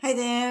Hi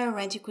there,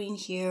 Randi Green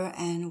here,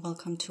 and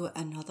welcome to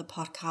another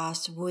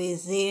podcast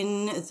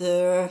within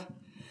the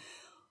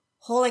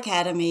Whole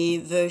Academy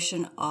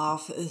version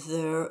of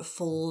the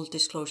Full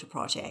Disclosure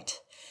Project.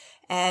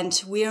 And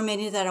we are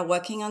many that are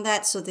working on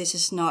that, so this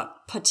is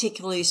not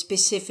particularly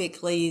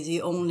specifically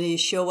the only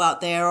show out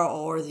there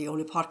or the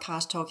only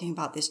podcast talking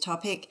about this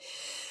topic.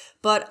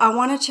 But I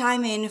want to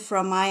chime in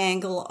from my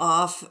angle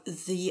of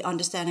the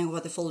understanding of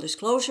what the full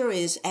disclosure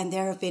is. And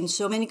there have been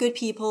so many good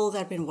people that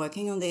have been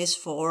working on this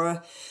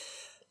for,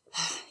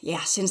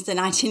 since the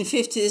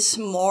 1950s,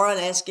 more or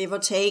less, give or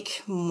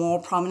take,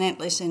 more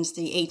prominently since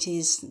the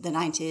 80s, the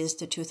 90s,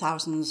 the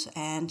 2000s,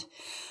 and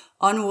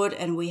onward.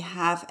 And we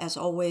have, as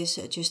always,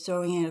 just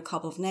throwing in a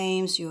couple of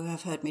names. You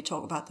have heard me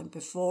talk about them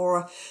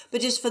before,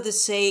 but just for the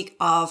sake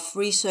of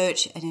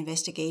research and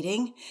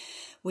investigating.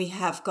 We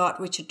have got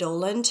Richard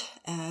Doland.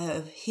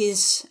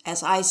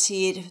 As I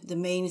see it, the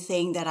main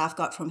thing that I've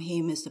got from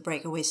him is the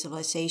breakaway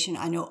civilization.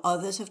 I know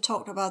others have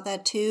talked about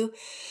that too,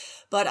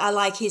 but I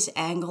like his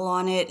angle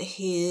on it,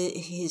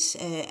 his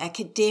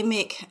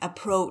academic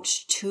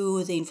approach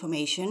to the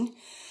information.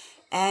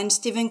 And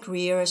Stephen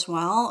Greer as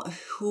well,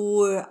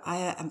 who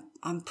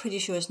I'm pretty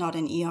sure is not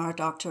an ER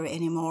doctor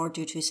anymore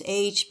due to his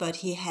age, but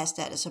he has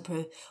that as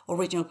a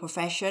original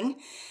profession.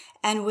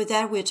 And with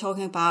that, we're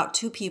talking about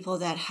two people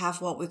that have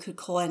what we could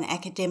call an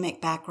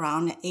academic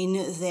background in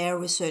their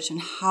research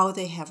and how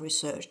they have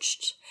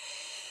researched.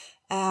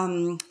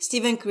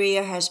 Stephen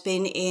Greer has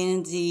been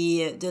in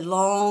the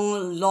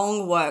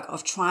long work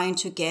of trying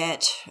to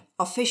get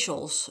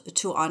officials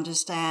to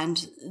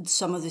understand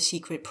some of the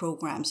secret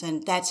programs.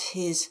 And that's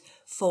his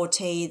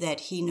forte, that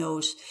he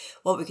knows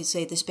what we could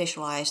say the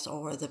specialized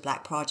or the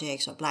black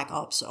projects or black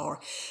ops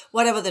or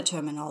whatever the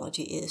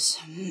terminology is.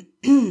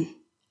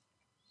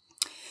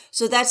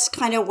 So that's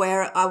kind of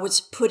where I would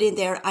put in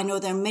there. I know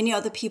there are many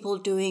other people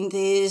doing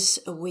this.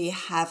 We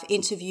have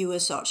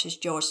interviewers such as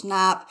George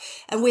Knapp,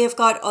 and we have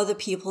got other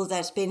people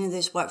that's been in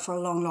this work for a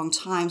long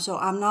time. So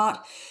I'm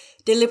not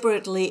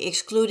deliberately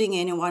excluding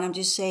anyone. I'm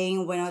just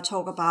saying when I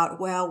talk about,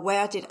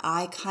 where did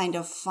I kind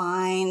of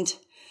find,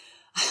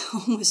 I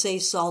almost say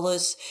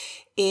solace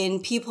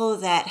in people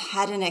that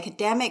had an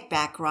academic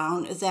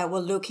background that were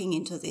looking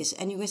into this.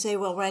 And you can say,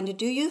 well, Randi,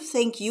 do you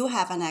think you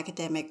have an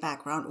academic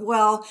background?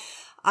 Well,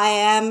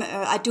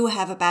 I do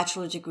have a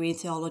bachelor's degree in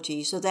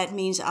theology. So that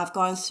means I've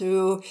gone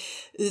through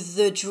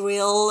the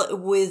drill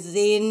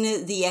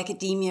within the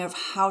academia of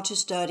how to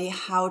study,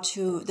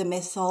 the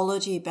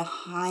methodology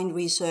behind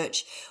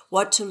research,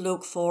 what to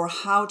look for,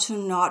 how to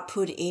not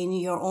put in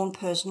your own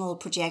personal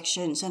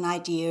projections and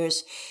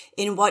ideas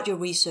in what you're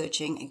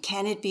researching. And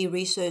can it be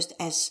researched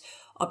as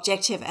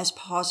objective as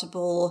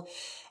possible?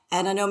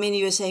 And I know many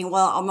of you are saying,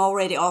 well, I'm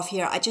already off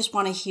here. I just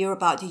want to hear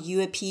about the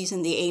UAPs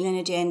and the alien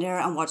agenda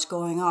and what's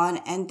going on.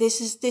 And this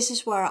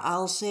is where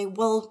I'll say,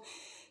 well,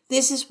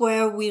 this is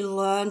where we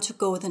learn to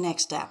go the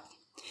next step.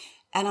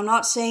 And I'm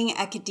not saying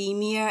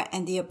academia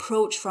and the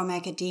approach from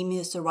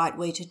academia is the right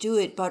way to do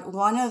it. But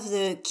one of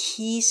the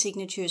key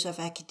signatures of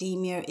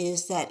academia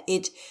is that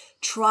it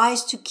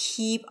tries to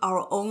keep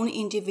our own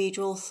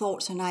individual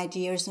thoughts and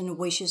ideas and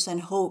wishes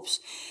and hopes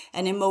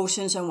and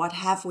emotions and what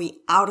have we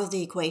out of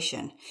the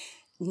equation.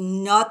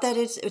 Not that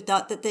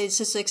it's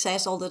a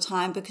success all the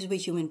time, because we're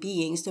human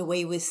beings. The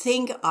way we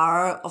think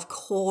are, of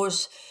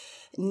course,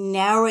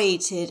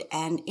 narrated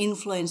and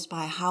influenced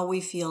by how we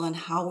feel and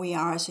how we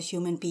are as a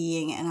human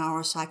being and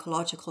our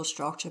psychological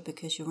structure,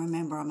 because you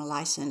remember I'm a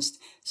licensed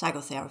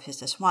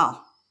psychotherapist as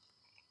well.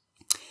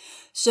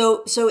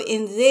 So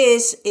in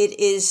this, it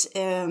is,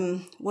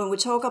 when we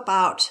talk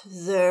about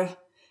the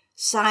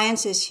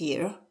sciences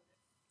here,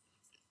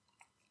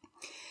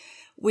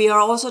 we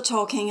are also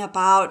talking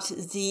about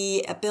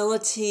the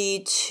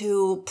ability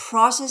to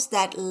process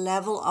that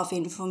level of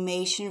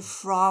information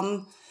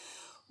from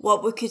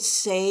what we could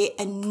say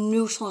a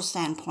neutral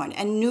standpoint.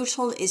 And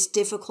neutral is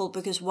difficult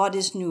because what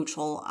is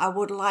neutral? I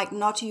would like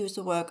not to use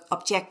the word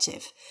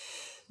objective.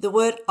 The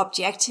word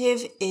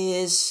objective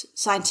is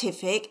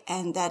scientific,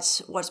 and that's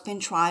what's been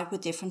tried with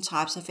different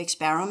types of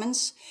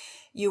experiments.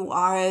 You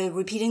are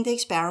repeating the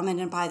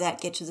experiment and by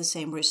that get to the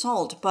same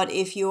result. But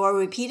if you are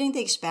repeating the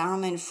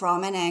experiment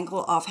from an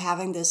angle of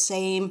having the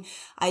same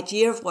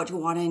idea of what you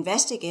want to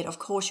investigate, of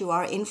course you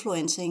are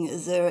influencing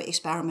the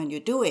experiment you're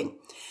doing.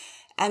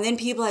 And then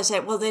people have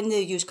said, well, then they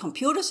use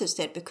computers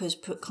instead because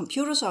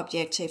computers are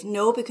objective.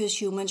 No,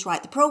 because humans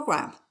write the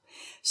program.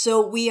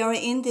 So we are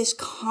in this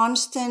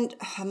constant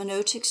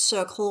hermeneutic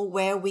circle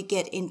where we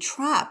get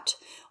entrapped,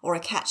 or a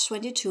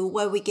catch-22,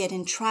 where we get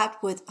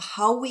entrapped with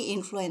how we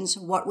influence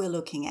what we're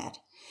looking at.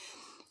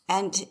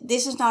 And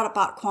this is not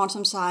about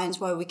quantum science,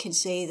 where we can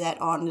say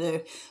that on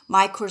the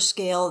micro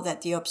scale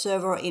that the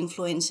observer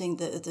influencing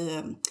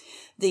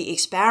the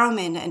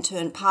experiment and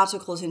turn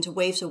particles into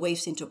waves or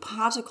waves into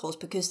particles,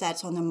 because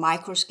that's on the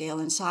micro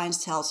scale, and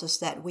science tells us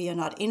that we are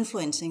not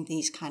influencing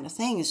these kind of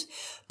things.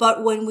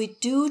 But when we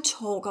do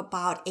talk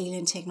about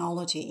alien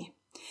technology,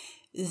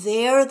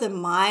 there the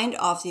mind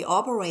of the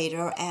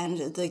operator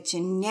and the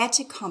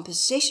genetic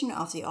composition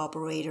of the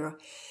operator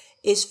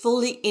is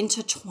fully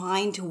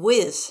intertwined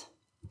with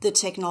the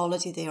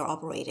technology they are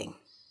operating.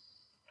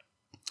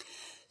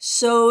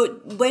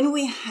 So when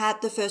we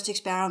had the first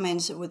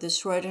experiments with the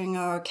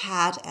Schrödinger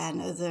cat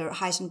and the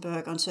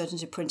Heisenberg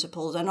uncertainty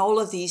principles and all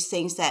of these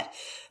things that,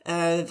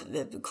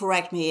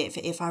 correct me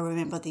if I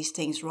remember these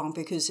things wrong,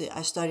 because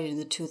I studied in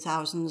the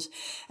 2000s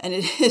and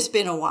it has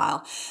been a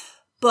while.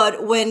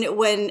 But when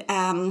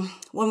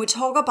we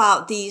talk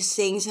about these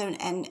things,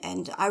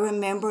 and I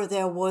remember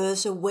there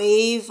was a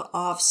wave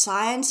of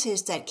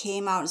scientists that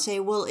came out and say,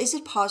 well, is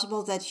it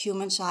possible that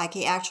human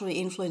psyche actually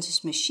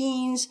influences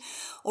machines?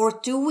 Or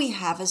do we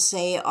have a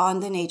say on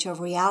the nature of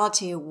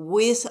reality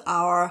with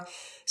our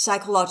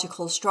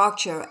psychological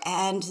structure,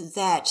 and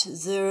that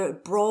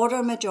the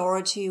broader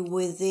majority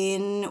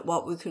within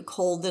what we could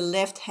call the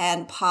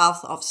left-hand path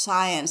of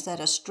science,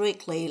 that are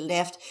strictly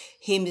left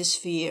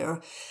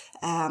hemisphere,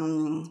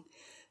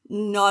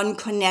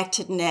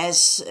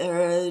 non-connectedness,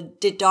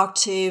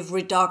 deductive,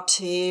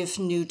 reductive,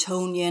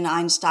 Newtonian,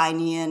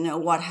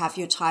 Einsteinian, what have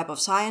you type of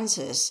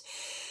sciences,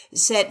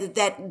 said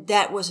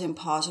that was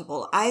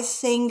impossible. I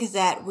think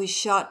that we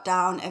shut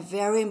down a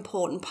very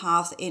important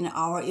path in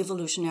our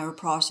evolutionary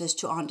process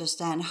to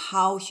understand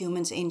how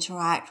humans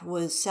interact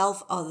with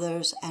self,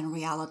 others, and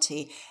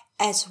reality,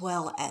 as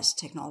well as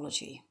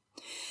technology.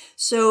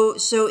 So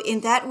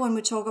in that, when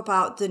we talk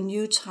about the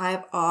new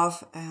type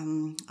of,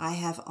 I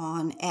have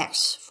on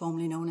X,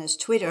 formerly known as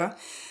Twitter,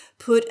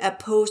 put a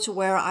post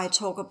where I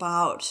talk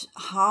about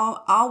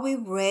how are we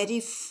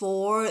ready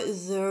for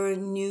the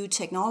new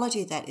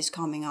technology that is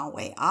coming our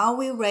way? Are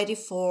we ready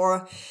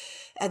for,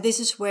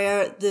 this is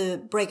where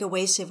the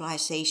breakaway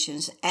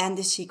civilizations and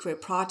the secret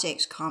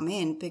projects come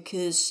in,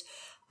 because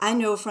I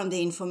know from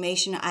the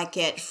information I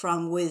get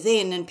from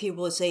within, and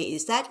people will say,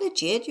 is that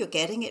legit? You're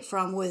getting it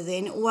from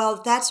within? Well,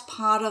 that's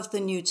part of the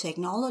new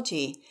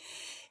technology.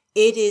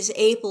 It is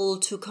able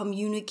to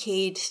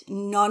communicate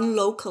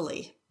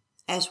non-locally,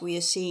 as we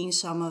are seeing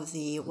some of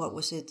the, Peripheral.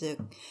 Was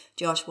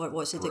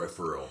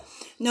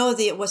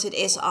it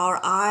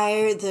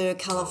SRI, the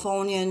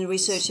Californian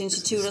Research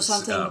Institute or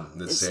something?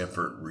 The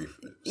Sanford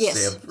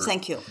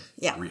thank you.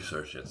 Yeah.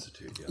 Research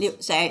Institute.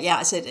 Yes.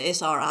 I said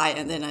SRI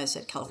and then I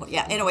said California.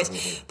 Yeah,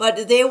 anyways.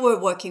 But they were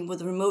working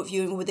with remote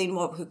viewing within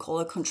what we could call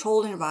a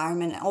controlled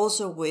environment, and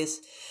also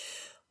with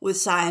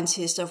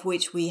scientists, of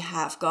which we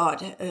have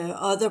got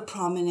other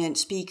prominent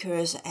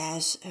speakers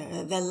as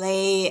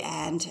Vallée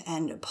and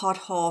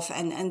Pothoff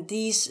and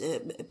these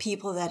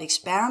people that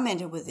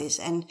experimented with this.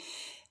 And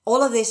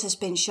all of this has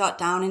been shut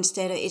down.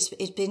 Instead, it's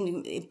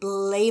been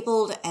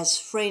labeled as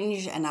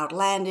fringe and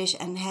outlandish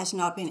and has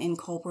not been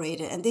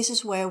incorporated. And this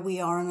is where we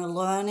are on a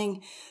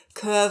learning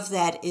curve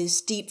that is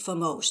steep for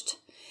most.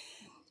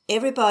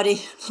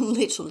 Everybody,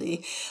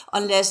 literally,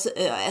 unless,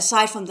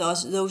 aside from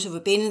those who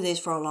have been in this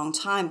for a long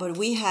time, but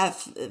we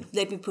have,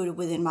 let me put it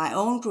within my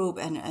own group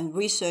and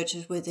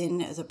researchers within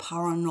the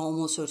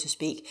paranormal, so to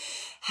speak,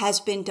 has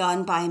been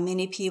done by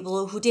many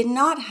people who did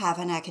not have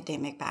an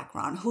academic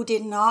background, who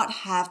did not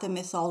have the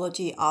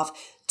methodology of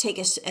take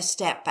a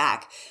step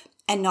back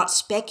and not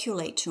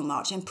speculate too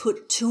much and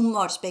put too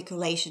much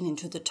speculation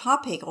into the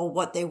topic or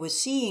what they were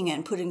seeing,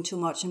 and putting too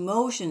much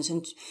emotions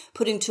and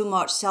putting too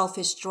much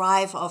selfish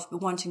drive of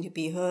wanting to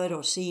be heard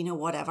or seen or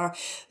whatever,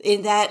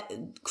 in that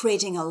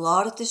creating a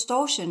lot of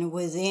distortion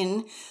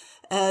within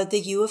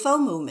the UFO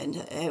movement,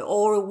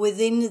 or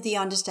within the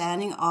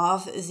understanding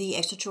of the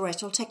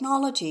extraterrestrial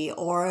technology.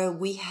 Or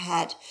we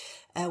have,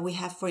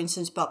 for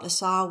instance, Bob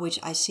Lazar, which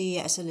I see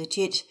as a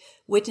legit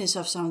witness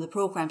of some of the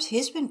programs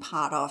he's been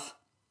part of.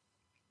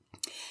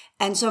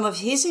 And some of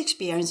his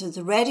experiences,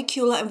 the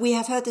ridicule, and we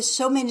have heard this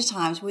so many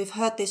times, and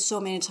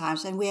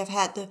we have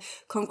had the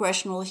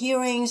congressional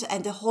hearings,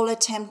 and the whole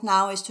attempt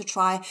now is to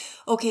try,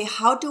 okay,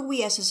 how do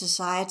we as a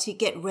society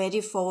get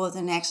ready for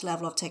the next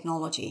level of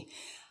technology?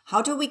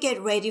 How do we get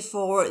ready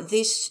for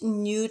this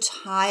new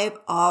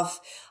type of,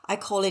 I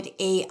call it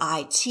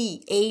AIT,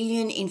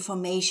 Alien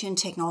Information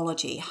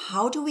Technology?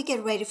 How do we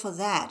get ready for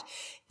that?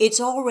 It's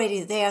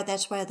already there.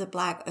 That's where the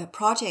black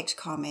projects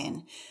come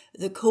in,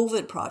 the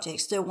COVID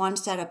projects, the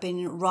ones that have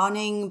been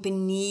running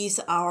beneath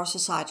our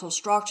societal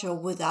structure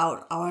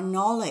without our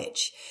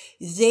knowledge.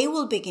 They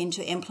will begin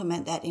to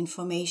implement that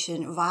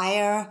information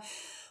via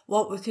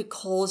what we could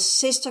call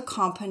sister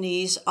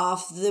companies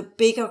of the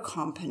bigger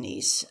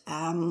companies.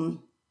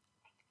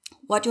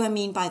 What do I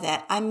mean by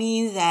that? I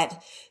mean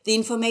that the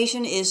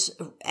information is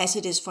as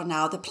it is for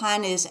now. The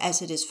plan is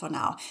as it is for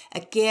now.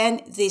 Again,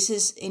 this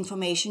is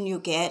information you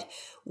get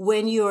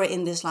when you're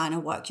in this line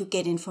of work. You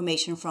get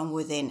information from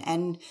within.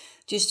 And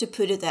just to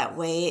put it that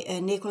way,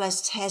 Nikola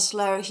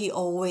Tesla, he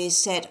always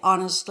said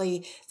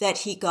honestly that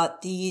he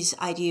got these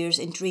ideas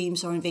in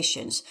dreams or in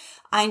visions.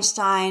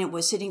 Einstein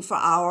was sitting for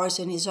hours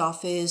in his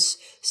office,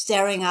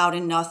 staring out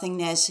in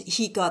nothingness.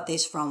 He got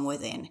this from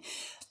within.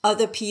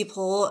 other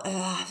people.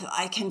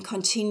 I can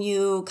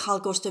continue Carl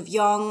Gustav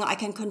Jung. I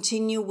can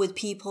continue with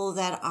people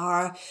that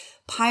are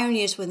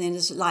pioneers within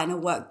this line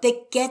of work.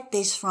 They get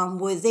this from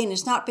within.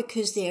 It's not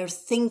because they're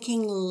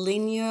thinking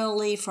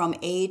linearly from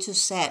A to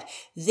Z.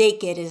 They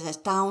get it as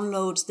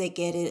downloads. They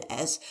get it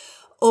as,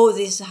 oh,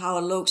 this is how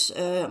it looks.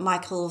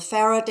 Michael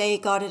Faraday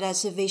got it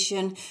as a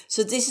vision.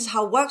 So this is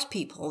how it works,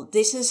 people.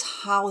 This is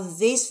how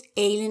this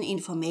alien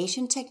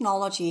information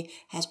technology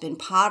has been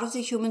part of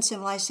the human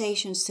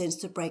civilization since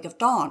the break of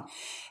dawn.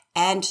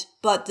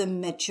 But the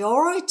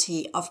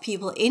majority of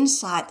people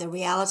inside the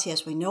reality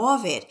as we know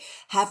of it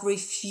have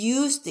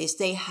refused this.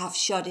 They have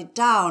shut it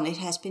down. It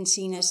has been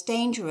seen as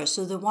dangerous.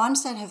 So the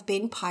ones that have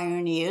been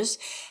pioneers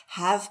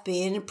have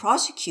been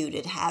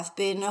prosecuted, have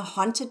been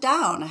hunted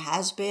down,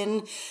 has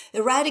been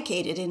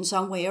eradicated in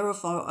some way or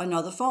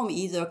another form,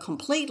 either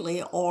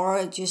completely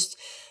or just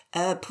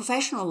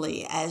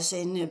professionally, as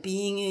in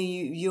being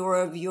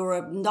you're a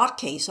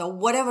nutcase or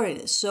whatever it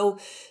is. So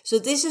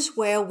this is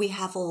where we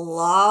have a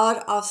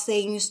lot of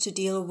things to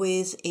deal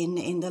with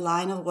in the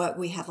line of work.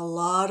 We have a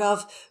lot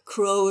of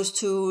crows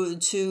to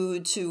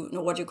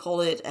what do you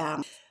call it?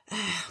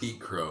 Eat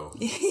crow.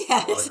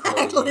 Yeah,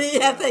 exactly.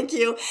 Yeah, thank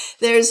you.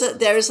 There's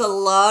a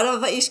lot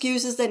of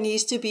excuses that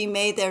needs to be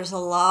made. There's a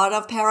lot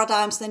of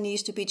paradigms that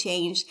needs to be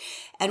changed.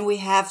 And we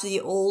have the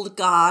old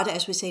guard,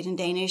 as we say it in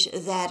Danish,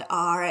 that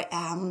are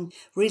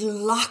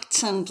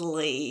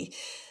reluctantly,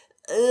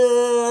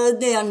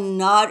 they are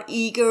not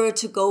eager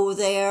to go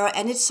there.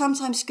 And it's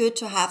sometimes good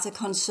to have the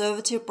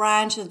conservative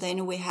branch, and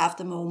then we have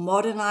the more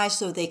modernized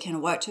so they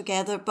can work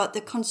together. But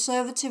the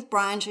conservative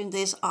branch in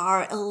this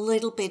are a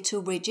little bit too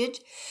rigid,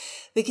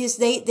 because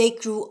they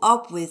grew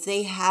up with,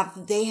 they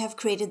have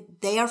created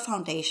their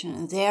foundation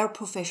and their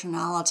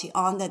professionality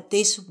on that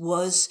this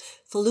was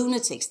for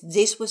lunatics.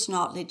 This was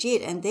not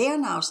legit. And they are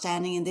now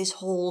standing in this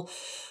whole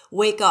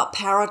wake up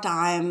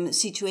paradigm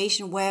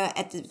situation where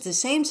at the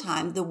same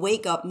time, the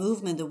wake up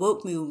movement, the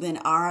woke movement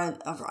are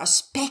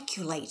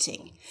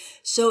speculating.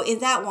 So in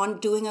that one,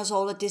 doing us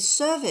all a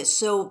disservice.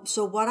 So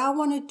what I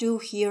want to do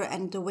here,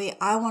 and the way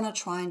I want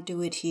to try and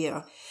do it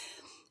here,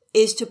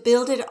 is to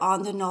build it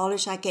on the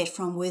knowledge I get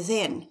from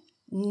within,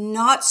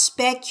 not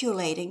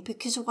speculating,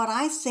 because what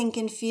I think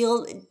and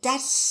feel,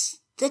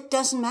 that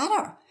doesn't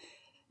matter.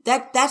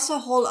 That's a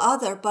whole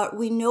other, but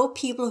we know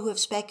people who have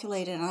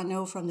speculated, and I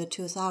know from the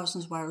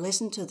 2000s where I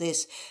listened to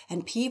this,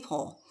 and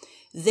people,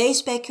 they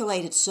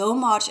speculated so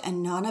much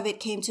and none of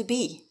it came to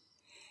be.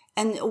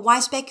 And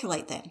why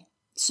speculate then?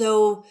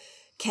 So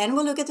can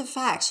we look at the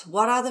facts?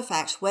 What are the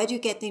facts? Where do you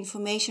get the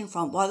information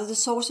from? What are the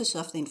sources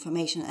of the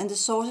information? And the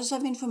sources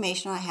of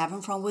information I have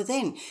them from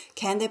within.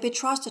 Can they be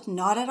trusted?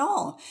 Not at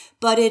all.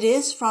 But it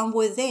is from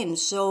within.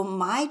 So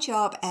my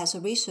job as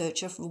a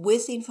researcher,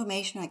 with the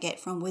information I get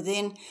from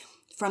within,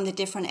 from the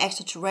different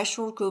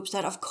extraterrestrial groups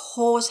that of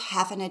course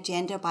have an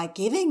agenda by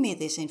giving me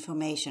this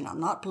information. I'm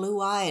not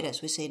blue-eyed,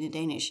 as we say in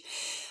Danish.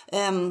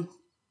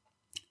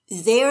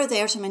 They're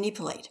there to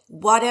manipulate.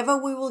 Whatever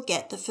we will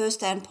get, the first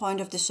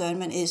standpoint of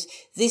discernment is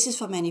this is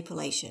for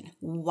manipulation.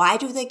 Why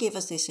do they give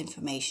us this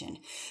information?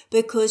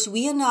 Because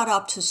we are not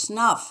up to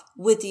snuff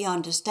with the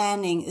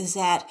understanding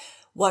that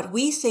what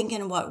we think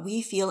and what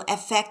we feel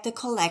affect the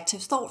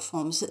collective thought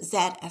forms,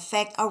 that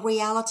affect our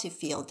reality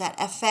field, that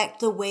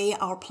affect the way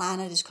our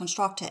planet is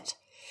constructed.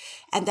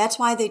 And that's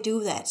why they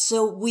do that.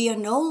 So we are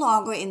no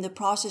longer in the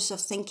process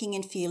of thinking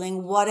and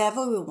feeling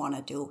whatever we want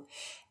to do.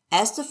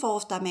 As the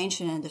fourth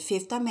dimension and the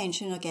fifth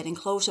dimension are getting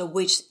closer,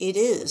 which it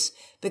is,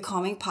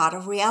 becoming part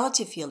of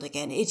reality field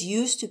again. It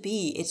used to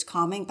be, it's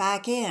coming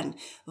back in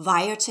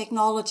via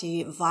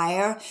technology,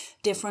 via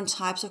different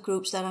types of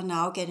groups that are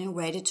now getting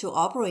ready to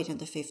operate in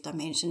the fifth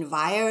dimension,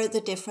 via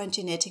the different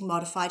genetic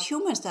modified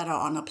humans that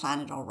are on the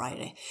planet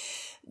already.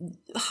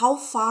 How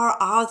far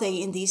are they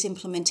in these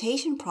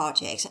implementation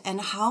projects, and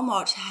how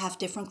much have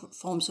different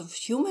forms of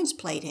humans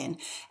played in,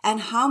 and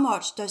how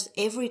much does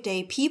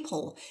everyday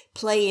people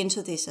play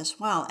into this as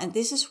well? And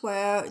this is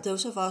where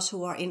those of us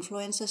who are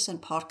influencers and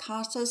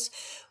podcasters,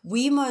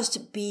 we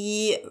must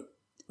be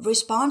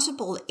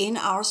responsible in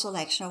our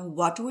selection of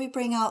what do we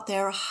bring out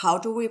there, how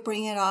do we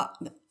bring it up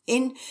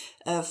in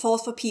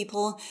forth for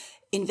people.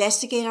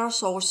 Investigate our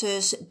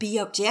sources, be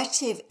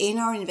objective in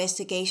our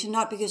investigation,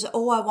 not because, I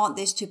want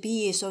this to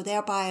be, so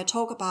thereby I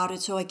talk about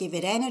it, so I give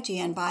it energy,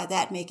 and by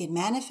that make it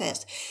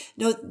manifest.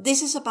 No,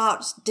 this is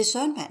about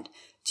discernment.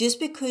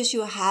 Just because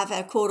you have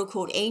a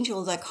quote-unquote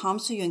angel that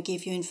comes to you and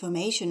gives you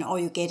information, or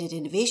you get it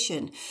in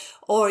vision,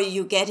 or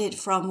you get it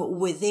from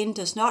within,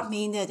 does not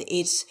mean that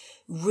it's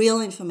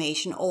real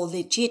information or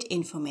legit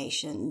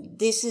information.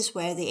 This is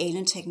where the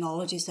alien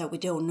technologies that we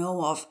don't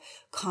know of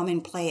come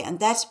in play. And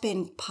that's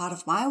been part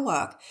of my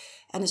work,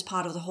 and is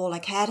part of the whole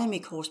academy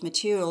course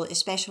material,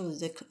 especially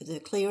the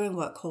clearing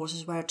work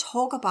courses, where I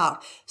talk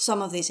about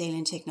some of this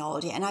alien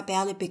technology. And I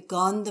barely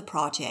begun the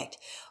project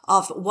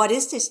of what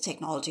is this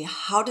technology?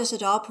 How does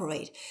it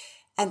operate?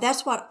 And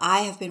that's what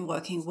I have been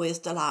working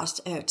with the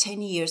last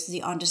 10 years,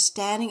 the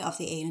understanding of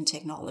the alien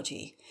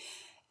technology.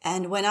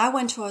 And when I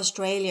went to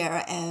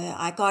Australia,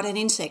 I got an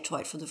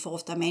insectoid from the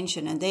fourth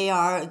dimension, and they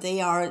are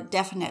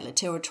definitely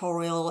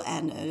territorial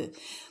and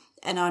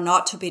are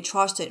not to be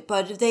trusted.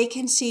 But they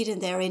can see it in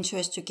their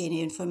interest to gain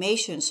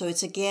information. So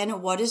it's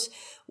again, what is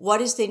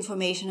the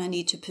information I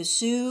need to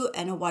pursue,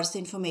 and what is the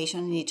information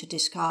I need to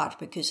discard?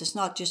 Because it's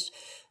not just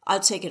I'll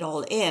take it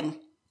all in.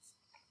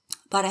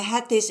 But I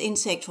had this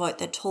insectoid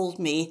that told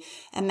me,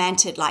 a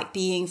mantid-like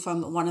being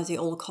from one of the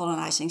old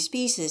colonizing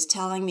species,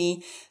 telling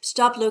me,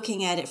 stop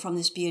looking at it from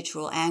the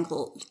spiritual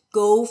angle.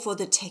 Go for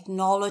the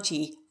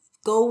technology.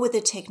 Go with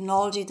the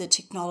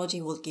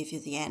technology will give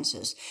you the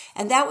answers.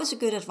 And that was a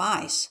good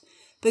advice.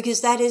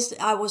 Because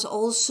I was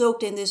all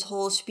soaked in this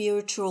whole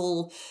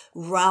spiritual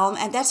realm.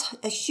 And that's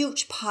a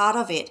huge part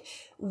of it.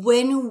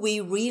 When we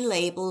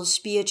relabel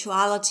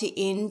spirituality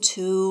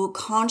into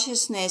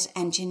consciousness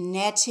and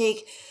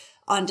energetic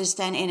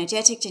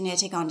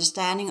genetic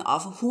understanding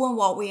of who and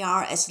what we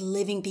are as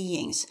living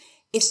beings.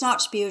 It's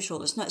not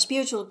spiritual. It's not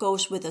spiritual. It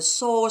goes with a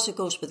source. It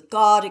goes with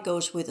God. It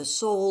goes with a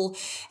soul.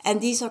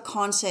 And these are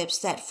concepts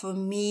that for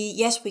me,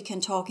 yes, we can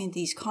talk in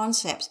these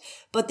concepts,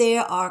 but they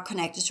are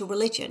connected to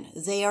religion.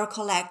 They are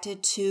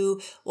connected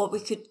to what we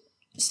could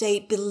say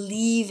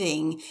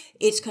believing.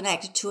 It's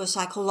connected to a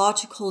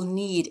psychological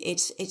need.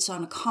 It's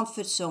on a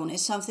comfort zone.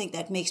 It's something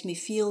that makes me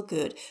feel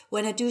good.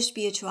 When I do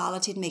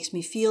spirituality, it makes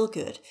me feel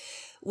good.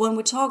 When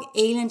we talk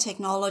alien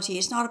technology,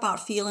 it's not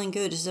about feeling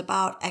good. It's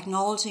about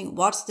acknowledging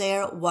what's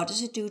there, what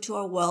does it do to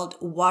our world,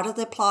 what are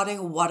they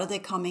plotting, what are they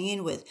coming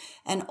in with.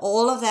 And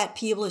all of that,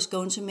 people, is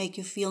going to make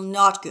you feel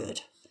not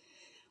good.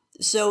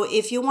 So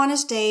if you want to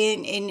stay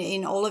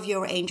in all of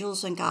your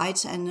angels and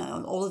guides and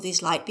all of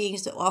these light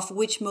beings, of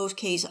which most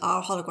cases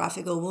are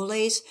holographic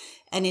overlays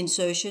and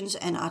insertions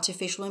and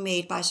artificially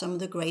made by some of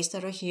the greys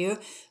that are here,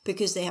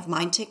 because they have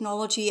mind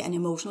technology and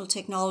emotional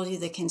technology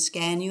that can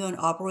scan you and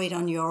operate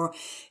on your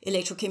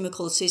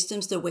electrochemical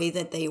systems the way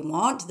that they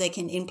want. They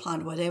can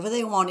implant whatever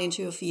they want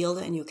into your field,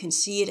 and you can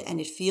see it and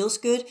it feels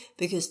good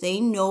because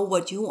they know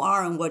what you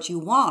are and what you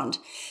want.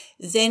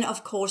 Then,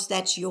 of course,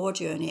 that's your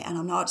journey. And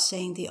I'm not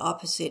saying the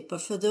opposite.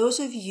 But for those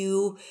of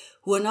you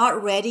who are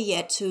not ready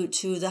yet to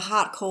the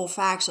hardcore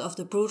facts of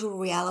the brutal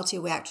reality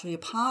we're actually a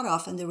part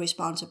of and the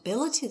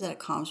responsibility that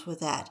comes with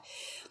that,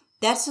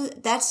 that's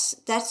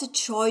a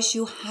choice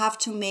you have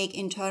to make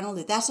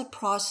internally. That's a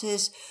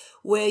process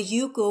where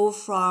you go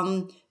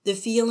from the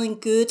feeling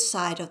good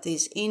side of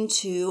this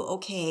into,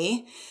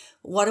 okay,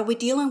 what are we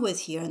dealing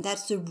with here? And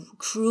that's the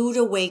crude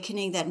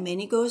awakening that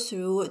many go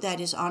through that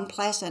is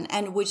unpleasant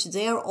and which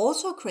there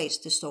also creates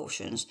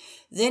distortions.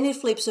 Then it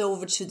flips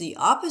over to the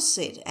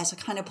opposite as a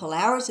kind of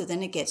polarity.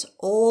 Then it gets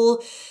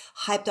all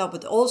hyped up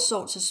with all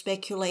sorts of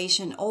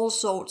speculation, all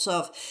sorts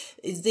of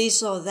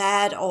this or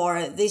that,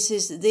 or this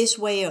is this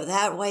way or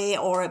that way,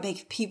 or it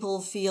makes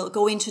people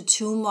go into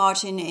too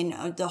much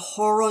in the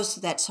horrors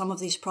that some of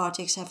these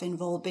projects have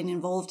been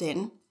involved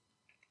in.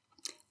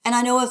 And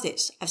I know of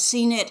this. I've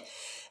seen it.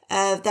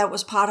 That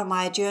was part of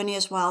my journey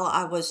as well.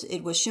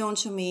 It was shown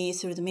to me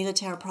through the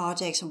military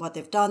projects and what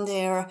they've done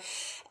there.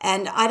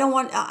 And I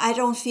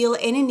don't feel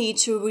any need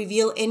to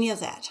reveal any of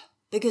that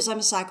because I'm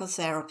a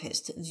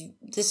psychotherapist.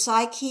 The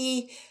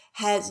psyche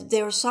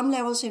there are some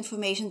levels of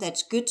information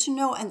that's good to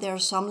know, and there are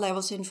some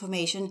levels of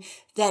information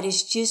that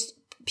is just,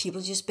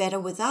 people just better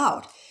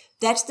without.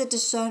 That's the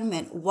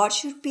discernment. What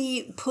should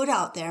be put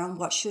out there and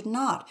what should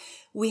not.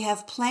 We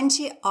have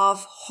plenty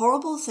of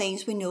horrible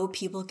things we know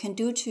people can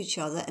do to each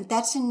other, and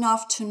that's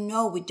enough to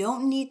know. We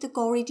don't need the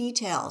gory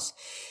details.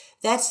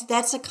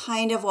 That's a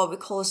kind of what we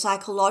call a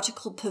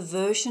psychological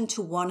perversion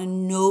to want to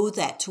know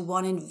that, to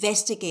want to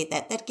investigate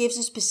that. That gives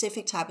a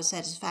specific type of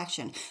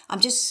satisfaction. I'm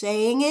just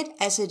saying it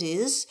as it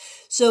is,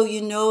 so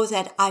you know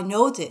that I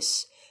know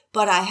this.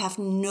 But I have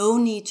no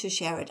need to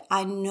share it.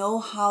 I know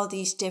how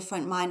these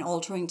different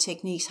mind-altering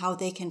techniques, how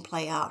they can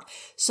play out.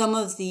 Some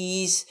of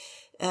these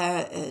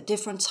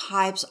different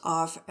types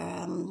of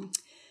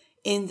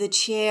in the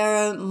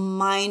chair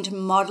mind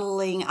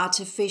modeling,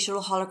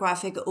 artificial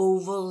holographic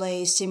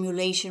overlay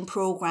simulation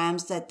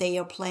programs that they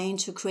are playing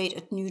to create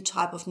a new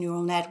type of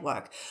neural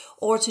network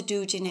or to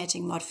do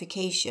genetic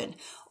modification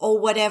or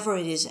whatever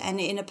it is.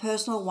 And in a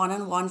personal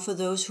one-on-one for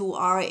those who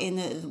are in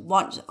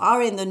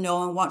the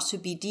know and wants to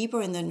be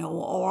deeper in the know,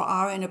 or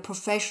are in a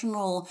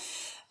professional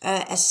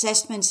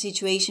assessment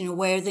situation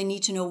where they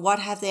need to know what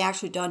have they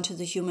actually done to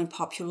the human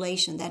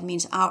population. That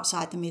means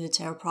outside the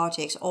military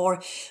projects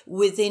or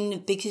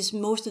within, because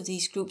most of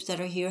these groups that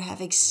are here have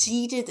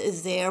exceeded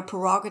their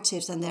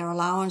prerogatives and their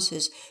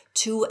allowances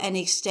to an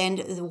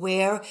extent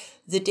where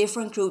the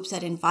different groups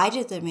that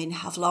invited them in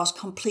have lost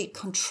complete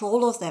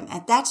control of them.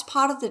 And that's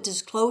part of the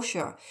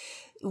disclosure.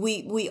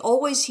 We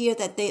always hear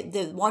that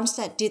the ones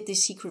that did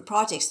these secret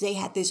projects, they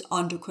had this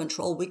under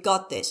control. We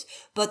got this.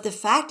 But the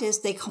fact is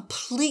they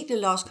completely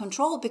lost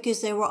control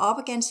because they were up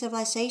against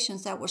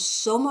civilizations that were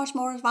so much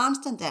more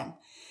advanced than them.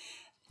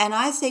 And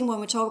I think when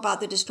we talk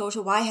about the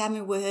disclosure, why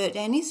haven't we heard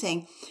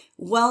anything?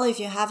 Well, if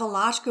you have a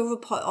large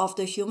group of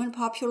the human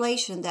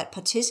population that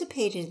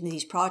participated in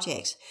these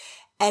projects,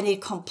 And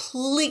it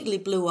completely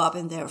blew up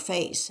in their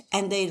face,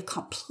 and they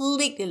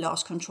completely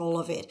lost control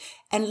of it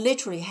and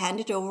literally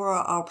handed over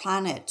our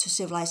planet to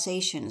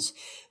civilizations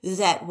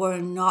that were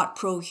not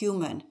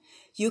pro-human.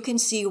 You can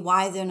see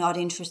why they're not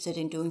interested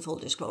in doing full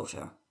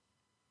disclosure.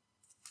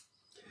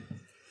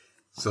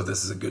 So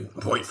this is a good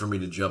point for me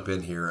to jump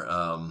in here.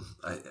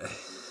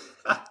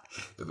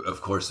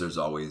 Of course, there's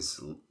always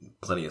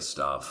plenty of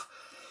stuff.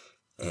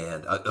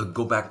 And I'll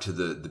go back to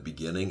the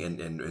beginning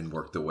and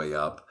work the way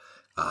up.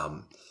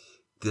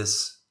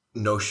 This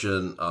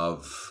notion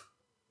of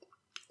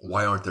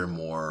why aren't there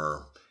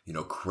more,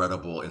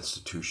 credible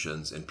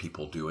institutions and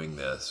people doing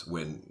this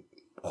when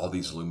all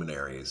these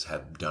luminaries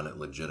have done it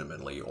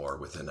legitimately or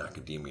within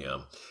academia.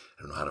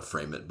 I don't know how to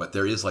frame it, but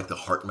there is like the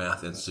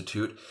HeartMath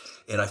Institute,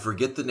 and I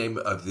forget the name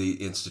of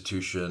the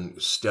institution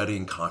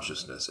studying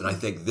consciousness. And I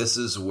think this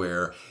is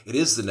where it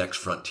is the next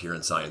frontier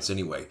in science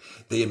anyway.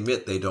 They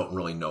admit they don't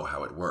really know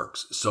how it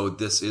works. So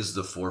this is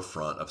the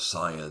forefront of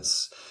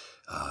science.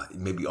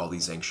 Maybe all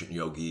these ancient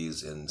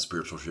yogis and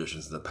spiritual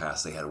traditions in the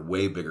past, they had a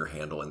way bigger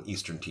handle in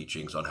Eastern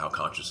teachings on how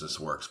consciousness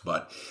works.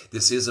 But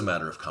this is a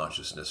matter of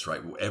consciousness, right?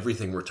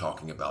 Everything we're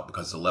talking about,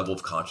 because the level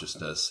of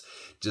consciousness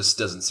just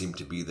doesn't seem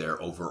to be there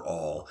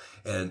overall.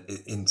 And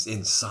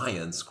in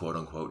science, quote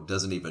unquote,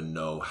 doesn't even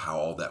know how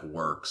all that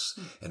works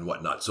and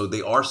whatnot. So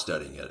they are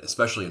studying it,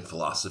 especially in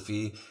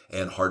philosophy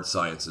and hard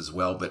science as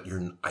well. But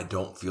I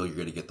don't feel you're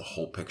going to get the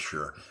whole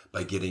picture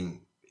by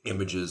getting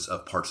images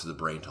of parts of the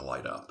brain to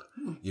light up.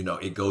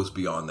 It goes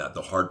beyond that,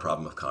 the hard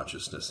problem of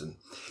consciousness.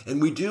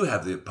 And we do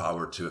have the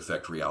power to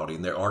affect reality.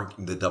 And there are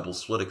the double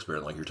slit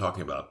experiment, like you're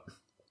talking about.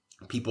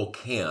 People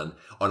can,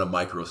 on a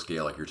micro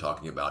scale, like you're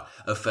talking about,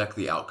 affect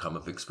the outcome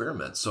of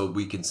experiments. So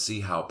we can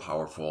see how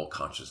powerful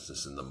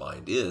consciousness in the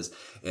mind is.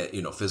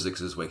 Physics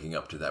is waking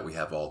up to that. We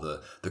have all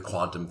the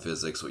quantum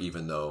physics, so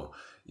even though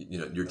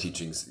your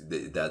teachings,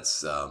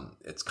 that's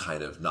it's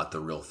kind of not the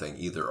real thing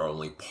either, or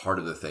only part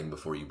of the thing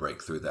before you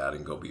break through that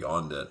and go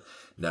beyond it.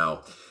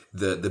 Now,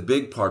 the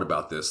big part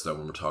about this, though,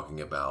 when we're talking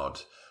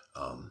about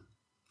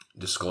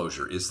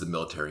disclosure, is the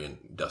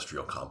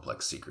military-industrial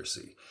complex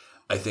secrecy.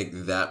 I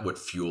think that what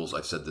fuels,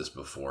 I've said this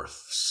before,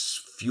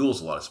 fuels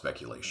a lot of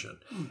speculation.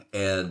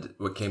 And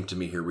what came to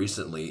me here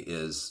recently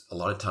is a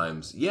lot of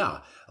times,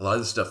 a lot of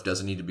this stuff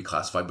doesn't need to be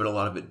classified, but a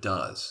lot of it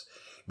does.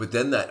 But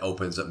then that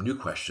opens up new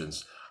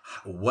questions.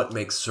 What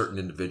makes certain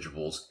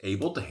individuals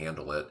able to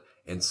handle it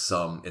and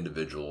some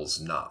individuals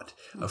not?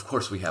 Of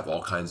course, we have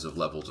all kinds of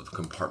levels of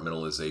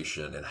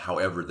compartmentalization and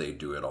however they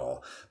do it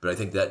all. But I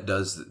think that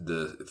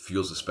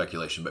fuels the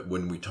speculation. But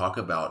when we talk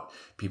about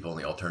people in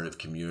the alternative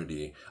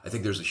community, I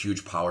think there's a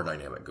huge power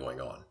dynamic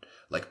going on.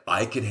 Like,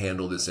 I can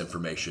handle this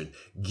information,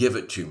 give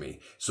it to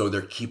me. So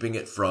they're keeping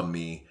it from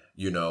me.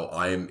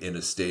 I'm in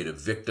a state of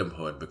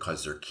victimhood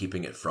because they're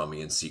keeping it from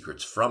me and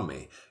secrets from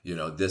me.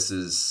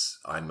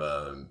 I'm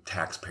a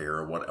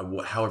taxpayer,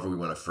 or however we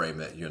want to frame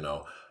it,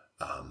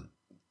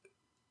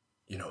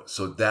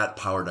 so that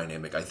power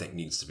dynamic, I think,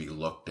 needs to be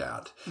looked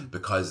at,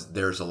 because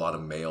there's a lot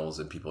of males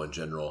and people in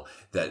general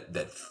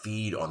that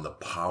feed on the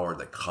power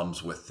that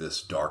comes with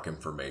this dark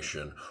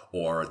information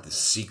or the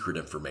secret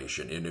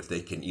information. And if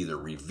they can either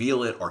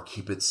reveal it or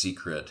keep it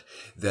secret,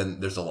 then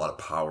there's a lot of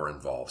power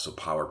involved. So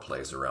power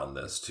plays around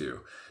this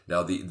too.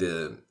 Now,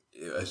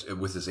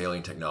 with this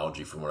alien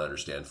technology, from what I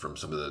understand from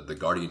some of the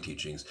Guardian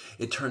teachings,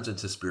 it turns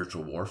into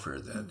spiritual warfare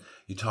then.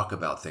 You talk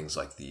about things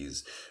like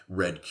these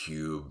red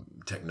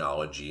cube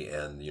technology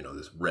and,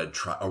 this red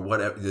or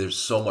whatever. There's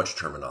so much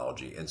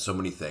terminology and so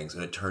many things,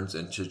 and it turns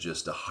into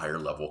just a higher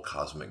level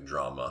cosmic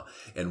drama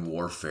and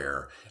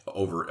warfare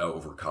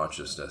over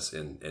consciousness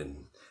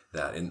in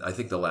that. And I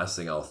think the last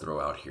thing I'll throw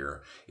out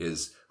here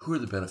is, who are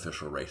the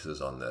beneficial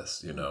races on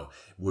this?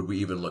 Would we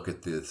even look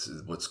at this,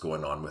 what's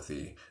going on with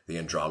the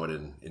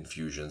Andromedan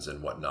infusions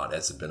and whatnot,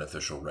 as a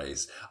beneficial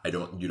race?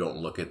 You don't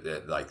look at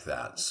it like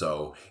that.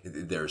 So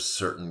there's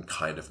certain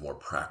kind of more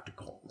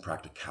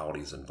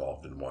practicalities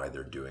involved in why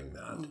they're doing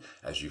that,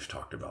 as you've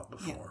talked about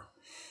before. Yeah.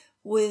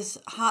 With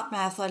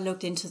HeartMath, I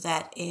looked into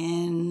that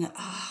in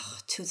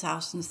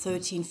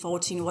 2013,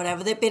 14,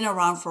 whatever. They've been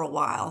around for a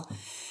while.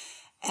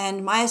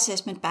 And my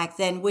assessment back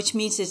then, which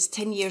means it's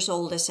 10 years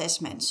old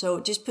assessment. So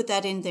just put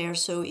that in there.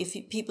 So if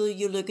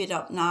you look it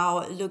up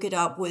now, look it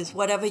up with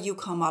whatever you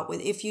come up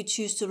with. If you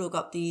choose to look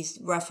up these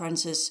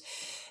references,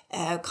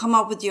 come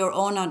up with your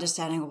own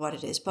understanding of what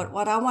it is. But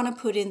what I want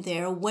to put in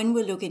there, when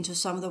we look into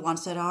some of the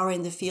ones that are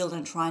in the field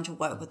and trying to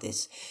work with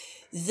this,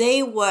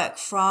 they work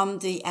from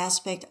the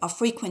aspect of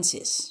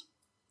frequencies,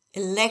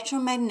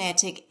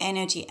 electromagnetic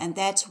energy. And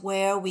that's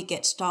where we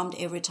get stumped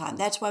every time.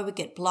 That's why we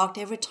get blocked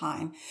every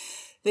time.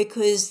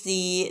 Because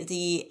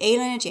the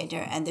alien agenda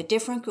and the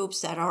different groups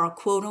that are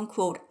quote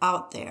unquote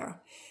out there,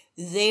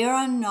 they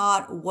are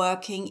not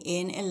working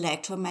in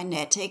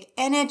electromagnetic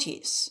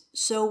energies.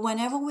 So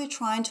whenever we're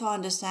trying to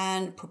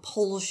understand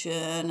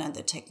propulsion and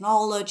the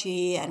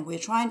technology, and we're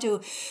trying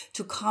to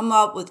come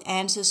up with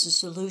answers and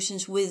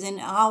solutions within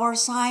our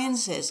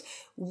sciences,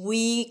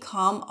 we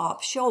come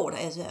up short.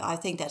 As I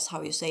think that's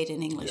how you say it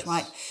in English, Yes.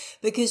 right?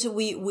 Because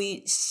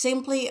we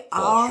simply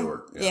Fall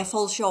short, yeah.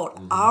 fall short.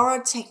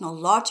 Our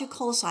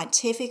technological,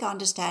 scientific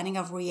understanding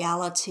of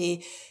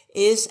reality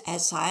is,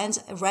 as science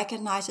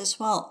recognized as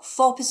well,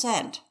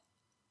 4%.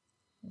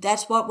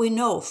 That's what we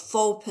know,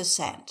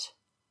 4%.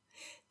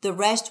 The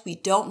rest we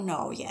don't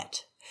know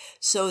yet.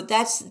 So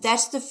that's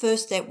the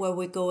first step where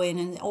we go in,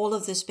 and all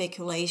of the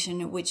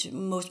speculation, which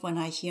most when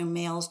I hear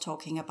males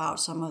talking about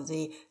some of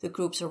the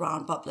groups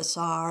around Bob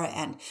Lazar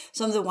and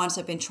some of the ones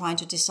that have been trying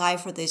to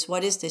decipher this,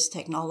 what is this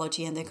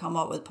technology, and they come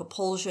up with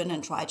propulsion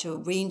and try to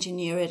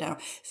re-engineer it or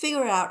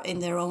figure it out in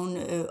their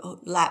own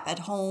lab at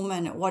home,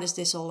 and what is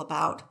this all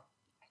about?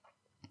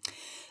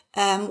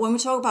 When we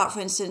talk about,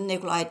 for instance,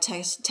 Nikola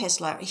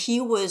Tesla,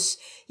 he was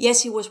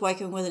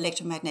working with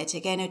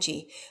electromagnetic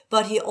energy,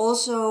 but he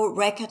also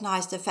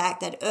recognized the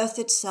fact that Earth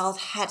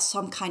itself had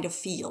some kind of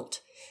field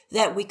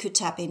that we could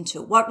tap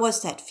into. What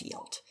was that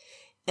field?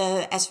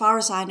 As far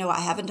as I know, I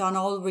haven't done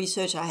all the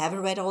research, I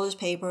haven't read all his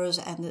papers,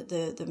 and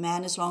the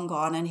man is long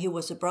gone, and he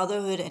was a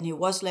brotherhood, and he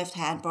was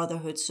left-hand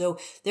brotherhood, so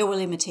there were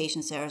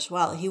limitations there as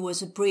well. He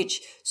was a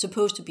bridge,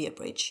 supposed to be a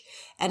bridge,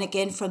 and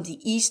again from the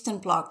Eastern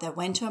Bloc that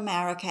went to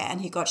America,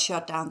 and he got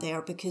shut down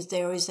there because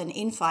there is an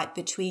infight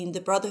between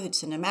the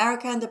brotherhoods in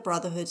America and the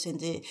brotherhoods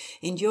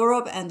in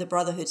Europe and the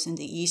brotherhoods in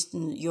the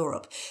Eastern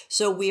Europe.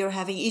 So we are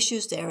having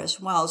issues there as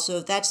well. So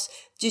that's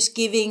just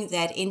giving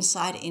that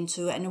insight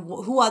into, and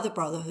who are the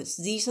brotherhoods?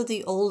 These are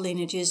the old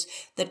lineages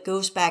that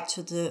goes back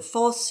to the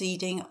fourth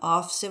seeding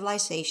of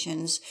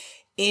civilizations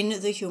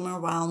in the human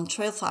realm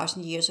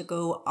 12,000 years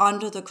ago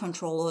under the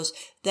controllers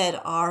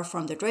that are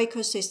from the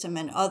Draco system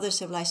and other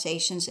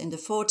civilizations in the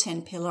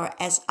 410 pillar,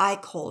 as I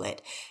call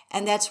it.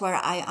 And that's where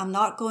I'm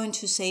not going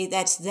to say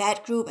that's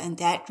that group and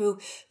that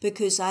group,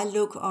 because I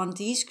look on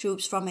these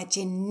groups from a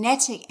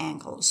genetic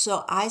angle.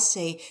 So I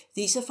say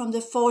these are from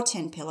the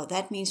 410 pillar.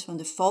 That means from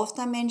the 4th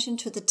dimension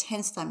to the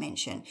 10th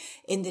dimension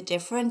in the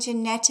different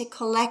genetic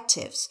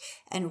collectives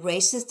and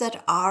races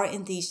that are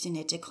in these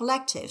genetic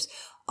collectives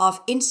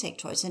of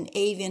insectoids and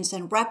avians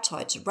and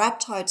reptoids.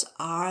 Reptoids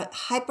are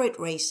hybrid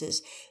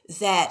races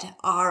that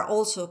are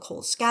also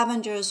called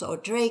scavengers or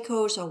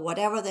Dracos or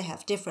whatever. They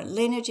have different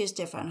lineages,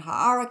 different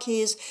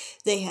hierarchies.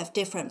 They have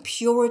different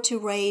purity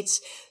rates.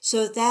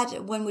 So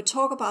that when we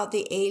talk about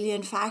the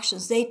alien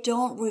factions, they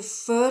don't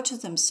refer to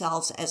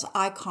themselves as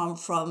I come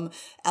from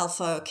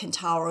Alpha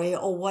Centauri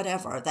or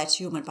whatever. That's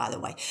human, by the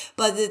way.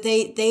 But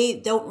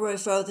they don't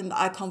refer them,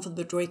 I come from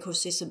the Draco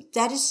system.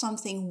 That is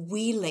something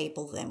we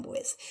label them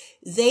with.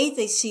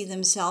 They see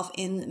themselves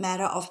in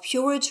matter of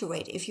purity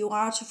rate. If you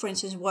are to, for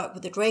instance, work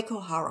with the Draco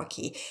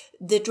hierarchy,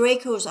 the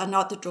Dracos are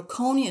not the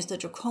Draconians. The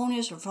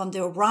Draconians are from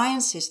the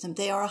Orion system.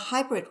 They are a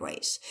hybrid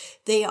race.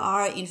 They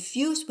are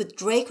infused with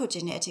Draco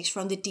genetics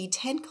from the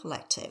D10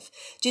 collective.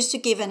 Just to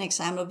give an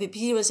example,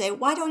 people say,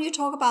 why don't you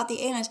talk about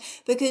the aliens?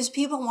 Because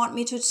people want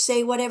me to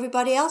say what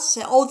everybody else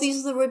says. Oh,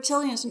 these are the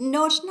reptilians.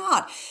 No, it's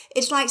not.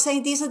 It's like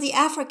saying these are the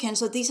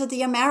Africans, or these are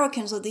the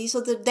Americans, or these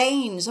are the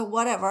Danes, or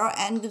whatever.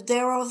 And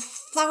there are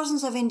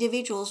thousands of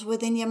individuals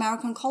within the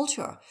American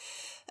culture,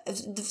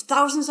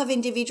 thousands of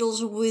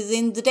individuals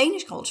within the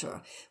Danish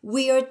culture.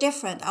 We are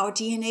different. Our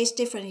DNA is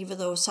different, even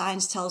though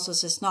science tells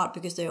us it's not,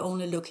 because they're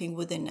only looking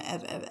within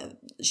a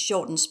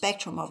shortened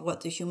spectrum of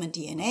what the human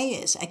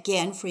DNA is.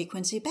 Again,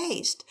 frequency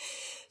based.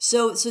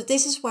 So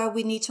this is where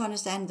we need to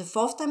understand the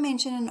 4th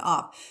dimension and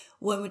up.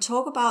 When we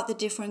talk about the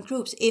different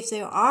groups, if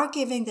they are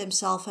giving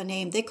themselves a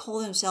name, they call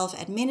themselves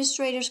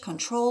administrators,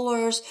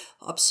 controllers,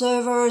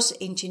 observers,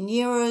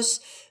 engineers.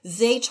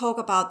 They talk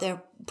about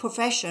their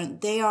profession.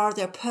 They are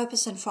their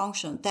purpose and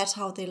function. That's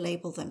how they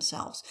label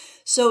themselves.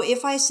 So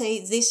if I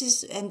say this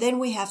is, and then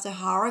we have the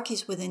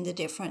hierarchies within the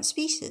different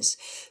species.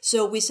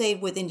 So we say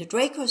within the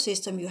Draco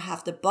system, you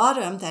have the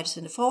bottom that's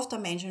in the 4th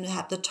dimension, you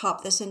have the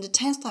top that's in the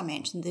 10th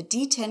dimension. The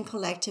D10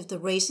 collective, the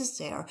races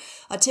there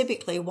are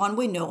typically one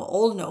we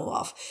all know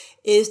of,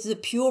 is the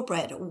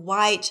purebred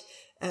white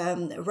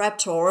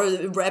Raptor,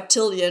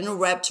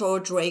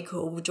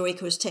 Draco.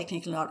 Draco is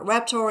technically not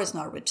Raptor, it's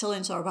not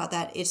reptilian, sorry about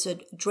that. It's a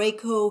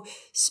Draco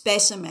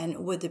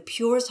specimen with the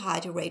purest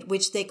height rate,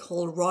 which they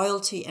call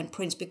royalty and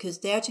prince, because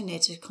their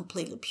genetics is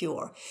completely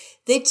pure.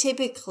 They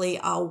typically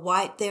are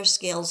white, their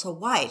scales are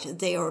white.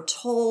 They are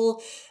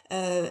tall,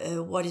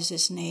 what is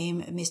his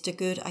name? Mr.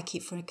 Good, I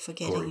keep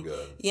forgetting.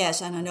 Good.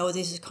 Yes, and I know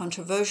this is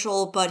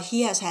controversial, but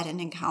he has had an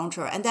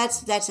encounter, and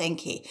that's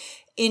Enki.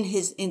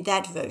 In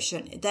that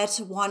version, that's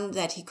one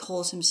that he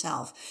calls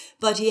himself.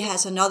 But he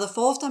has another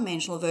 4th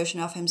dimensional version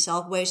of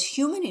himself where it's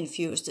human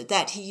infused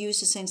that he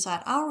uses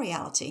inside our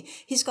reality.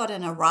 He's got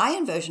an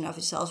Orion version of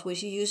himself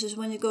which he uses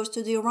when he goes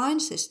to the Orion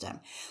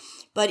system.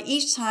 But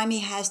each time he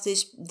has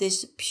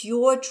this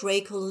pure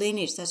Draco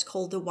lineage that's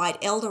called the White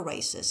Elder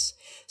races.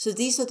 So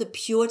these are the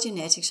pure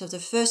genetics of the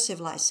first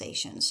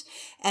civilizations.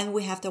 And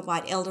we have the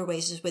White Elder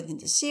races within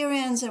the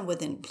Syrians and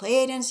within the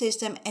Pleiadian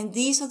system. And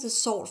these are the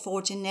sought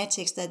for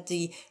genetics that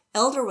the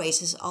elder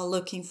races are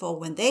looking for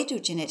when they do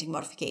genetic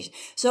modification.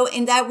 So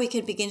in that we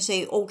can begin to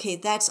say, okay,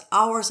 that's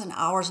hours and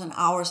hours and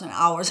hours and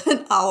hours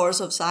and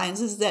hours of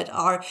sciences that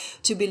are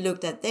to be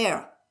looked at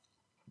there.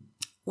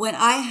 When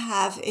I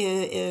have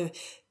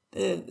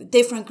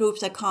different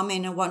groups that come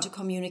in and want to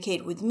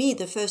communicate with me,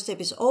 the first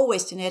step is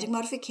always genetic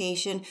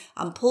modification.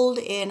 I'm pulled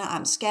in,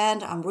 I'm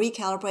scanned, I'm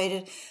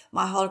recalibrated.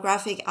 My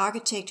holographic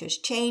architecture is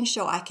changed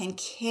so I can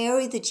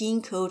carry the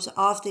gene codes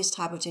of this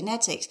type of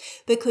genetics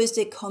because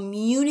they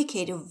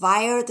communicate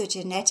via the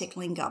genetic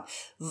link up,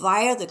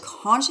 via the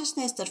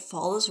consciousness that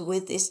follows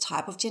with this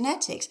type of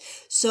genetics.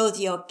 So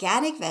the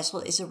organic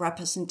vessel is a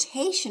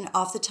representation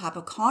of the type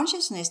of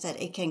consciousness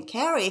that it can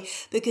carry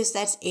because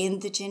that's in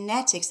the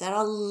genetics that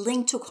are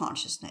linked to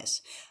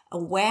consciousness.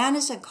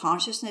 Awareness and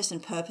consciousness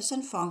and purpose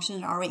and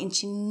function are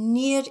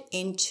engineered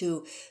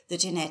into the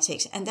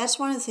genetics. And that's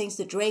one of the things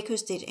the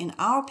Dracos did in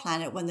our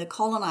planet when they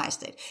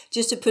colonized it,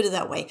 just to put it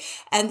that way.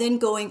 And then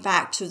going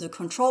back to the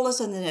controllers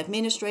and the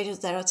administrators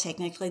that are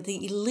technically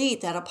the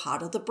elite that are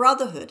part of the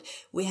Brotherhood.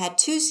 We had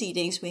two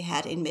seedings. We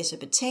had in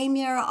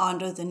Mesopotamia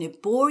under the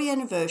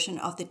Niborian version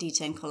of the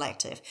D10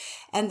 Collective.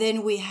 And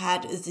then we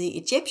had the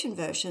Egyptian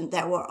version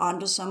that were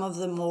under some of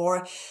the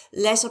more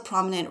lesser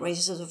prominent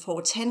races of the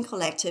 410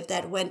 Collective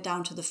that went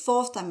down to the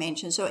fourth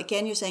dimension. So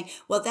again, you're saying,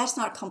 well, that's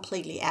not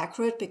completely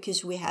accurate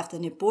because we have the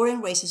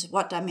Niborian races.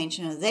 What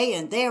dimension are they?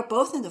 And they are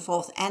both in the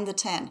fourth and the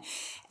 10.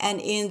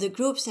 And in the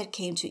groups that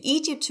came to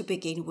Egypt to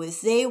begin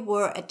with, they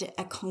were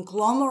a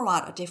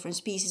conglomerate of different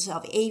species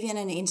of avian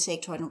and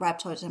insectoid and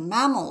reptoids and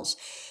mammals.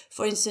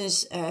 For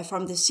instance,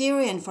 from the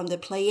Syrian, from the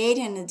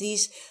Pleiadian,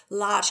 these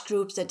large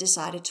groups that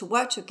decided to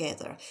work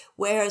together.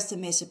 Whereas the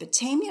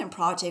Mesopotamian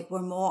project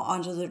were more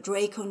under the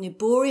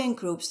Draco-Niborian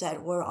groups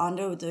that were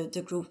under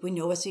the group we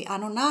know as the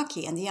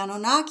Anunnaki. And the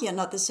Anunnaki are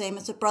not the same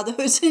as the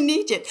Brotherhoods in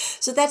Egypt.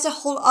 So that's a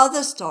whole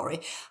other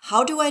story.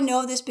 How do I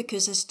know this?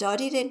 Because I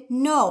studied it?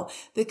 No,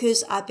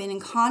 because I've been in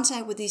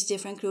contact with these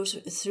different groups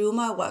through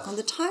my work on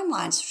the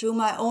timelines, through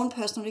my own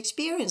personal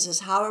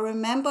experiences, how I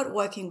remembered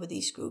working with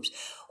these groups.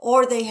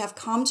 Or they have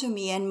come to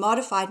me and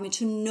modified me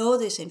to know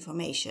this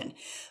information.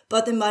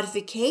 But the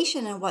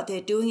modification and what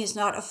they're doing is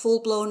not a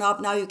full-blown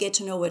up, now you get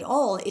to know it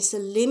all. It's a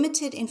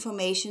limited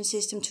information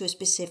system to a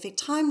specific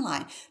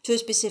timeline, to a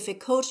specific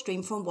code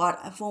stream from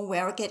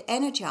where I get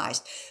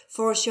energized.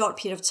 For a short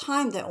period of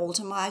time, they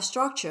alter my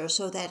structure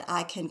so that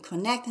I can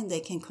connect and they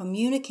can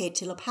communicate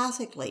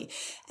telepathically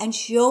and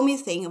show me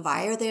things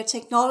via their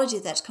technology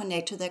that's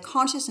connected to their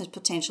consciousness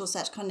potentials,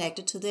 that's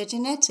connected to their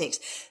genetics,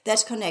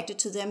 that's connected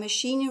to their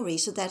machinery.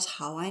 So that's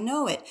how I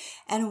know it.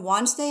 And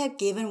once they have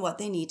given what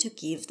they need to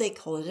give, they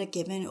call it a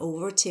given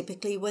over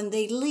typically when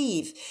they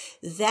leave.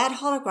 That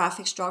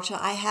holographic structure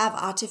I have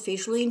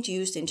artificially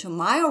induced into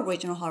my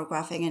original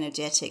holographic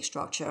energetic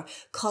structure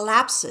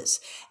collapses.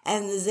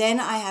 And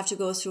then I have to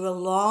go through a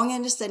long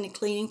and extended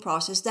cleaning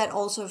process that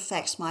also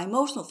affects my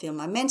emotional field,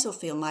 my mental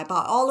field, my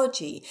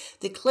biology,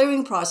 the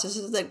clearing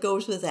processes that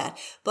goes with that.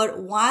 But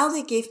while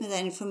they give me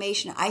that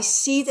information, I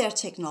see their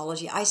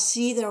technology, I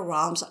see their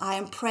realms, I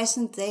am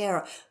present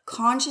there,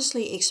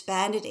 consciously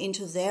expanded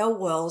into their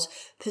worlds,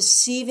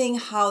 perceiving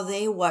how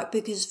they work,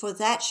 because for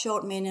that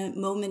short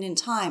moment in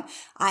time,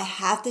 I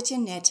have the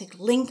genetic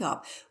link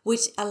up,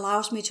 which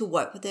allows me to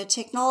work with their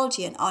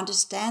technology and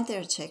understand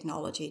their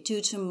technology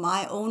due to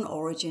my own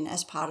origin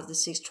as part of the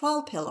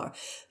 612 pillar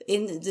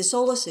in the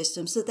solar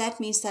system. So that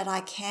means that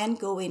I can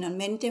go in on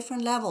many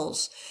different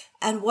levels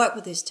and work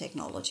with this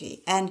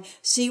technology and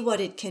see what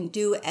it can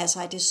do as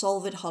I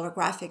dissolve it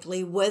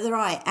holographically, whether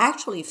I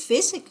actually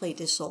physically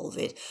dissolve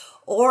it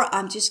or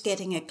I'm just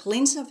getting a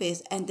glimpse of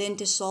it and then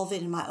dissolve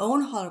it in my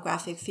own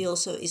holographic field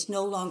so it's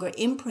no longer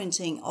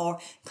imprinting or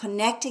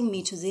connecting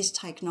me to this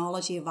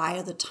technology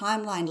via the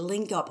timeline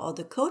link up or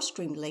the code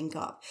stream link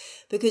up.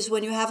 Because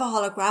when you have a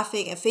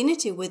holographic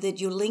affinity with it,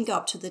 you link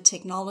up to the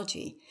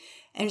technology.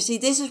 And you see,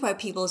 this is where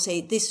people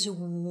say, this is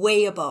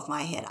way above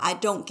my head. I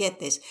don't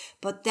get this.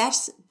 But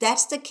that's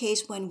the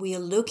case when we are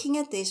looking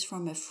at this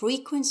from a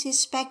frequency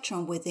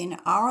spectrum within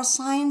our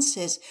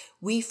sciences,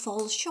 we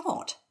fall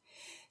short.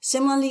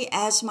 Similarly,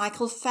 as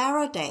Michael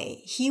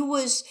Faraday, he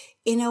was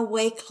in a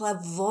way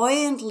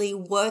clairvoyantly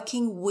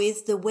working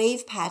with the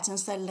wave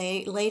patterns that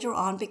later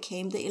on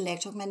became the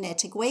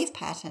electromagnetic wave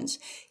patterns.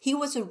 He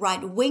was a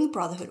right-wing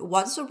brotherhood.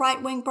 What's a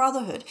right-wing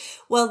brotherhood?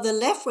 Well, the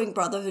left-wing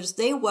brotherhoods,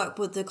 they work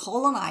with the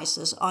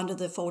colonizers under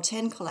the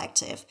 410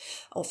 collective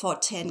or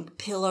 410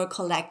 pillar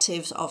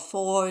collectives or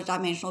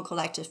 4-dimensional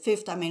collective,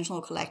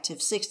 5th-dimensional collective,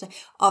 6th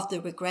of the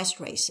regressed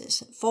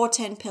races.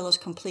 410 pillars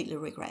completely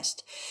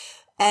regressed.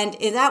 And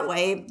in that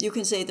way, you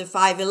can say the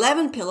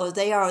 511 pillars,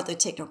 they are the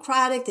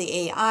technocratic,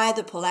 the AI,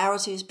 the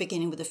polarities,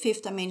 beginning with the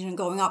fifth dimension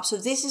going up. So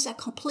this is a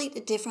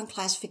completely different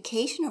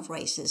classification of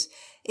races.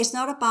 It's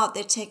not about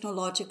their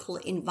technological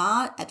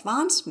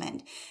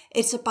advancement.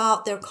 It's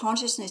about their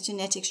consciousness,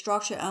 genetic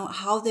structure, and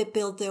how they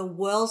build their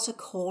worlds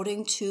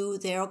according to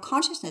their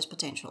consciousness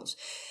potentials.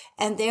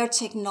 And their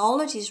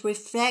technologies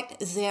reflect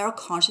their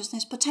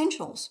consciousness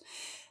potentials.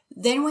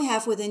 Then we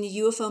have within the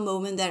UFO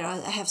movement that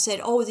have said,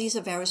 oh, these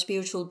are very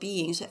spiritual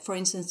beings. For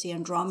instance, the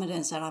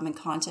Andromedans that I'm in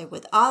contact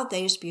with, are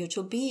they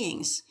spiritual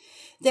beings?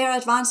 They're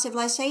advanced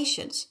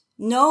civilizations.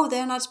 No,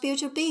 they're not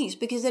spiritual beings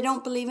because they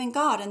don't believe in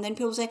God. And then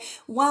people say,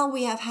 well,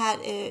 we have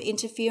had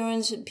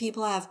interference.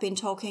 People have been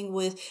talking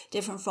with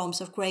different forms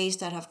of grace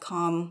that have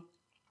come.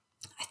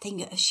 I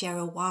think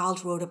Cheryl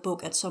Wild wrote a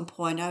book at some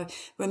point. I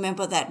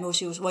remember that most.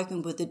 She was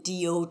working with the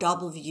DOW,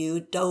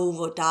 Dove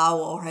or Dow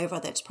or however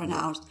that's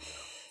pronounced.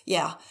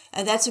 Yeah,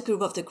 and that's a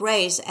group of the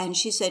Greys. And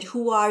she said,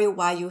 who are you?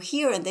 Why are you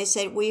here? And they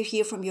said, we're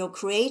here from your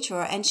creator.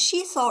 And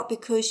she thought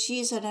because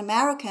she's an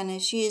American and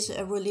she is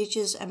a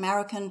religious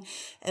American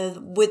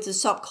with the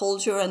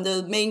subculture and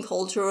the main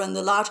culture and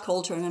the large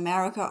culture in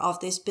America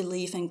of this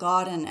belief in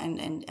God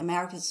and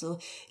America's an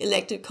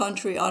elected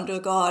country under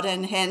God.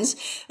 And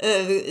hence,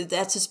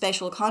 that's a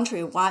special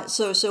country. Why?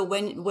 So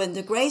when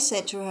the Greys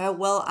said to her,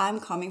 well,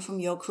 I'm coming from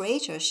your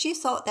creator, she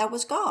thought that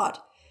was God.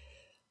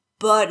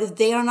 But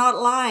they are not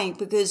lying,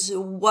 because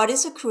what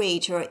is a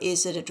creator?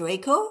 Is it a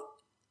Draco?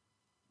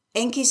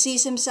 Enki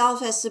sees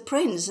himself as the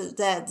prince,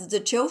 that the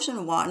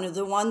chosen one,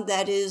 the one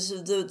that is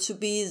to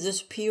be the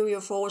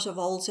superior force of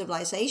all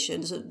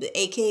civilizations,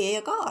 aka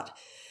a god.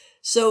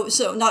 So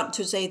not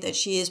to say that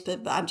she is,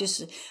 but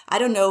I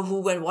don't know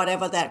who and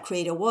whatever that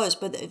creator was,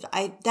 but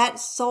that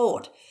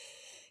thought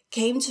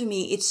came to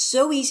me. It's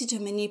so easy to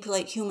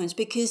manipulate humans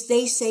because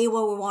they say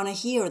what we want to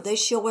hear. They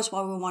show us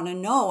what we want to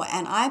know.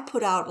 And I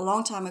put out a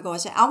long time ago, I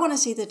said, I want to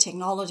see the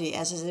technology,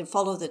 as I said,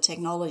 follow the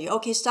technology.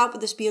 Okay, stop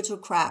with the spiritual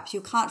crap. You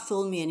can't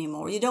fool me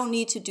anymore. You don't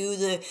need to do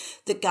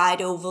the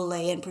guide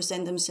overlay and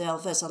present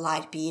themselves as a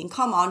light being.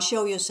 Come on,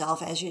 show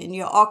yourself as you in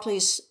your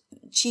ugly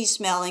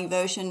cheese-smelling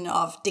version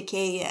of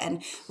decay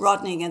and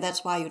rotting, and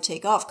that's why you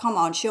take off. Come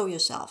on, show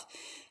yourself.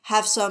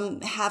 Have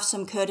some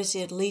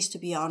courtesy, at least, to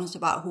be honest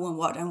about who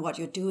and what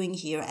you're doing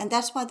here. And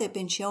that's what they've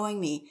been showing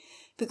me.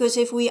 Because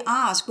if we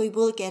ask, we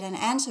will get an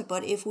answer.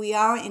 But if we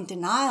are in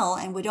denial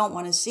and we don't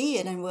want to see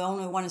it and we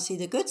only want to see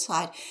the good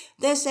side,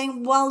 they're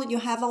saying, well, you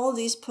have all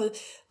these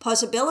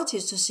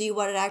possibilities to see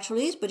what it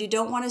actually is, but you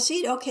don't want to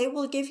see it. Okay,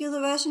 we'll give you the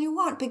version you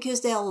want,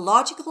 because they're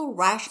logical,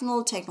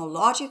 rational,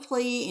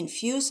 technologically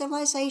infused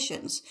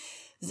civilizations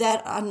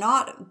that are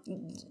not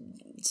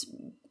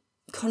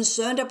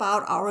concerned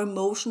about our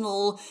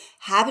emotional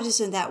habits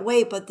in that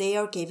way, but they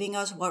are giving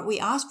us what we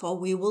ask for,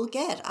 we will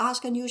get.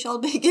 Ask and you shall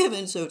be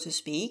given, so to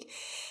speak.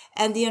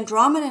 And the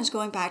Andromedans,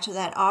 going back to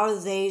that,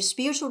 are they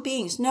spiritual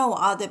beings? No.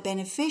 Are they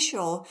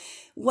beneficial?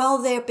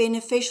 Well, they're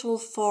beneficial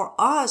for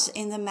us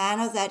in the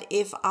manner that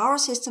if our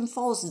system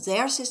falls,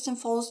 their system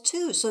falls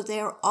too. So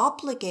they're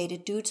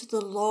obligated, due to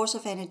the laws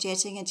of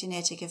energetic and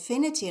genetic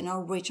affinity and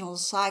our original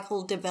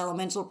cycle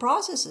developmental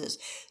processes,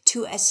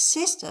 to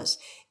assist us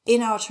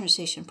in our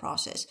transition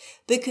process.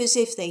 Because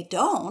if they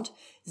don't,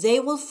 they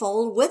will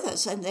fall with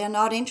us, and they're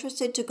not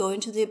interested to go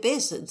into the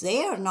abyss.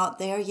 They are not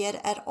there yet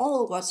at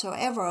all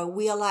whatsoever.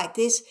 We are like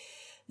this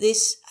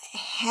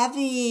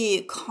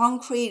heavy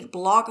concrete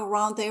block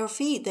around their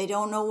feet. They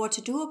don't know what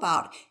to do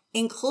about,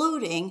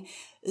 including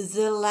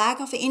the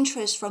lack of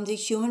interest from the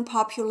human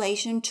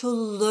population to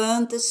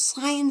learn the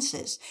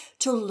sciences,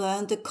 to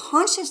learn the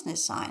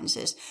consciousness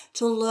sciences,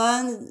 to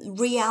learn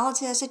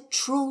reality as it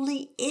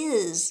truly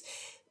is.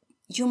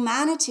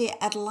 Humanity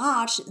at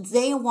large,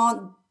 they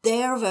want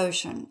their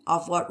version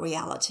of what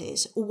reality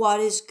is, what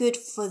is good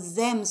for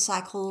them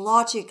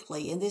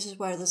psychologically. And this is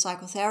where the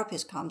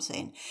psychotherapist comes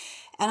in.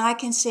 And I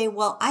can say,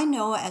 well, I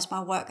know as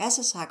my work as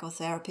a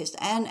psychotherapist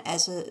and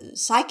as a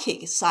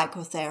psychic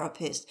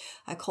psychotherapist,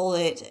 I call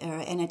it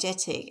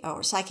energetic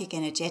or psychic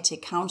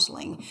energetic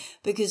counseling,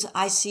 because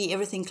I see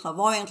everything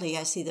clairvoyantly.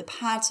 I see the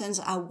patterns.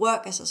 I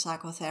work as a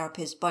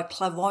psychotherapist, but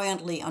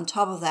clairvoyantly on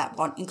top of that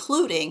one,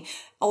 including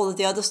all of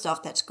the other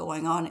stuff that's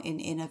going on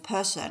in a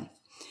person.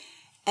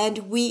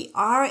 And we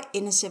are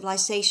in a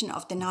civilization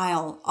of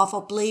denial, of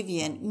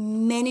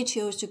oblivion. Many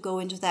chose to go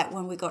into that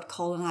when we got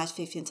colonized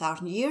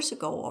 15,000 years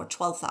ago or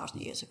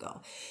 12,000 years ago,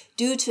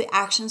 due to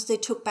actions they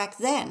took back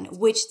then,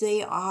 which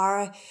they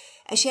are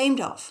ashamed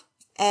of.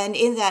 And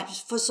in that,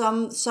 for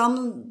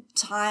some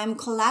time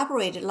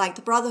collaborated, like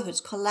the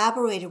Brotherhoods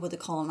collaborated with the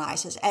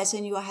colonizers, as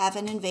in you have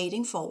an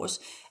invading force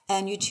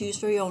and you choose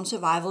for your own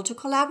survival to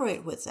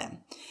collaborate with them.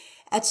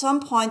 At some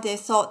point, they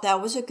thought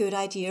that was a good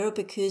idea,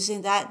 because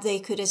in that they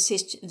could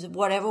assist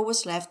whatever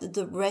was left,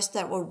 the rest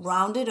that were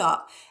rounded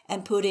up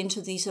and put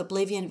into these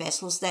oblivion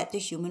vessels that the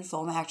human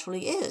form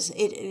actually is.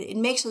 It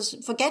makes us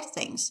forget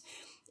things.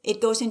 It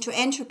goes into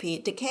entropy,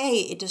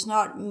 decay. It does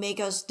not make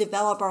us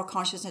develop our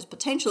consciousness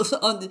potentials.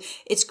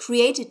 It's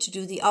created to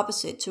do the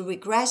opposite, to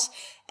regress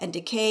and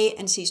decay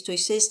and cease to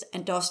exist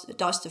and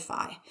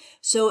dustify.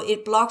 So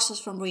it blocks us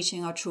from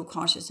reaching our true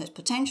consciousness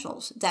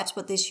potentials. That's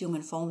what this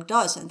human form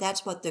does. And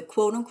that's what the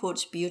quote-unquote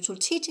spiritual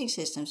teaching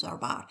systems are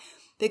about.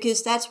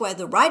 Because that's where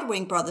the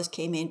right-wing brothers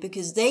came in,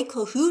 because they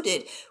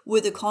colluded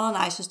with the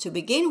colonizers to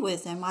begin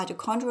with. Their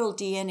mitochondrial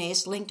DNA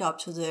is linked up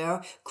to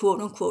their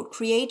quote-unquote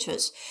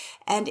creators.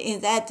 And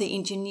in that, the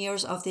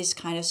engineers of this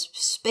kind of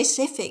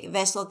specific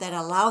vessel that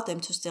allowed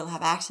them to still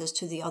have access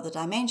to the other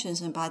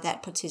dimensions, and by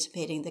that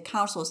participating in the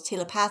councils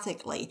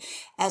telepathically,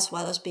 as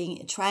well as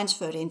being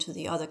transferred into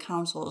the other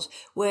councils,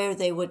 where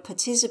they would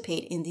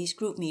participate in these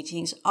group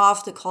meetings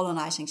of the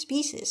colonizing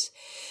species.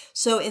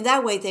 So in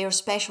that way, they are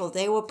special.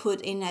 They were put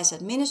in as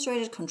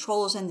administrators,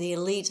 controllers, and the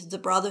elite, the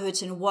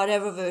brotherhoods in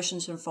whatever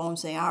versions and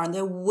forms they are. And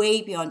they're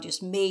way beyond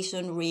just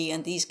masonry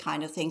and these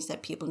kind of things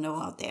that people know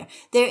out there.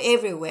 They're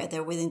everywhere.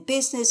 They're within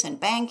business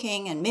and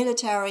banking and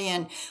military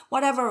and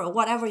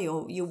whatever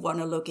you want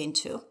to look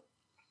into.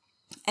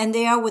 And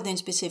they are within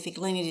specific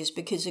lineages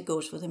because it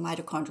goes with the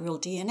mitochondrial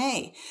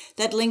DNA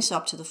that links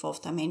up to the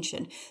fourth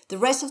dimension. The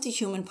rest of the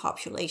human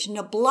population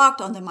are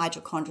blocked on the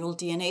mitochondrial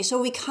DNA, so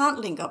we can't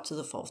link up to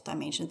the fourth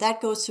dimension.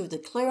 That goes through the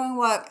clearing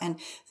work and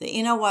the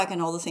inner work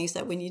and all the things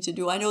that we need to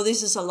do. I know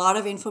this is a lot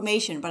of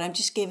information, but I'm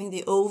just giving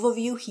the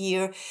overview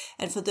here.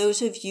 And for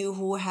those of you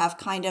who have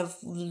kind of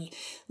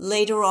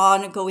later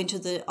on go into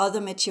the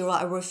other material,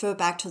 I refer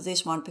back to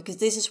this one because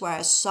this is where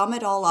I sum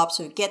it all up.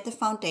 So get the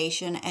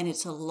foundation, and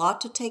it's a lot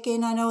to take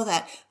in. I know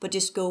that, but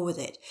just go with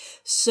it.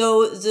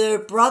 So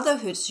the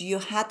brotherhoods, you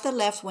had the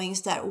left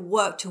wings that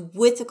worked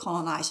with the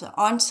colonizer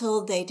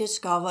until they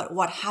discovered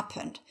what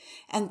happened.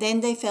 And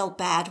then they felt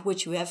bad,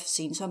 which we have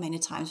seen so many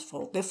times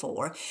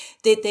before.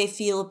 Did they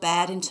feel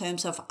bad in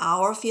terms of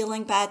our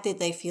feeling bad? Did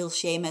they feel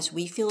shame as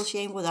we feel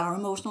shame with our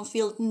emotional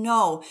field?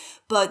 No,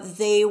 but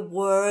they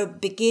were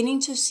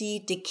beginning to see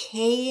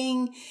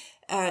decaying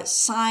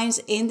signs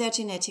in their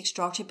genetic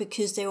structure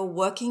because they were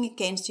working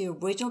against the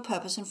original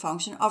purpose and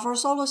function of our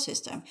solar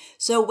system.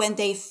 So when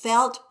they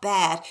felt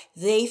bad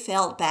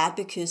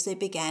because they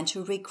began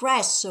to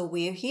regress. So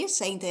we're here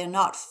saying they're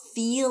not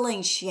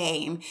feeling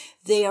shame.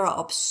 They are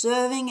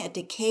observing a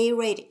decay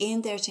rate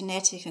in their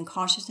genetic and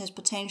consciousness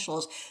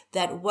potentials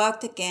that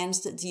worked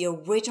against the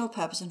original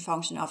purpose and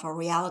function of our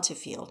reality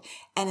field.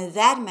 And in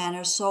that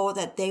manner saw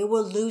that they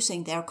were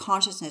losing their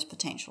consciousness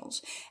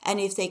potentials.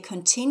 And if they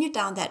continued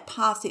down that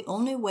path, the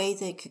only way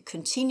they could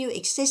continue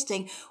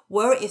existing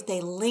were if they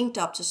linked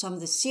up to some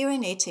of the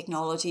Serenade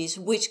technologies,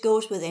 which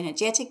goes with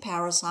energetic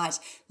parasites,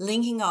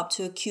 linking up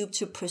to a cube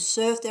to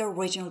preserve their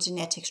original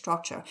genetic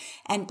structure.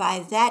 And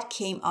by that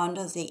came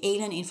under the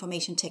alien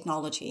information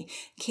technology,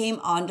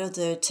 came under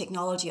the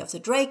technology of the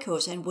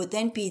Dracos, and would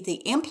then be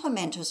the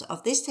implementers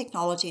of this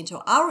technology into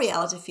our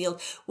reality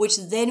field, which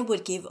then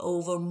would give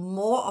over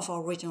more of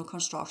our original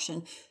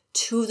construction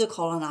to the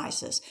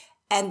colonizers.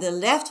 And the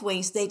left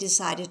wings, they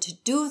decided to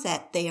do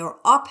that. They are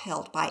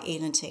upheld by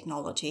alien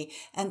technology.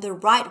 And the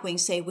right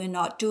wings say, we're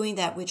not doing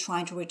that. We're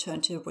trying to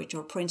return to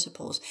original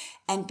principles,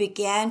 and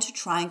began to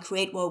try and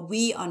create what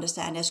we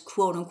understand as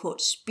quote unquote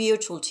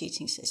spiritual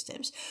teaching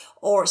systems,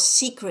 or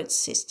secret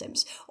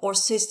systems, or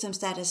systems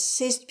that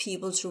assist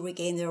people to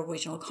regain their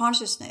original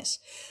consciousness.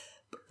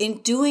 In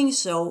doing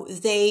so,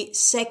 they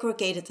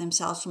segregated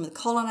themselves from the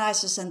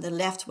colonizers and the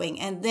left wing.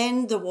 And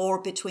then the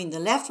war between the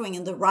left wing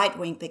and the right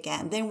wing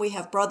began. Then we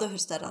have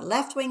brotherhoods that are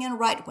left wing and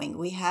right wing.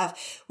 We have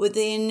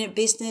within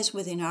business,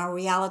 within our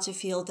reality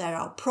field, that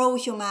are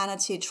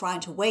pro-humanity, trying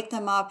to wake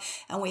them up.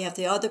 And we have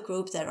the other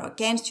group that are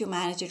against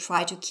humanity,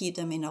 try to keep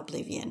them in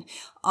oblivion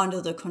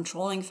under the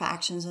controlling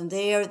factions. And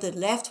there, the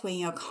left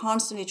wing are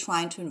constantly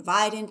trying to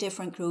invite in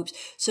different groups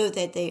so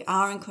that they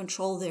are in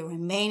control, they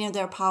remain in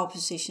their power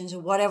positions, or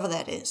whatever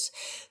that is.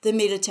 The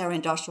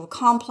military-industrial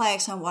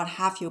complex and what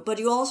have you. But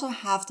you also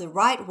have the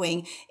right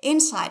wing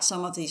inside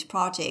some of these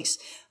projects,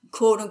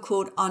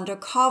 quote-unquote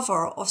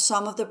undercover, of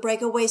some of the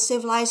breakaway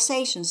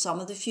civilizations, some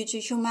of the future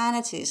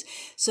humanities.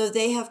 So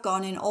they have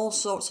gone in all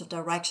sorts of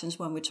directions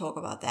when we talk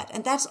about that.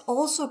 And that's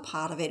also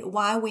part of it,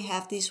 why we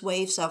have these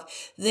waves of,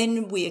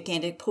 then we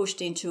again get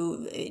pushed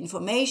into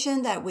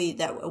information that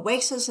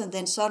awakes us, and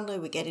then suddenly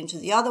we get into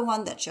the other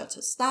one that shuts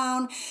us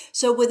down.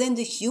 So within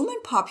the human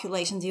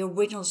population, the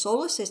original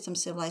solar system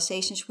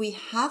civilizations, we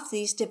have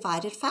these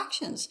divided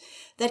factions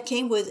that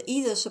came with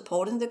either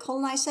supporting the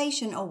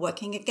colonization or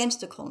working against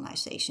the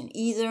colonization,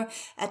 either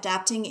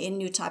adapting in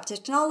new type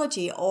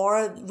technology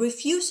or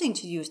refusing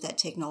to use that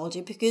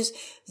technology, because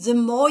the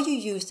more you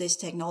use this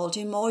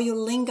technology, the more you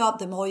link up,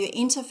 the more you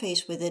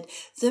interface with it,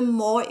 the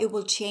more it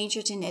will change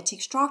your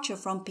genetic structure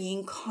from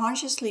being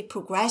consciously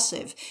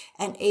progressive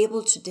and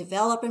able to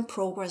develop and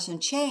progress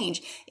and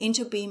change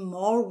into being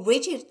more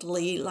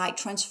rigidly like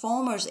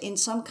transformers in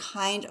some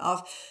kind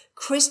of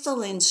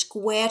crystalline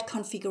squared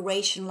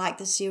configuration like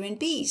the Syrian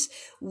bees,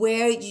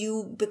 where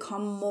you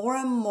become more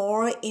and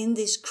more in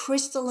this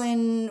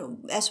crystalline,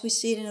 as we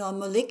see it in a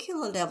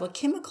molecular level,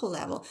 chemical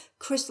level,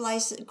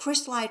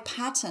 crystallite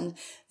pattern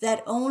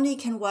that only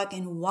can work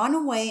in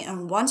one way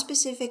on one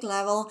specific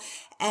level,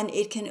 and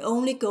it can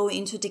only go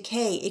into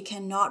decay. It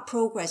cannot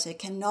progress, it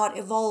cannot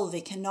evolve,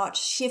 it cannot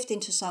shift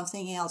into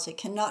something else, it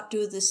cannot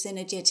do the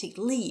synergetic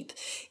leap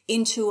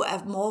into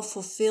a more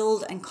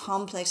fulfilled and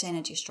complex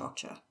energy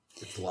structure.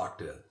 It's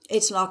locked in.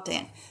 It's locked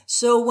in.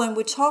 So when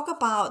we talk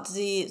about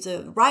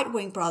the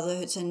right-wing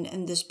brotherhoods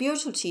and the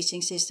spiritual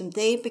teaching system,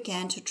 they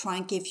began to try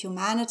and give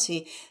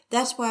humanity.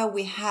 That's why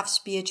we have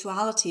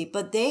spirituality.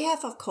 But they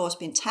have, of course,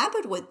 been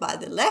tampered with by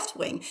the left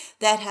wing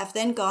that have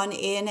then gone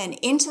in and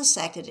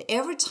intersected.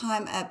 Every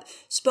time a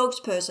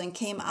spokesperson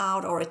came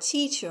out or a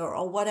teacher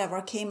or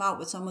whatever came out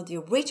with some of the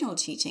original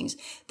teachings,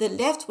 the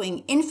left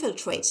wing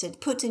infiltrates it,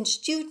 puts in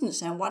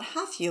students and what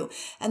have you.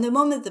 And the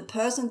moment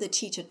the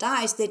teacher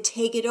dies, they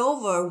take it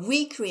over,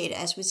 recreate,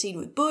 as we see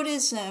with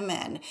Buddhism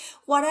and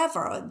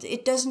whatever.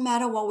 It doesn't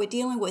matter what we're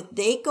dealing with.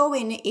 They go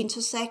in,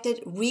 intersect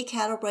it,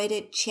 recalibrate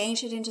it,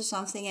 change it into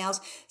something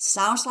else.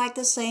 Sounds like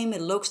the same,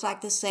 it looks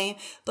like the same,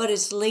 but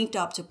it's linked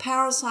up to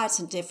parasites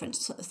and different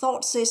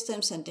thought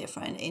systems and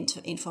different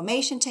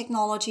information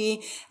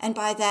technology. And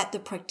by that, the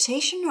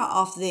practitioner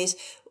of this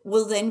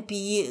will then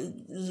be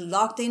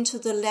locked into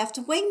the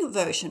left-wing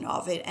version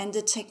of it and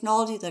the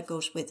technology that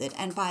goes with it,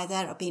 and by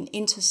that are being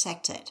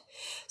intersected.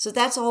 So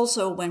that's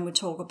also when we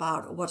talk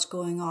about what's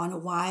going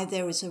on, why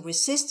there is a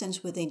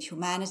resistance within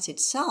humanity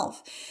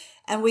itself.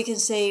 And we can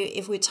say,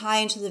 if we tie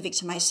into the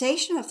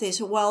victimization of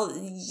this, well,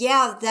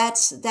 yeah,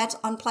 that's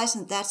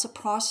unpleasant. That's a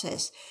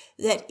process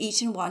that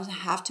each and one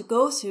have to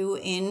go through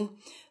in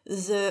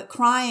the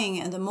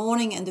crying and the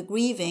mourning and the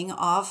grieving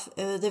of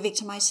the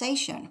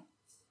victimization.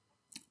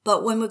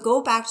 But when we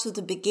go back to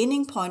the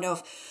beginning point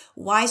of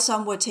why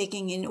some were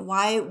taking in,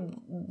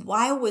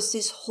 why was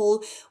this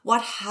whole,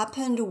 what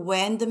happened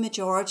when the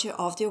majority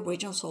of the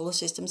original solar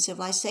system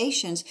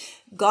civilizations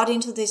got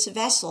into this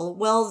vessel?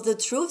 Well, the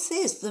truth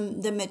is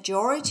the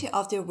majority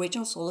of the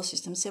original solar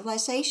system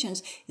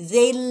civilizations,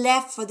 they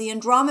left for the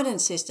Andromedan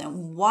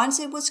system. Once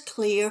it was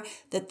clear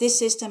that this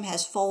system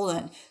has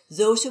fallen,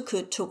 those who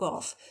could took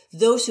off.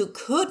 Those who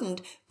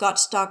couldn't got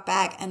stuck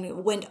back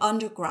and went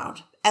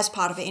underground as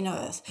part of Inner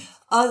Earth.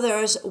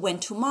 Others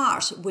went to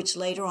Mars, which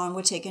later on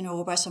were taken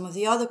over by some of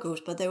the other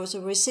groups, but there was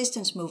a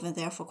resistance movement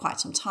there for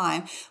quite some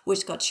time,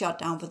 which got shut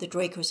down by the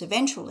Dracos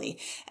eventually.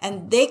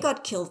 And they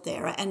got killed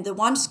there, and the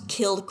ones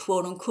killed,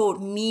 quote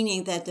unquote,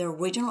 meaning that the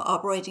original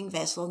operating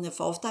vessel in the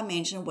fourth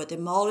dimension were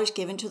demolished,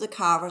 given to the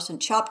carvers, and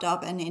chopped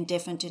up and in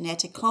different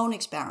genetic clone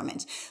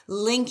experiments,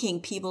 linking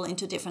people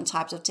into different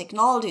types of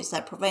technologies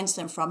that prevents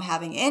them from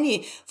having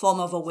any form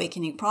of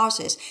awakening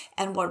process.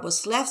 And what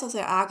was left of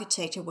their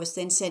architecture was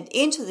then sent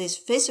into this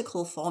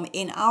physical form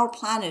in our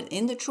planet,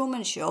 in the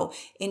Truman Show,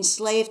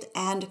 enslaved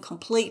and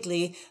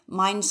completely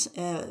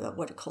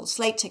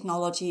slave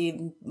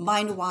technology,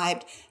 mind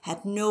wiped,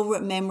 had no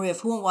memory of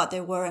who and what they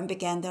were, and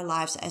began their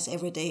lives as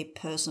everyday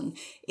person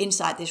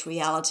inside this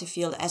reality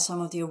field as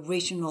some of the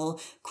original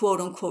quote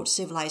unquote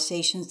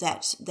civilizations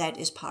that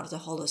is part of the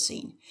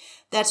Holocene.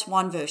 That's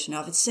one version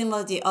of it.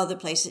 Similar to the other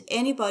places,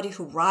 anybody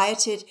who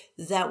rioted,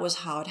 that was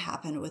how it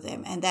happened with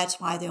them. And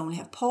that's why they only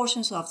have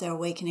portions of their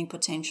awakening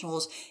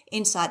potentials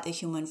inside the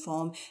human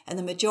form. And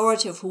the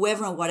majority of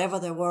whoever and whatever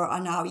they were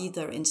are now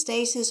either in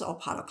stasis or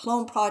part of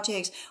clone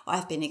projects or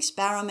have been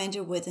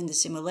experimented with in the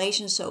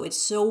simulation. So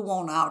it's so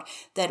worn out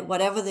that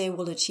whatever they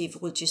will achieve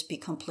will just be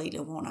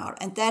completely worn out.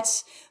 And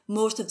that's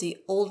most of the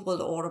old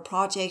world order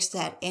projects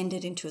that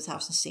ended in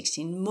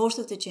 2016. Most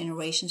of the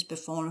generations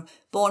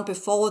born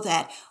before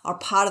that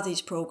are part of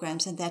these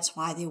programs, and that's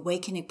why the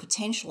awakening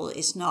potential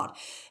is not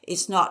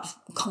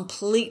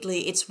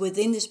completely, it's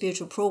within the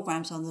spiritual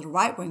programs under the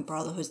right-wing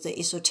brotherhoods, the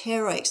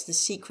esoterics, the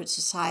secret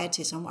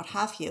societies and what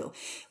have you,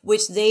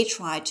 which they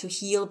tried to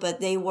heal,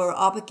 but they were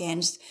up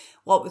against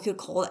what we could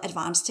call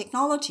advanced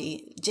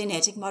technology,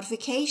 genetic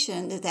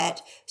modification,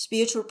 that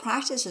spiritual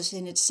practices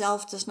in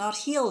itself does not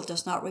heal,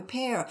 does not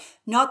repair.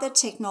 Not that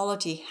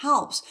technology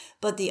helps,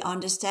 but the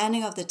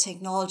understanding of the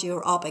technology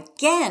you're up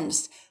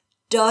against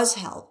does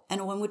help.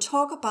 And when we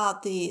talk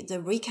about the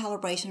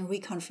recalibration,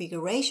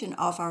 reconfiguration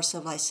of our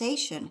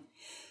civilization,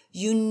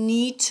 you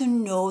need to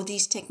know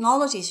these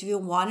technologies. If you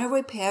want to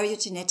repair your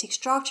genetic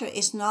structure,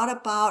 it's not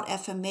about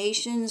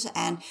affirmations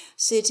and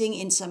sitting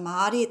in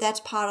samadhi. That's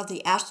part of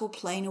the astral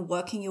plane and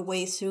working your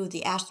way through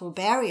the astral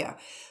barrier.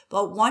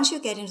 But once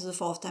you get into the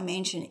fourth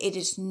dimension, it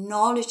is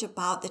knowledge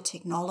about the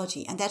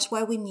technology. And that's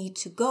where we need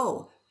to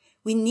go.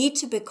 We need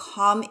to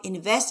become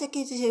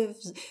investigative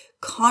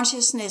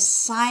consciousness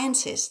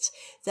scientists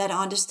that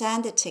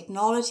understand the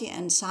technology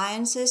and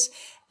sciences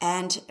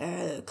and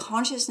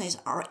consciousness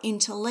are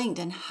interlinked.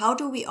 And how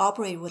do we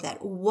operate with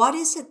that? What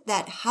is it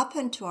that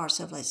happened to our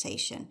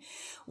civilization?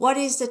 What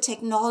is the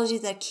technology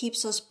that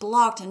keeps us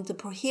blocked and the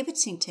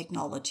prohibiting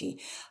technology?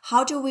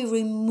 How do we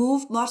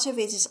remove much of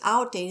it is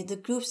outdated? The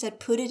groups that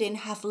put it in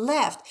have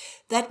left.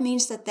 That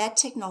means that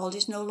technology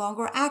is no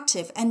longer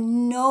active.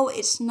 And no,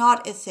 it's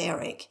not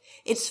etheric.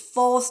 It's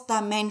fourth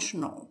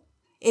dimensional.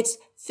 It's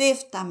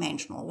fifth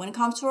dimensional. When it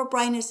comes to our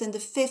brain, it's in the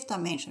fifth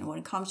dimension. When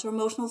it comes to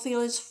emotional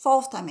field, it's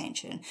fourth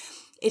dimension.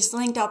 It's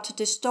linked up to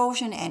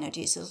distortion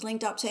energies. It's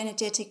linked up to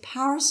energetic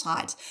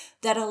parasites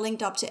that are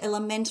linked up to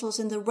elementals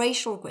in the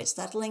racial grids,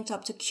 that are linked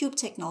up to cube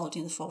technology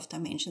in the fourth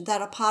dimension,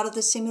 that are part of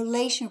the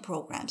simulation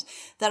programs,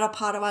 that are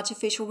part of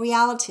artificial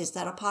realities,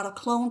 that are part of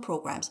clone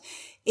programs.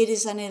 It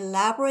is an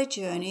elaborate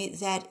journey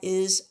that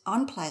is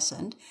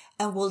unpleasant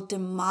and will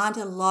demand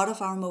a lot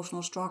of our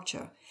emotional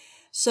structure.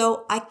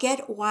 So I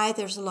get why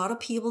there's a lot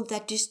of people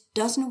that just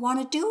doesn't want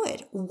to do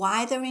it,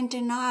 why they're in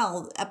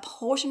denial. A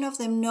portion of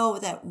them know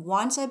that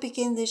once I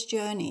begin this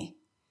journey,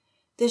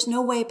 there's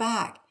no way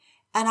back.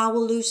 And I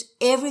will lose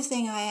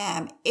everything I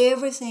am,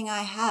 everything I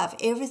have,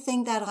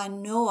 everything that I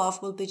know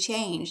of will be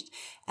changed.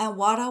 And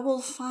what I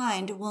will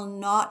find will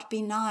not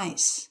be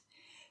nice.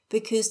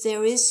 Because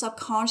there is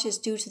subconscious,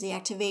 due to the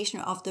activation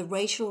of the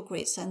racial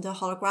grids and the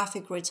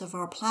holographic grids of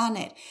our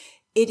planet,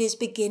 it is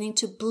beginning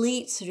to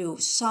bleed through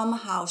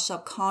somehow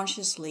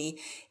subconsciously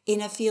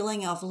in a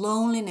feeling of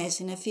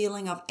loneliness, in a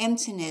feeling of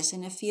emptiness,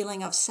 in a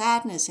feeling of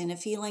sadness, in a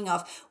feeling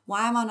of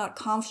why am I not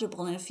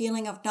comfortable, in a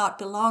feeling of not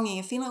belonging,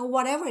 a feeling of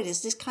whatever it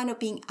is, this kind of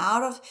being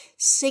out of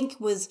sync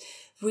with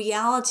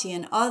reality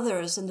and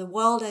others and the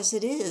world as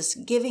it is,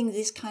 giving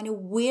this kind of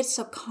weird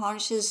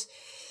subconscious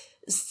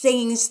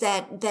things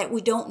that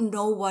we don't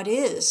know what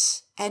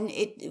is. And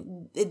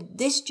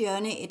this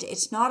journey,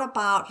 it's not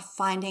about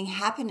finding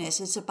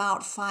happiness. It's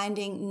about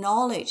finding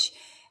knowledge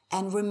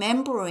and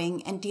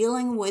remembering and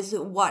dealing with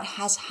what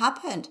has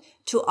happened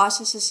to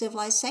us as a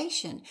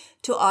civilization,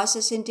 to us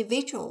as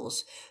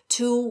individuals,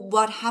 to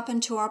what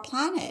happened to our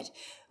planet,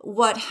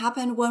 what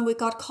happened when we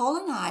got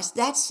colonized.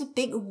 That's a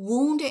big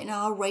wound in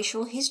our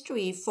racial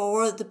history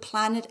for the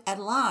planet at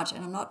large.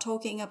 And I'm not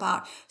talking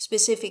about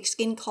specific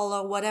skin color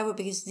or whatever,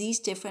 because these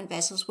different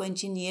vessels were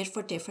engineered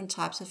for different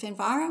types of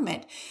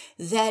environment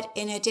that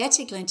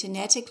energetically and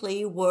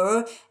genetically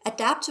were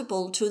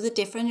adaptable to the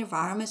different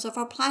environments of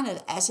our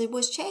planet as it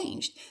was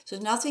changed. So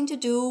nothing to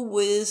do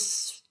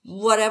with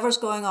whatever's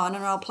going on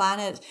our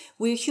planet.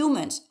 We're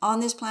humans on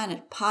this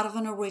planet, part of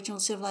an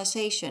original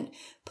civilization,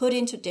 put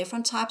into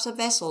different types of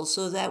vessels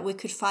so that we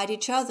could fight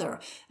each other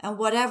and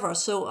whatever.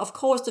 So of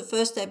course the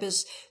first step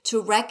is to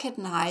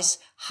recognize,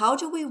 how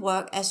do we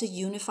work as a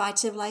unified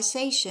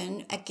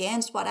civilization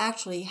against what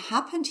actually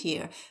happened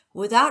here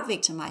without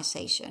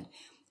victimization?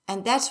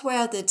 And that's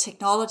where the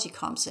technology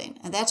comes in,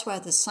 and that's where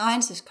the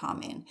sciences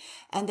come in,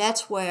 and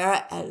that's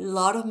where a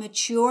lot of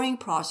maturing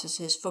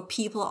processes for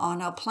people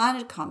on our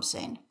planet comes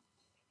in.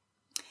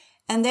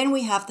 And then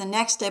we have the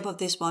next step of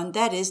this one,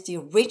 that is the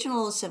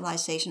original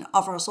civilization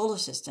of our solar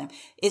system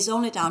is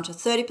only down to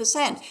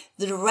 30%.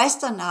 The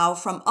rest are now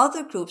from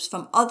other groups,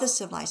 from other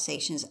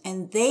civilizations,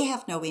 and they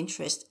have no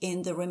interest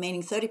in the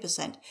remaining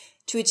 30%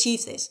 to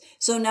achieve this.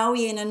 So now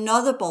we're in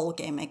another ball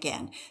game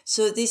again.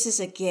 So this is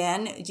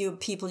again, you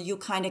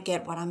kind of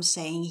get what I'm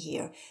saying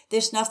here.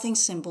 There's nothing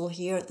simple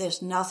here.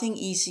 There's nothing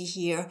easy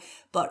here.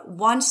 But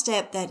one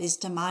step that is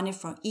demanded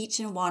from each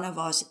and one of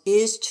us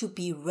is to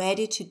be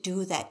ready to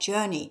do that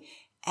journey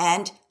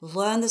and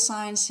learn the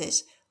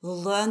sciences,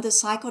 learn the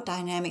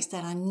psychodynamics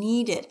that are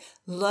needed,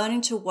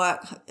 learning to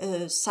work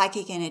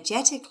psychic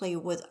energetically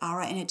with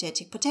our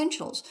energetic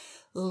potentials,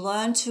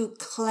 learn to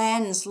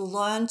cleanse,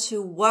 learn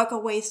to work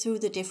our way through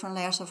the different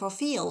layers of our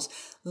fields,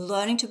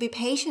 learning to be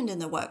patient in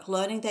the work,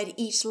 learning that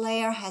each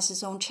layer has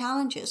its own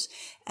challenges,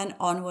 and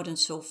onward and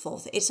so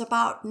forth. It's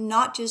about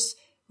not just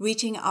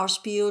reaching our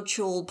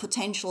spiritual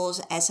potentials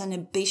as an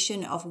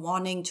ambition of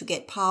wanting to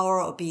get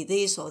power or be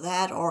this or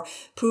that or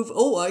prove,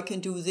 oh, I can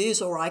do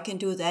this or I can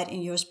do that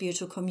in your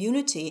spiritual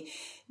community.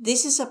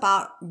 This is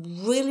about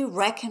really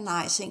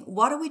recognizing,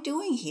 what are we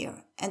doing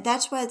here? And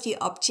that's where the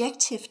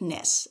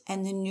objectiveness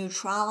and the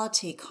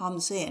neutrality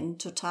comes in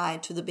to tie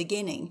to the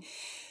beginning.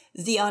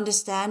 The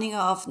understanding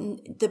of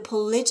the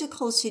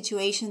political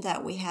situation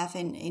that we have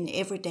in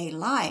everyday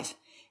life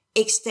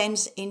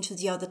extends into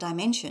the other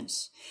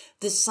dimensions.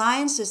 The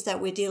sciences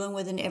that we're dealing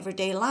with in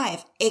everyday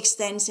life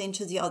extends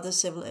into the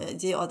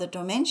other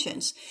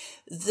dimensions.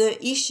 The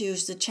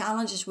issues, the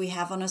challenges we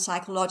have on a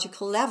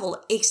psychological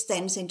level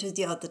extends into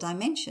the other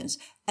dimensions,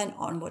 and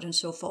onward and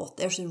so forth.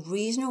 There's a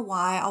reason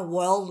why our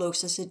world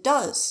looks as it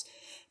does,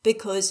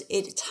 because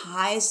it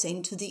ties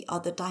into the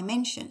other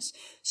dimensions.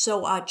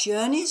 So our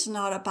journey is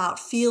not about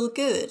feel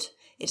good.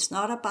 It's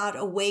not about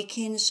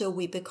awaken so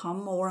we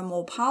become more and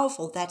more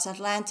powerful. That's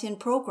Atlantean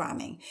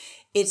programming.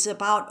 It's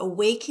about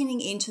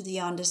awakening into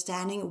the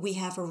understanding we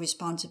have a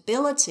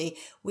responsibility.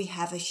 We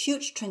have a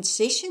huge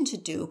transition to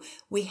do.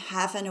 We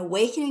have an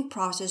awakening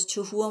process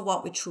to who and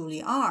what we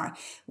truly are.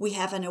 We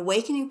have an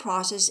awakening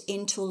process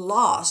into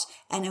loss,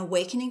 an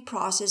awakening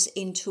process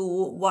into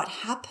what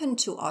happened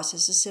to us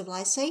as a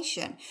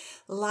civilization.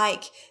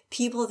 Like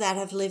people that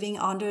have living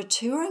under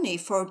tyranny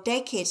for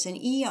decades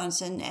and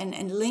eons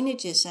and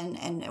lineages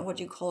and what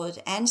you call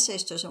it,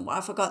 ancestors, and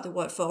I forgot the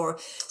word for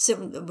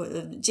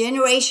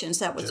generations,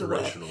 that was the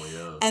word.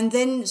 Yeah. And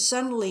then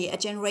suddenly a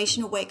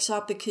generation wakes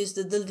up because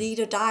the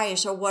leader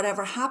dies or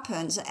whatever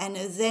happens, and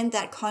then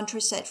that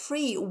country set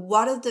free.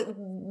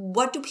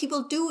 What do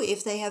people do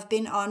if they have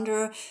been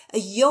under a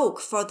yoke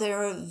for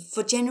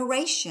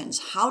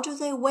generations? How do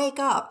they wake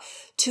up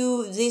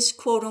to this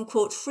quote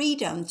unquote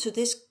freedom, to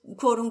this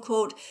quote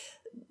unquote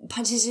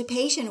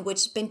participation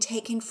which has been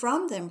taken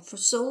from them for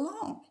so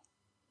long?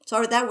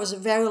 Sorry, that was a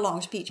very long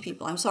speech,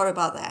 people. I'm sorry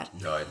about that.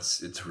 No,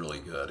 it's really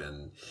good.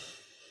 And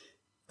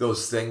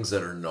those things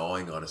that are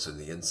gnawing on us on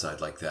the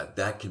inside like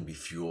that can be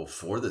fuel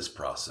for this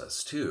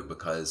process too,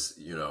 because,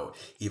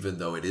 even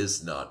though it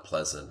is not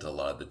pleasant a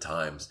lot of the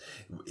times,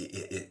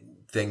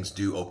 things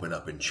do open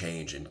up and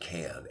change and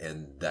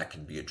that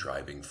can be a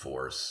driving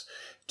force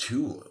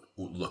to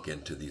look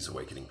into these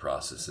awakening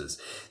processes.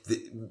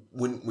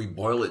 When we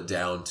boil it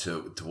down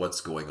to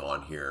what's going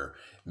on here,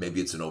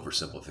 maybe it's an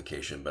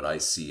oversimplification, but I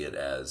see it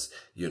as,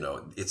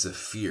 it's a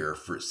fear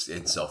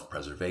in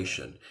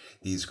self-preservation.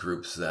 These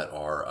groups that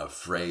are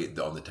afraid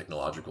on the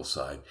technological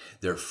side,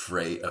 they're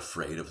afraid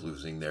of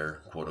losing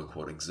their quote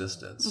unquote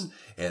existence.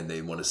 And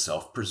they want to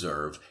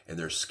self-preserve, and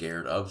they're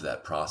scared of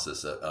that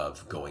process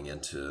of going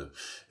into,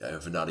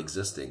 of not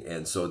existing.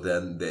 And so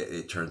then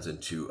it turns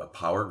into a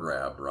power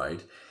grab,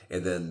 right?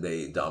 And then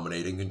they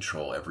dominate and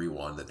control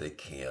everyone that they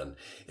can,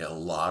 and a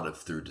lot of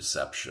through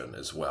deception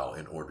as well,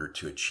 in order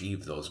to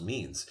achieve those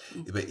means.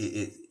 But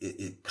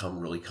it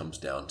really comes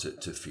down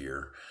to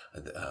fear,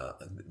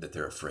 that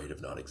they're afraid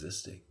of not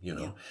existing,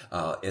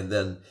 and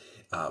then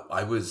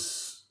I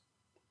was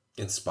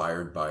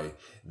inspired by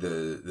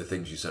the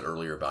things you said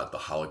earlier about the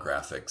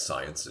holographic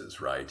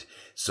sciences, right?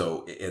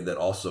 So, and then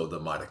also the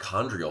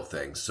mitochondrial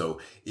thing.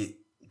 So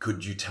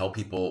could you tell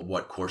people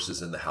what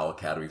courses in the Hal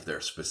Academy, if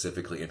they're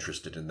specifically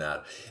interested in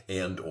that,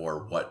 and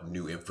or what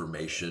new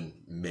information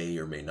may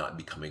or may not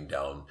be coming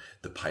down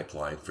the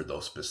pipeline for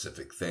those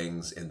specific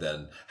things, and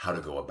then how to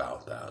go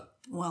about that?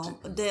 Well,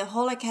 the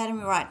whole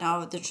academy right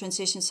now, the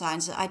transition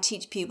science, I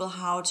teach people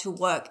how to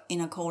work in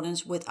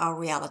accordance with our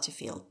reality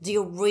field, the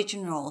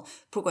original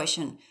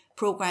progression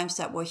programs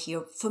that were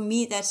here. For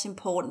me, that's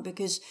important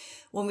because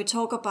when we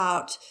talk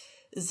about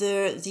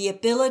the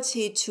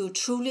ability to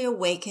truly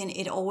awaken,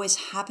 it always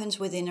happens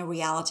within a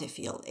reality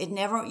field.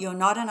 You're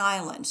not an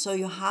island. So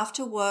you have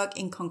to work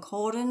in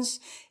concordance,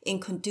 in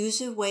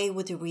conducive way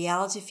with the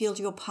reality field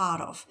you're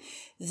part of.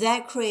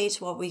 That creates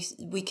what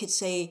we could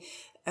say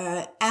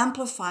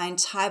amplifying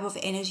type of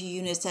energy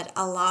units that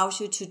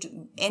allows you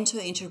to enter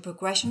into a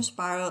progression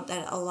spiral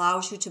that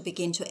allows you to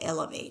begin to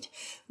elevate.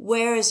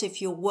 Whereas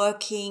if you're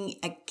working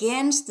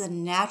against the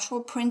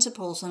natural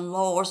principles and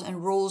laws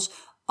and rules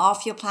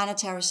of your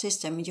planetary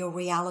system, your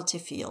reality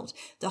field,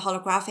 the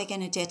holographic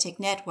energetic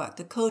network,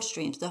 the code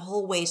streams, the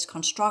whole way it's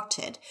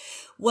constructed,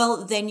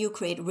 well, then you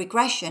create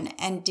regression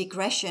and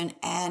digression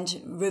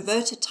and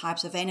reverted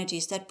types of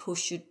energies that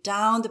push you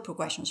down the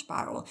progression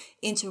spiral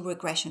into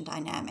regression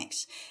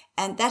dynamics.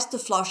 And that's the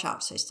flush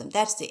out system.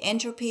 That's the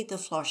entropy, the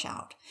flush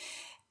out.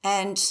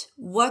 And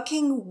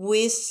working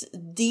with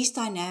these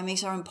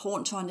dynamics are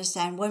important to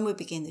understand when we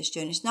begin this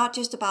journey. It's not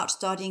just about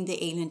studying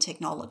the alien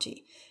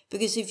technology.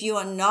 Because if you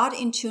are not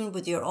in tune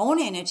with your own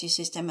energy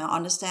system and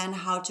understand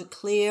how to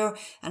clear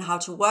and how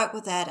to work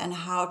with that and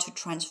how to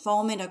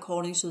transform it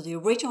according to the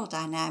original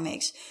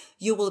dynamics,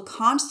 you will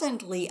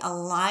constantly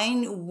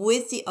align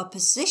with the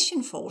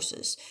opposition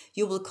forces.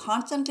 You will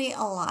constantly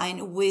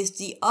align with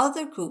the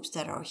other groups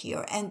that are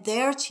here and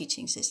their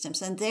teaching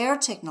systems and their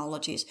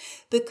technologies,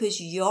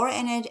 because your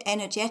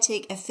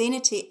energetic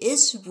affinity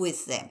is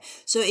with them.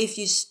 So if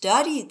you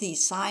study the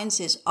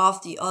sciences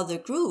of the other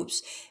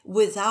groups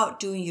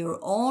without doing your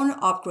own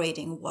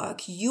upgrading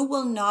work, you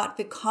will not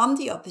become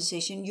the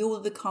opposition. You will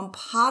become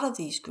part of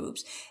these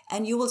groups.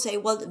 And you will say,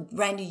 well,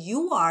 Randi,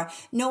 you are.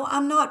 No,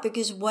 I'm not,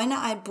 because when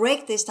I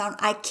break this down,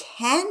 I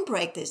can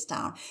break this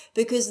down,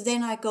 because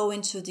then I go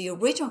into the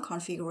original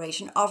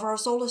configuration of our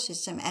solar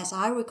system as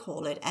I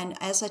recall it and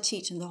as I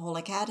teach in the whole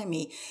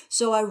academy.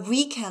 So I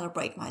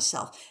recalibrate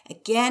myself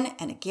again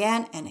and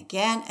again and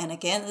again and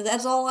again. And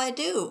that's all I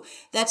do.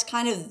 That's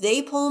kind of,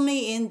 they pull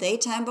me in, they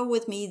tamper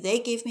with me, they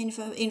give me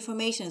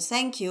information.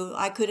 Thank you.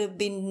 I could have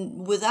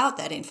been without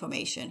that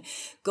information.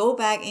 Go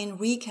back in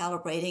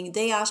recalibrating.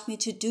 They ask me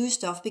to do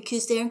stuff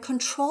because they're in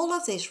control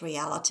of this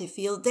reality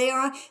field.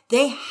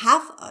 They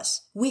have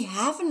us. We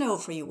have no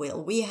free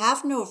will. We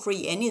have no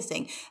free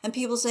anything. And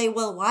people say,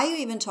 well, why are you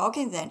even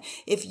talking then?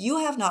 If you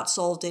have not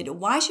solved it,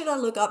 why should I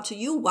look up to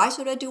you? Why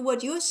should I do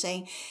what you're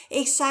saying?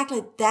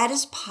 Exactly. That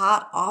is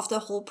part of the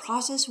whole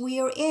process we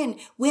are in.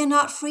 We're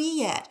not free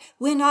yet.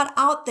 We're not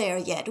out there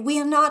yet. We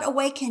are not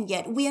awakened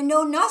yet. We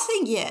know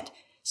nothing yet.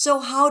 So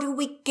how do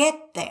we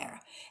get there?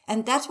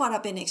 And that's what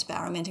I've been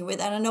experimenting with.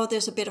 And I know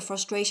there's a bit of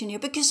frustration here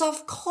because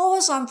of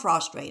course I'm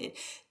frustrated.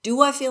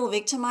 Do I feel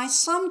victimized?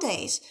 Some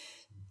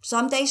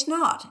days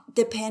not,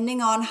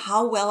 depending on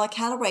how well I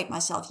calibrate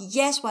myself.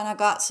 Yes, when I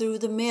got through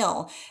the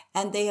mill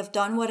and they have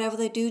done whatever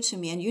they do to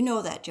me, and you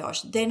know that,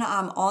 Josh, then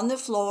I'm on the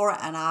floor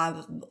and I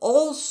have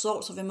all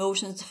sorts of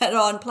emotions that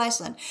are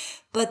unpleasant.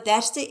 But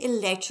that's the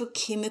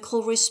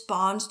electrochemical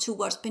response to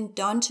what's been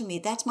done to me.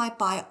 That's my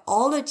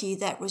biology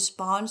that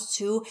responds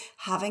to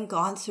having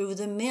gone through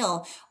the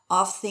mill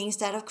of things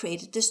that have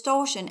created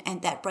distortion,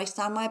 and that breaks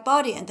down my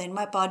body, and then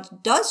my body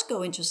does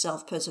go into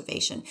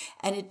self-preservation,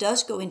 and it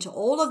does go into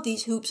all of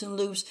these hoops and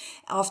loops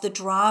of the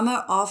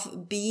drama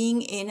of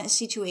being in a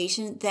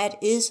situation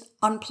that is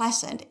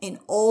unpleasant in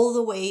all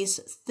the ways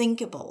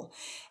thinkable.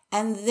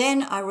 And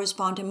then I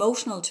respond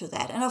emotional to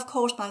that. And of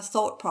course, my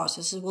thought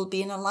processes will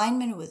be in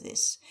alignment with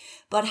this.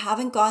 But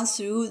having gone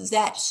through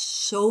that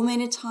so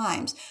many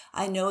times,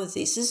 I know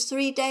this is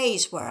 3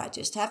 days where I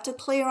just have to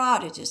clear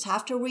out. I just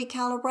have to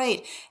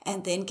recalibrate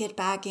and then get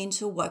back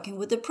into working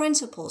with the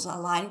principles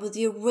aligned with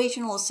the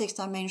original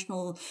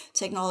 6-dimensional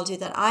technology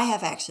that I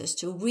have access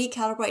to,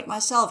 recalibrate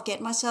myself,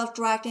 get myself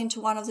dragged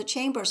into one of the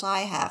chambers I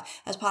have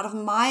as part of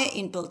my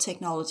inbuilt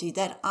technology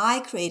that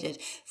I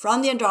created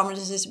from the Andromeda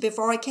system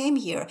before I came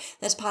here.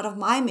 That's part of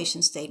my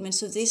mission statement.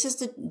 So this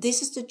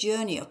is the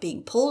journey of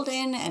being pulled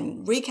in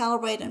and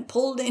recalibrate and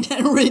pulled in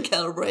and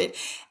recalibrate.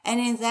 And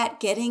in that,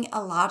 getting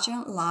a larger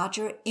and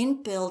larger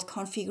inbuilt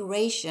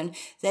configuration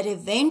that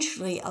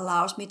eventually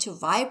allows me to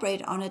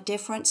vibrate on a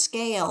different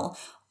scale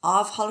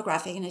of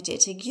holographic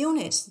energetic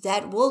units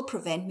that will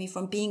prevent me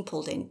from being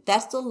pulled in.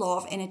 That's the law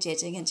of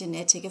energetic and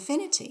genetic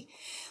affinity.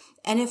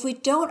 And if we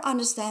don't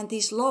understand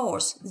these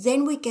laws,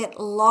 then we get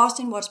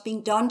lost in what's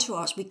being done to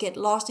us. We get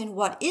lost in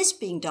what is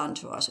being done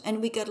to us.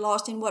 And we get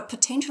lost in what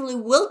potentially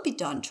will be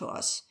done to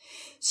us.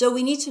 So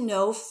we need to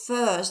know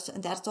first,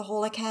 and that's the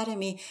whole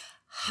academy,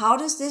 how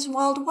does this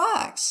world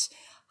works?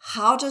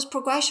 How does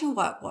progression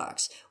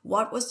works?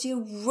 What was the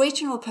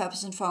original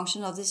purpose and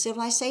function of the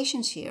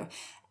civilizations here?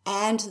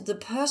 And the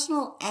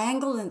personal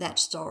angle in that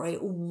story,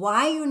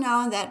 why you're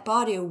now in that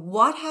body,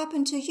 what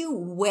happened to you,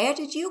 where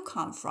did you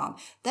come from?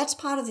 That's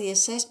part of the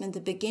assessment,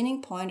 the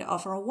beginning point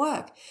of our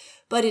work.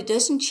 But it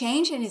doesn't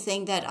change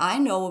anything that I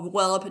know.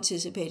 Well, I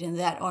participated in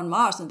that on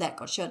Mars and that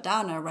got shut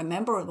down. I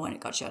remember when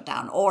it got shut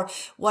down or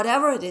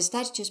whatever it is.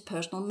 That's just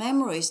personal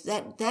memories.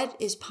 That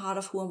is part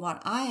of who and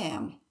what I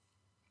am.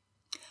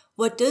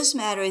 What does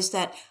matter is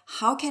that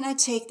how can I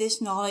take this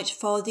knowledge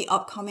for the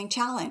upcoming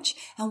challenge?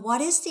 And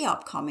what is the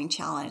upcoming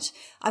challenge?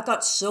 I've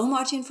got so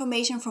much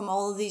information from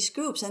all of these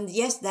groups. And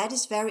yes, that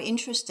is very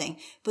interesting.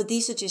 But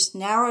these are just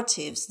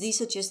narratives.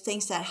 These are just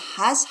things that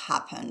has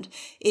happened.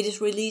 It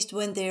is released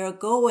when they're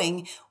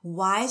going.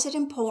 Why is it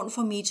important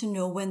for me to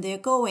know when they're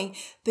going?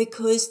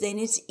 Because then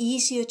it's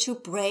easier to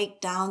break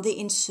down the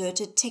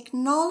inserted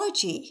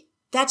technology.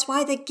 That's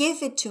why they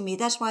give it to me.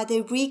 That's why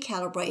they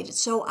recalibrate it.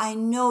 So I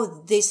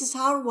know this is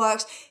how it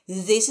works.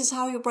 This is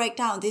how you break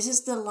down. This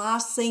is the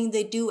last thing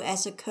they do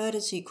as a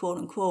courtesy, quote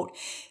unquote.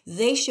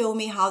 They show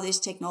me how this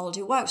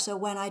technology works. So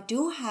when I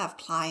do have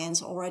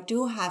clients or I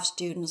do have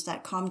students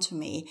that come to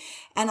me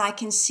and I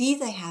can see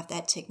they have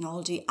that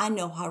technology, I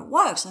know how it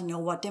works. I know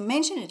what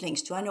dimension it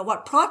links to. I know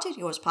what project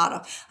it was part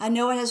of. I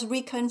know it has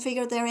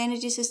reconfigured their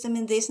energy system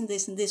in this and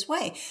this and this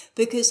way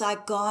because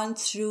I've gone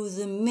through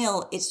the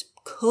mill. It's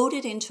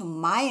coded into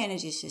my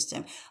energy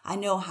system. I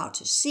know how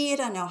to see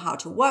it. I know how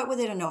to work with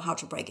it. I know how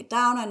to break it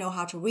down. I know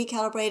how to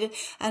recalibrate it.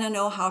 And I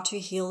know how to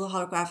heal the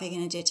holographic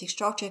energetic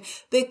structure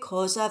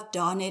because I've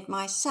done it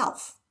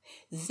myself.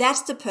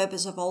 That's the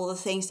purpose of all the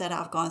things that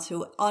I've gone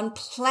through,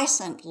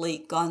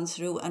 unpleasantly gone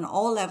through on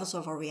all levels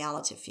of a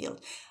reality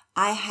field.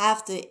 I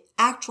have the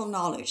actual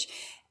knowledge.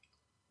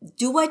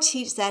 Do I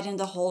teach that in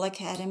the whole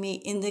academy?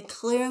 In the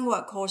clearing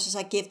work courses,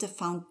 I give the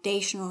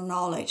foundational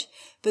knowledge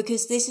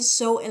because this is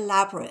so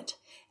elaborate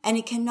and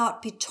it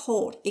cannot be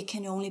taught. It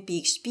can only be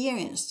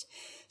experienced.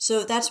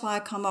 So that's why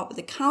I come up with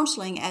the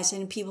counseling, as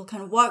in people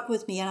can work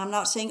with me. And I'm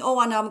not saying, oh,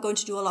 and I'm going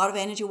to do a lot of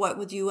energy work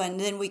with you and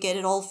then we get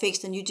it all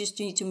fixed and you just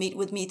need to meet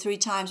with me 3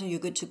 times and you're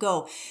good to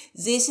go.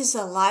 This is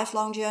a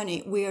lifelong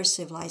journey. We are a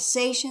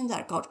civilization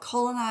that got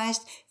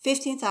colonized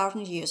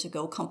 15,000 years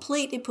ago,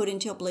 completely put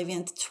into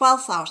oblivion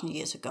 12,000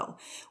 years ago.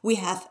 We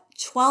have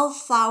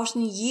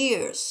 12,000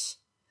 years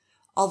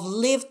of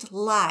lived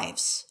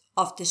lives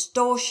of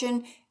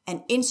distortion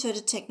and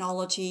inserted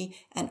technology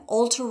and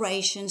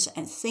alterations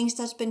and things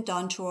that's been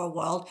done to our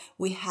world.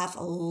 We have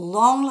a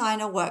long line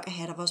of work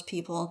ahead of us,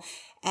 people.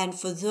 And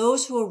for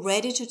those who are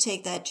ready to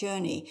take that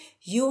journey,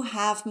 you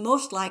have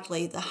most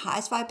likely the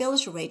highest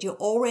viability rate. You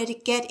already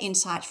get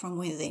insights from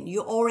within.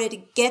 You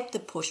already get the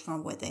push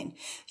from within.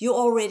 You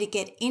already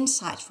get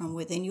insights from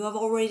within. You have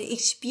already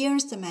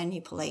experienced the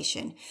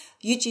manipulation.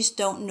 You just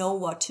don't know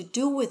what to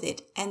do with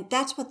it. And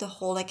that's what the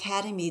whole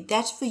academy,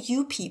 that's for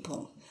you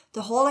people.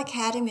 The whole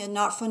academy is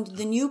not for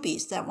the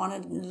newbies that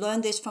want to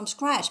learn this from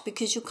scratch,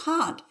 because you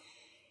can't.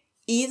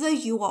 Either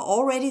you are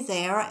already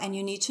there and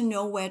you need to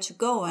know where to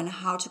go and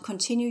how to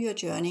continue your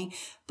journey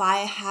by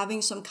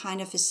having some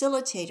kind of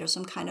facilitator,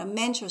 some kind of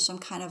mentor, some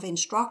kind of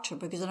instructor,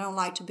 because I don't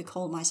like to be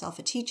called myself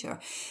a teacher,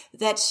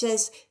 that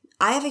says,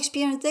 I have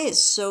experienced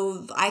this,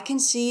 so I can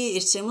see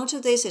it's similar to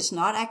this. It's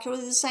not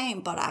accurately the same,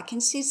 but I can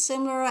see it's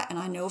similar, and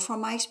I know from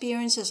my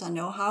experiences, I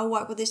know how to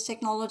work with this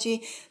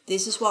technology.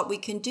 This is what we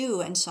can do.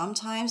 And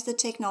sometimes the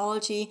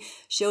technology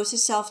shows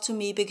itself to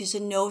me because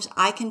it knows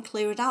I can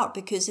clear it out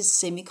because it's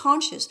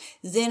semi-conscious.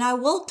 Then I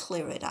will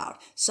clear it out.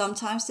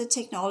 Sometimes the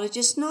technology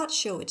does not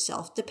show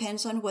itself.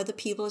 Depends on whether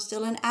people are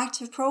still in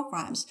active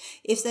programs.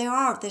 If they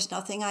are, there's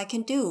nothing I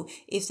can do.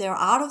 If they're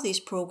out of these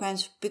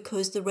programs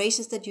because the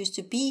races that used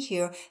to be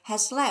here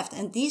has left,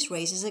 and these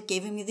races are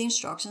giving me the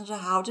instructions on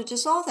how to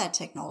dissolve that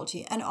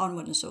technology and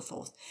onward and so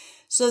forth.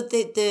 So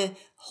the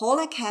whole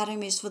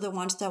academy is for the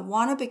ones that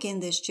want to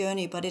begin this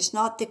journey, but it's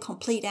not the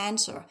complete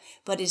answer,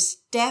 but it's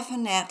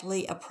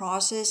definitely a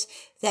process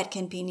that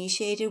can be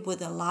initiated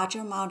with a larger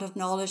amount of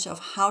knowledge of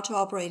how to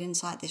operate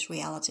inside this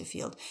reality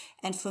field.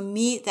 And for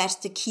me, that's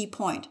the key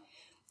point.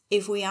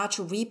 If we are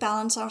to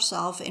rebalance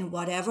ourselves in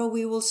whatever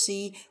we will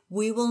see,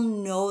 we will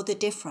know the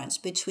difference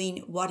between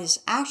what is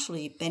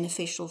actually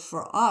beneficial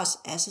for us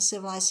as a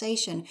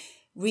civilization,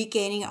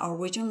 regaining our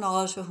original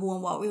knowledge of who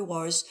and what we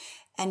was,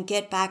 and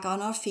get back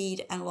on our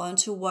feet and learn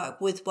to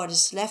work with what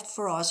is left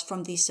for us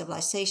from these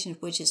civilizations,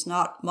 which is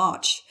not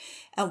much.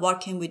 And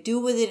what can we do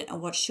with it,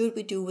 and what should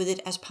we do with it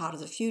as part of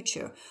the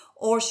future?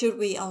 Or should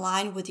we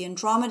align with the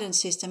Andromedan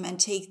system and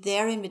take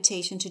their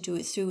invitation to do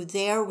it through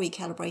their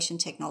recalibration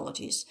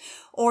technologies?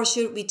 Or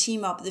should we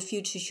team up with the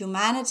future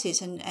humanities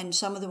and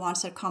some of the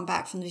ones that come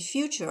back from the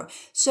future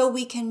so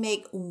we can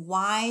make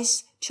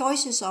wise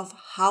choices of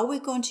how we're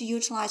going to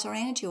utilize our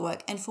energy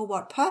work and for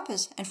what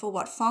purpose and for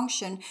what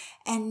function,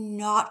 and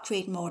not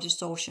create more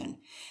distortion?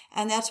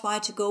 And that's why,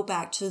 to go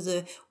back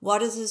to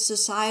what are the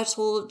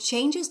societal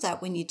changes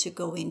that we need to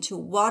go into?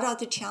 What are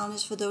the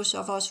challenges for those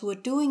of us who are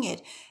doing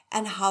it?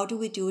 And how do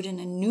we do it in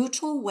a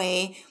neutral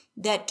way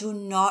that do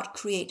not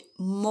create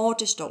more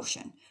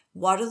distortion?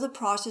 What are the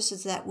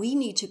processes that we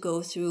need to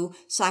go through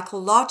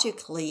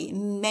psychologically,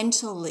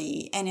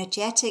 mentally,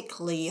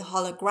 energetically,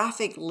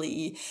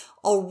 holographically,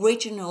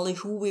 originally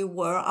who we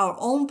were, our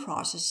own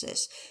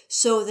processes,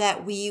 so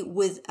that we,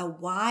 with a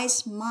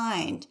wise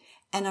mind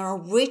and an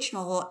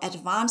original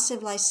advanced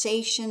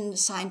civilization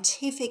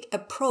scientific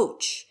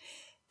approach,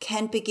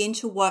 can begin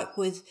to work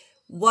with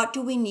what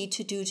do we need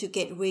to do to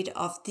get rid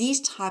of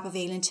these type of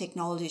alien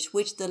technologies,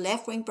 which the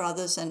left-wing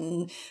brothers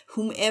and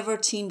whomever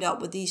teamed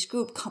up with these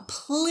groups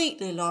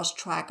completely lost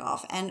track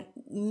of and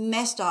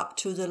messed up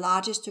to the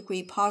largest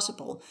degree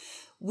possible.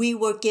 We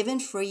were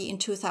given free in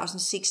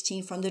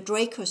 2016 from the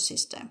Draco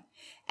system.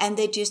 And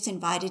they just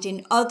invited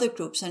in other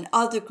groups and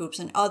other groups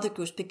and other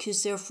groups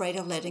because they're afraid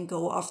of letting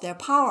go of their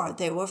power.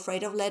 They were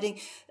afraid of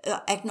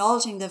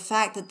acknowledging the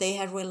fact that they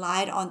had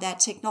relied on that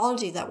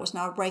technology that was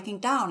now breaking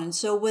down. And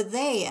so were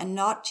they, and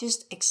not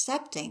just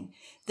accepting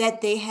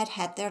that they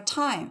had their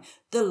time,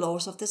 the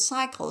laws of the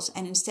cycles,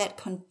 and instead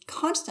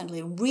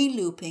constantly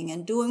re-looping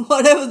and doing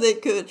whatever they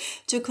could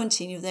to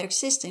continue their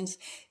existence,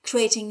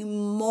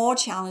 creating more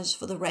challenges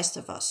for the rest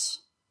of us.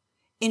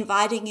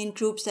 Inviting in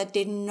groups that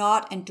did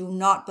not and do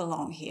not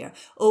belong here,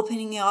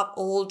 opening up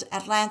old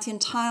Atlantean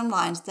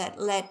timelines that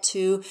led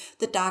to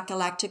the Dark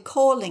Galactic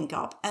Core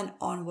link-up, and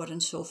onward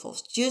and so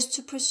forth, just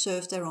to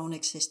preserve their own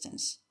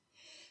existence.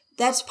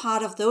 That's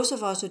part of those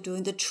of us who are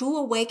doing the true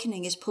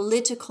awakening, is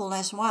political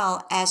as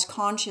well as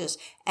conscious,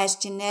 as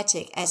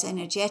genetic, as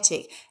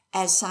energetic,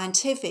 as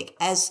scientific,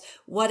 as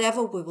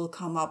whatever we will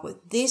come up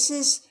with. This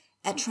is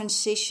a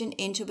transition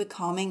into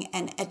becoming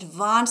an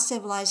advanced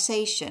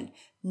civilization,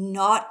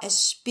 not a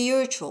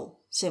spiritual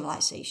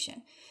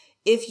civilization.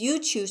 If you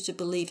choose to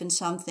believe in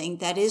something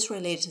that is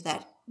related to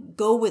that,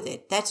 go with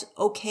it. That's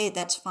okay,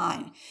 that's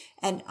fine.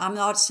 And I'm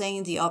not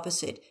saying the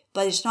opposite,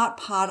 but it's not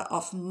part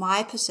of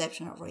my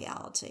perception of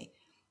reality.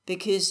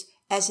 Because,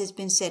 as has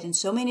been said in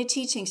so many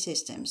teaching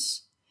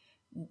systems,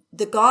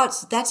 the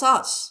gods, that's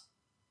us.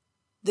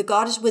 The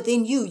God is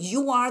within you.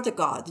 You are the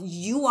God.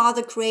 You are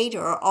the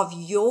creator of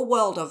your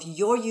world, of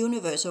your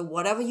universe, or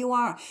whatever you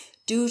are,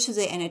 due to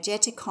the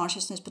energetic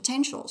consciousness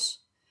potentials.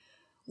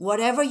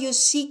 Whatever you're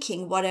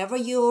seeking, whatever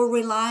you're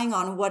relying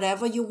on,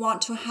 whatever you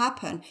want to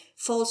happen,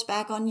 falls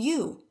back on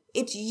you.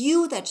 It's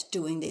you that's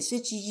doing this.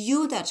 It's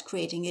you that's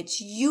creating.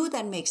 It's you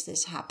that makes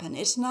this happen.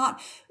 It's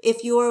not,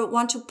 if you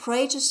want to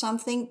pray to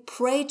something,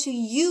 pray to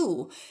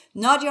you,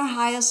 not your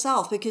higher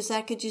self, because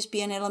that could just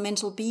be an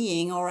elemental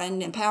being or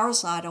a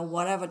parasite or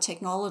whatever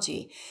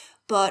technology.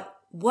 But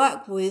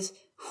work with,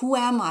 who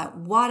am I?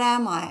 What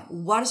am I?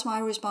 What is my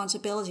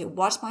responsibility?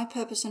 What's my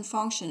purpose and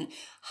function?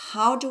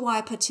 How do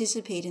I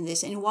participate in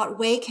this? In what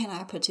way can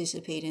I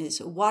participate in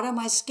this? What are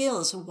my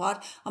skills?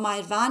 What are my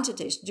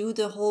advantages? Do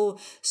the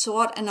whole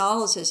SWOT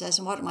analysis as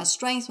what are my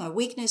strengths, my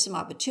weaknesses, my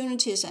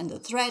opportunities, and the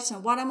threats,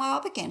 and what am I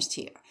up against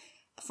here?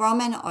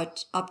 From an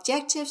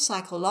objective,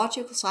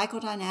 psychological,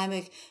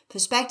 psychodynamic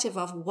perspective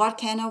of what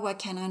can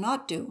I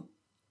not do?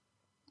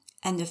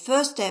 And the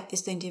first step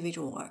is the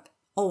individual work.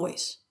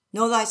 Always.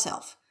 Know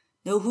thyself.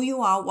 Know who you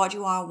are, what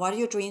are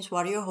your dreams,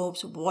 what are your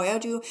hopes,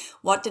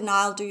 what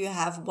denial do you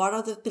have, what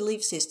are the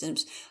belief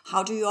systems,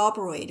 how do you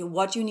operate,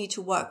 what do you need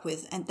to work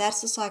with. And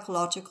that's the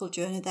psychological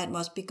journey that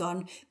must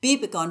be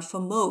begun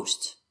for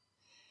most.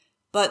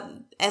 But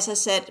as I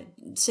said,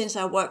 since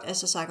I worked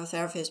as a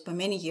psychotherapist for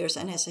many years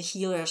and as a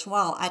healer as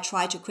well, I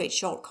try to create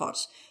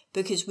shortcuts,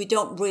 because we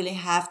don't really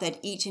have that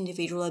each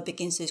individual that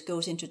begins this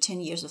goes into 10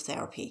 years of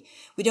therapy.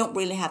 We don't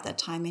really have that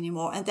time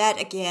anymore. And that,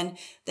 again,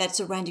 that's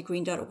a Randi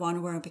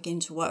Green.1 where I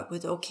begin to work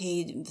with,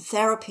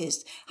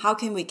 therapists, how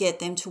can we get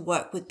them to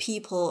work with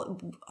people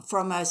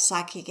from a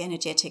psychic,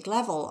 energetic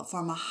level,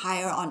 from a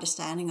higher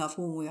understanding of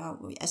who we are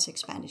as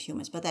expanded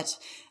humans. But that's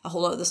a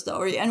whole other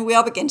story. And we're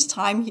up against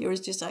time here. It's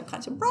just a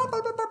kind of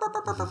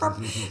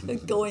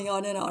going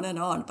on and on and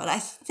on. But I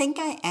think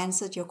I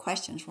answered your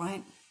questions,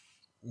 right?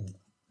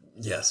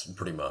 Yes,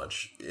 pretty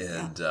much.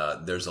 And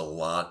there's a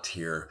lot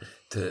here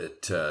to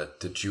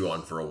chew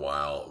on for a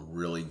while.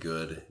 Really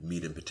good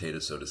meat and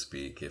potatoes, so to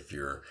speak,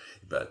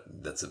 but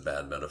that's a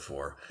bad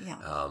metaphor.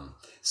 Yeah.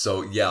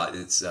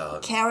 It's...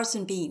 carrots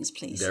and beans,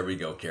 please. There we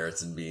go,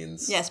 carrots and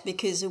beans. Yes,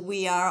 because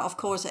we are, of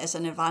course, as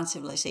an advanced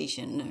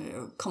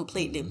civilization,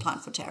 completely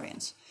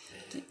plant-fruitarians.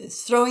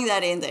 Throwing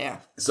that in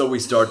there. So we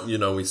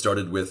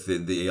started with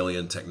the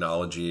alien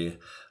technology,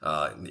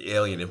 the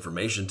alien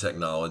information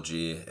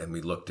technology, and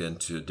we looked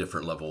into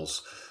different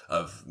levels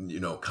of,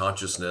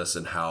 consciousness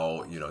and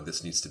how,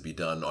 this needs to be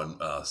done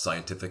on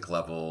scientific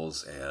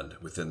levels and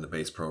within the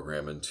base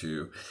program. And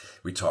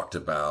we talked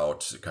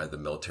about kind of the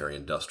military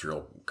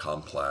industrial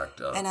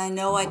complex. And I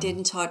know I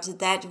didn't touch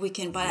that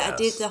weekend, but yes. I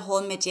did the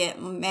whole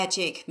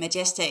majestic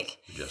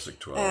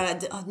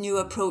 12. New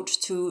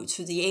approach to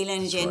the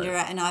alien agenda.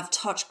 Right. And I've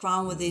touched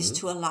ground with this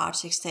to a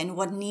large extent.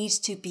 What needs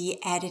to be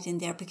added in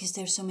there, because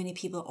there's so many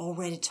people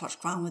already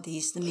touched ground with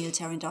the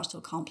military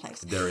industrial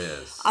complex. There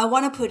is. I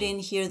want to put in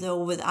here,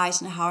 though, with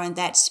Eisenhower in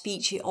that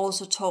speech, he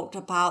also talked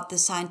about the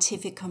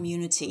scientific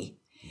community.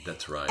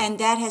 That's right. And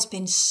that has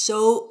been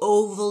so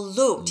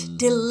overlooked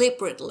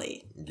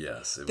deliberately.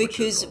 Yes.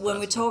 Because when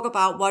we talk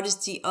about what is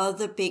the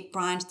other big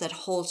branch that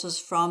holds us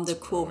from the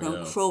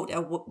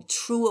quote-unquote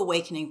true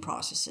awakening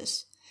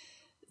processes,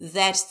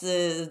 that's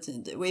the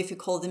if you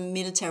call the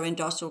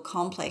military-industrial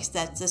complex,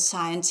 that's the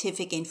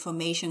scientific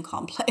information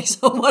complex,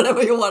 or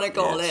whatever you want to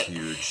call it. It's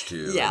huge,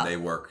 too. Yeah. And they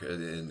work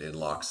in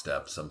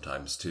lockstep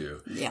sometimes,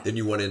 too. Yeah. Then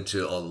you went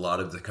into a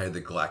lot of the kind of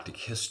the galactic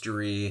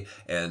history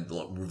and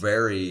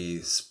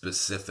very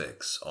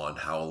specifics on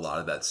how a lot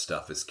of that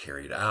stuff is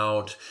carried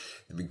out.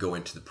 We go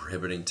into the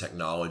prohibiting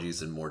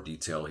technologies in more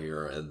detail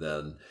here, and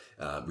then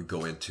we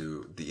go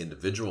into the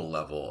individual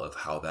level of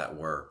how that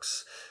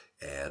works.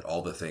 And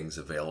all the things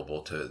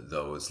available to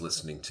those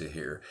listening to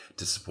here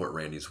to support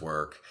Randi's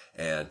work,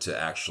 and to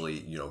actually,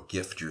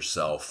 gift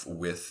yourself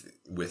with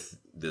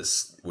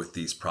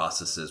these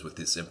processes, with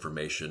this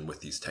information,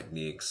 with these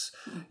techniques,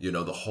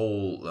 the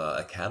whole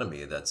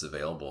academy that's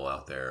available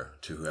out there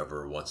to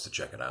whoever wants to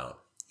check it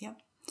out. Yep.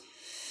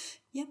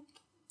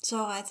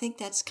 So I think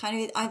that's kind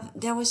of it.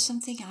 There was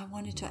something I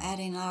wanted to add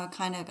in. I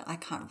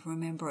can't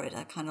remember it.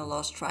 I kind of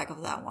lost track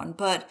of that one.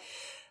 But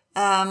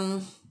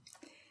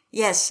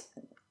yes.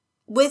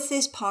 With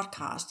this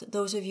podcast,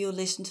 those of you who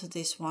listen to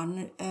this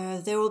one,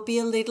 there will be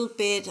a little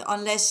bit,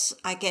 unless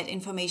I get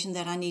information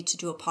that I need to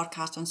do a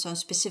podcast on some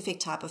specific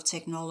type of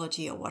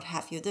technology or what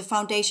have you. The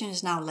foundation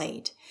is now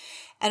laid.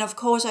 And of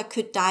course, I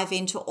could dive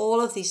into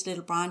all of these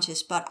little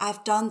branches, but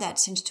I've done that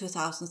since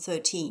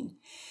 2013.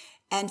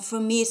 And for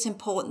me, it's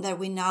important that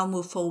we now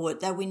move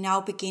forward, that we now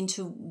begin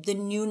to the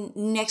new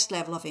next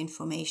level of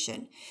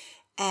information.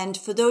 And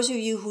for those of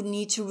you who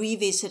need to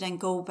revisit and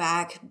go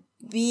back,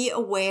 be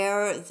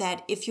aware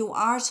that if you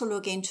are to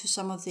look into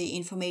some of the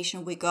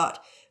information we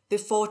got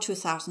before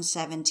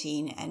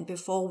 2017 and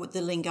before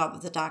the link up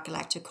with the Dark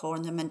Galactic Core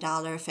and the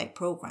Mandala Effect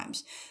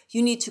programs,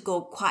 you need to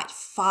go quite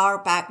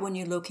far back when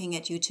you're looking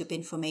at YouTube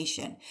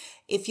information.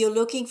 If you're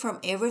looking from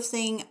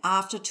everything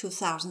after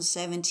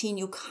 2017,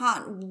 you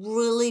can't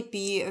really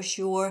be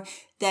assured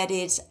that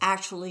it's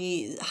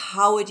actually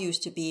how it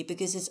used to be,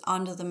 because it's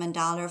under the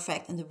Mandela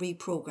effect and the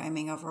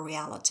reprogramming of a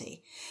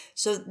reality.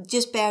 So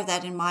just bear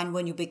that in mind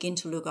when you begin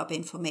to look up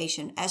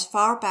information, as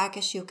far back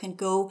as you can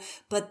go,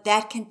 but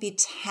that can be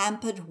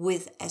tampered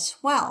with as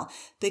well,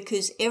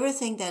 because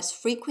everything that's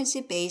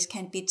frequency based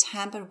can be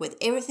tampered with.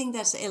 Everything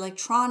that's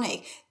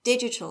electronic,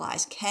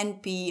 digitalized, can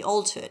be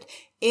altered.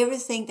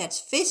 Everything that's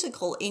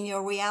physical in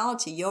your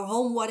reality, your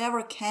home,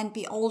 whatever, can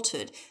be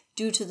altered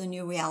due to the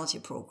new reality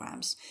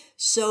programs.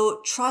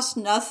 So trust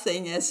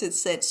nothing, as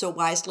it's said so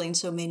wisely in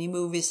so many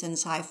movies and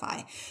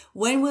sci-fi.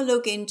 When we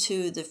look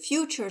into the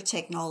future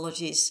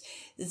technologies,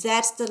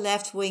 that's the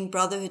left-wing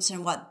brotherhoods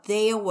and what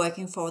they are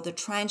working for, the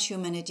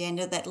transhuman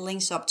agenda that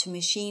links up to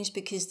machines,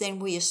 because then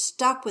we are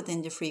stuck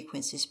within the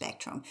frequency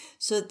spectrum.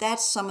 So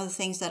that's some of the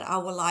things that I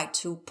would like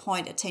to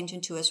point attention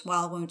to as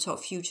well when we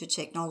talk future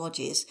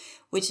technologies,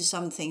 which is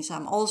some things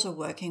I'm also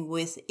working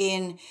with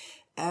in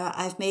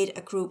I've made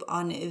a group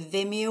on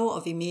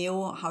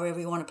Vimeo, however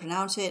you want to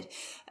pronounce it,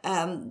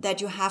 that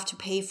you have to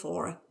pay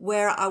for,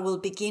 where I will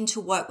begin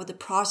to work with the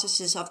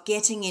processes of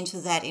getting into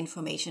that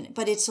information.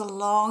 But it's a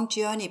long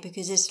journey,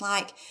 because it's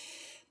like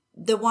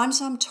the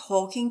ones I'm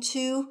talking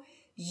to,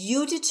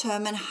 you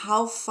determine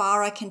how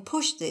far I can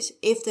push this.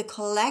 If the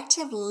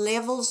collective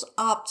levels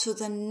up to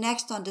the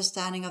next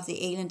understanding of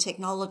the alien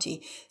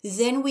technology,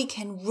 then we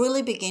can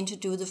really begin to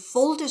do the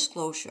full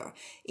disclosure.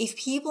 If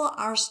people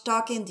are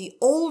stuck in the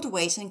old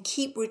ways and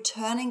keep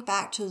returning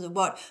back to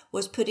what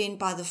was put in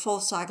by the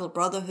fourth cycle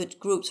brotherhood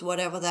groups,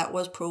 whatever that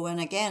was, pro and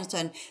against,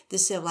 and the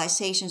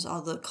civilizations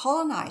of the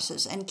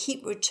colonizers, and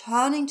keep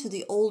returning to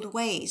the old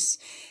ways,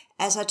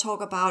 as I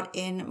talk about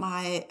in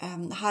my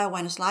Higher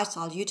Awareness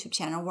Lifestyle YouTube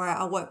channel, where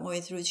I work my way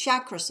through the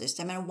chakra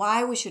system and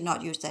why we should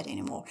not use that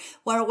anymore,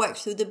 where I work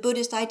through the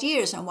Buddhist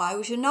ideas and why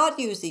we should not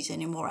use these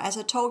anymore, as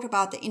I talked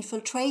about the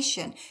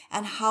infiltration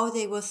and how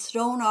they were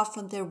thrown off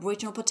from their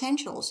original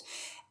potentials,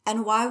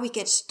 and why we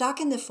get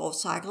stuck in the fourth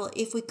cycle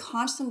if we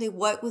constantly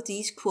work with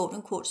these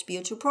quote-unquote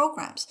spiritual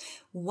programs,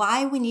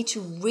 why we need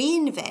to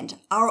reinvent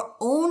our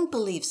own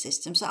belief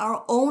systems,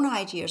 our own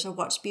ideas of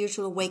what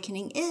spiritual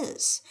awakening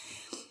is.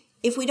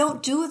 If we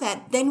don't do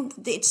that, then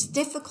it's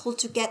difficult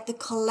to get the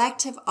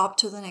collective up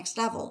to the next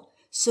level.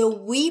 So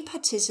we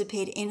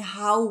participate in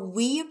how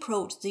we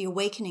approach the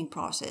awakening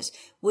process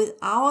with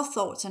our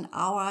thoughts and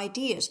our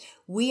ideas.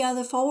 We are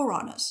the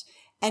forerunners.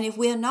 And if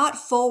we are not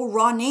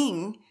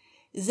forerunning,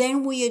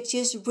 then we are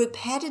just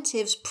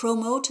repetitive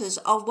promoters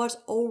of what's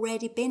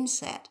already been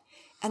said.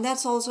 And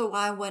that's also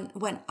why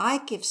when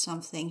I give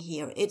something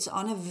here, it's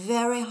on a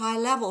very high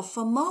level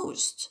for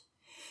most.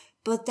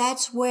 But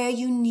that's where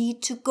you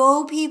need to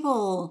go,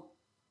 people.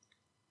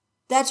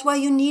 That's where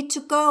you need to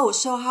go.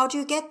 So how do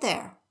you get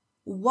there?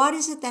 What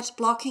is it that's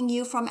blocking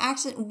you from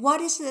access?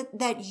 What is it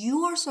that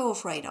you are so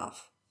afraid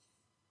of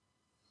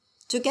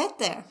to get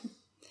there?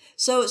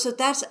 So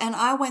that's, and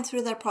I went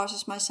through that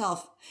process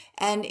myself.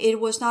 And it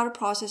was not a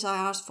process I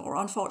asked for.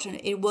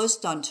 Unfortunately, it was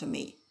done to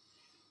me,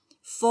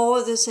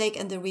 for the sake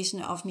and the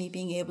reason of me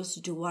being able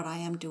to do what I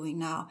am doing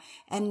now.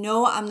 And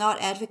no, I'm not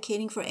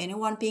advocating for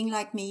anyone being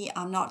like me.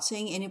 I'm not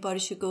saying anybody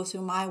should go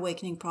through my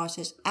awakening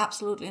process.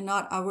 Absolutely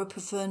not. I would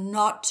prefer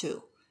not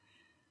to.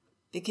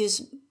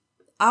 Because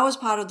I was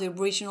part of the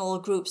original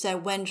groups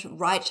that went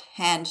right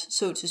hand,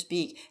 so to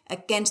speak,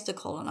 against the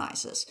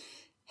colonizers.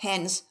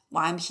 Hence,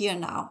 why I'm here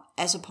now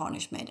as a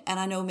punishment.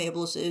 And I know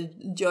Mabel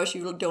said, Josh,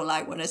 you don't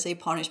like when I say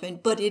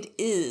punishment, but it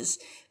is.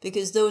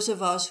 Because those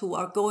of us who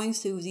are going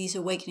through these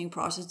awakening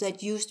processes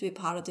that used to be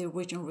part of the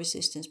original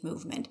resistance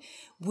movement,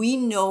 we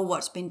know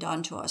what's been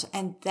done to us.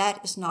 And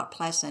that is not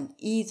pleasant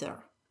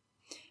either.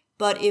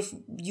 But if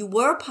you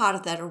were part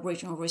of that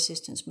original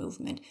resistance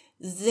movement,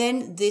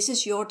 then this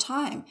is your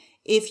time.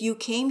 If you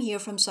came here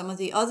from some of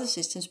the other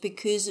systems,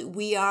 because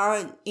we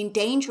are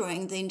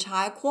endangering the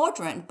entire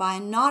quadrant by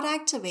not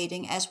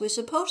activating as we're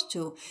supposed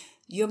to,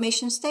 your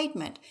mission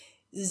statement,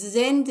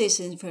 then this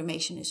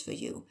information is for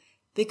you.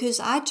 Because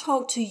I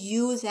talk to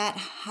you that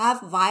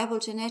have viable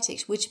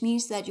genetics, which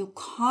means that you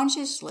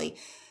consciously,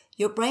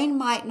 your brain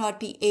might not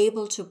be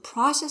able to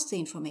process the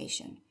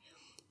information,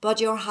 but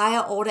your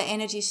higher order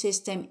energy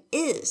system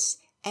is.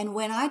 And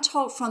when I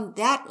talk from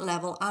that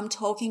level, I'm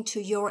talking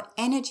to your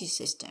energy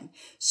system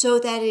so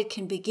that it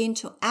can begin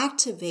to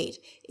activate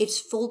its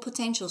full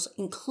potentials,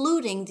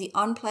 including the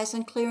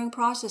unpleasant clearing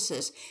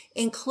processes,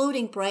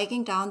 including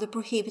breaking down the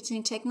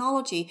prohibiting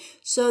technology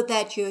so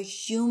that your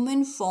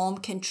human form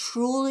can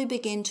truly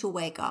begin to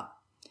wake up.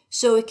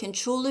 So it can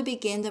truly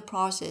begin the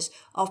process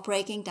of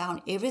breaking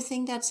down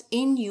everything that's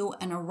in you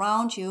and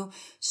around you,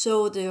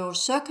 so your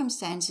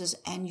circumstances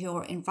and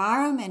your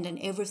environment and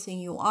everything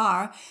you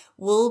are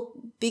will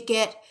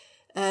begun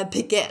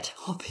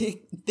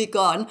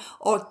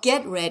or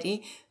get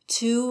ready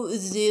to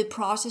the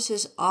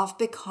processes of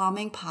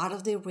becoming part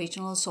of the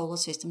original solar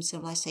system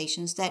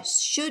civilizations that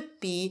should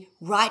be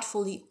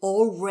rightfully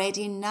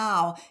already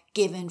now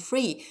given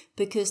free.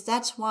 Because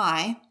that's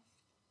why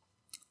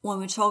when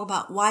we talk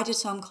about why did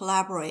some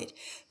collaborate,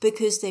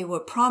 because they were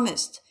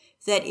promised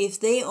that if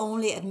they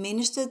only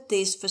administered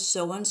this for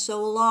so and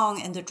so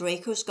long and the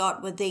Dracos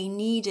got what they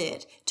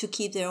needed to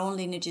keep their own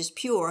lineages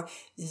pure,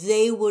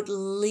 they would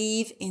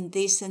leave in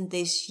this and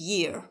this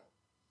year.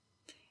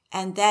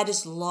 And that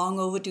is long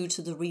overdue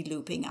to the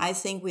relooping. I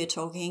think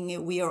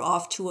we are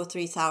off 2,000 or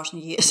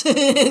 3,000 years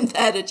in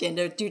that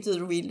agenda due to the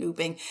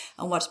relooping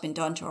and what's been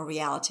done to our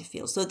reality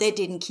field. So they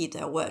didn't keep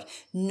their word.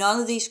 None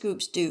of these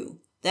groups do.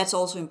 That's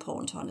also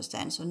important to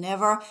understand. So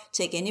never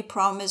take any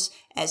promise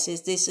as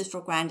if this is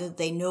for granted.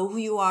 They know who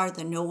you are,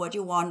 they know what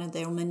you want, and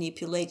they'll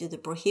manipulate it. The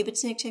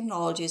prohibiting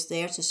technology is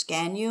there to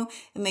scan you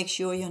and make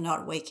sure you're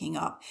not waking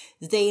up.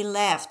 They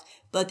left,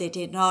 but they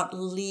did not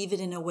leave it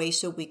in a way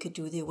so we could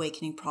do the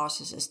awakening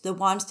processes. The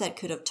ones that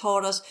could have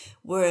taught us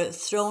were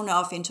thrown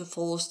off into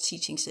false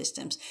teaching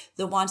systems.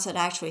 The ones that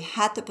actually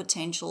had the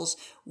potentials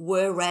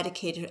were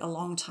eradicated a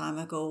long time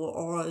ago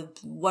or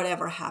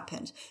whatever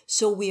happened.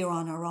 So we are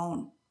on our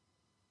own.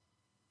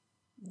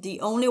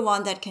 The only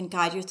one that can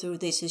guide you through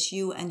this is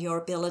you and your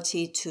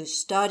ability to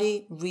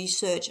study,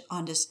 research,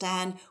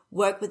 understand,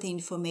 work with the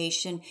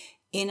information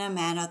in a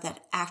manner that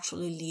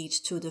actually leads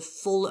to the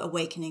full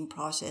awakening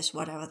process,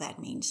 whatever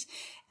that means.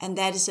 And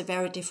that is a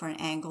very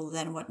different angle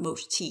than what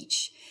most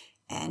teach.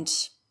 And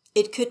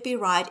it could be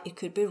right, it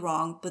could be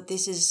wrong, but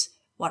this is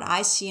what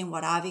I see and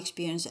what I've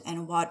experienced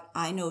and what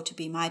I know to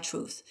be my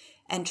truth.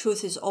 And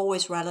truth is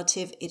always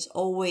relative. It's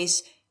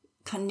always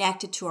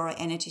connected to our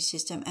energy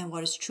system, and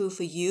what is true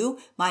for you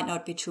might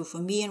not be true for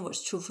me, and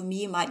what's true for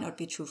me might not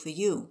be true for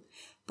you.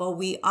 But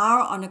we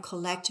are on a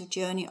collective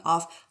journey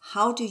of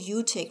how do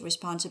you take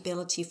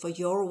responsibility for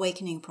your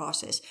awakening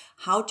process?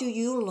 How do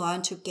you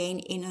learn to gain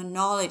inner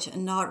knowledge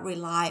and not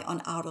rely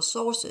on outer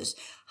sources?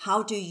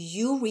 How do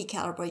you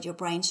recalibrate your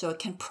brain so it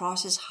can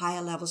process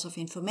higher levels of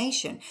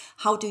information?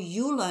 How do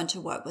you learn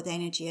to work with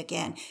energy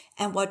again?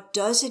 And what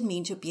does it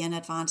mean to be an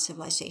advanced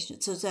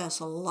civilization? So there's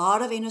a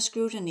lot of inner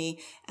scrutiny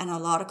and a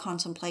lot of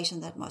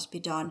contemplation that must be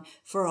done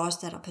for us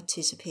that are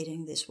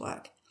participating in this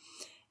work.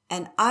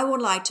 And I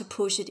would like to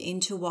push it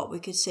into what we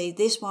could say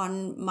this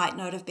one might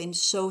not have been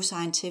so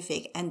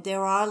scientific. And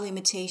there are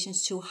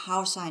limitations to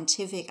how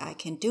scientific I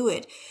can do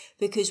it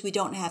because we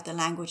don't have the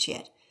language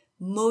yet.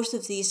 Most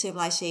of these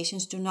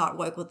civilizations do not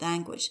work with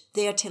language.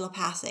 They are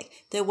telepathic.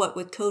 They work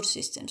with code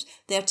systems.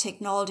 Their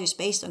technology is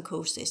based on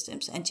code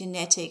systems and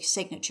genetic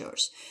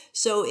signatures.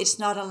 So it's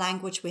not a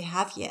language we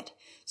have yet.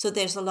 So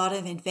there's a lot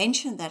of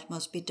invention that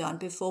must be done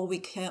before we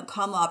can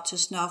come up to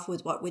snuff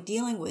with what we're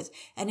dealing with.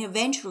 And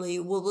eventually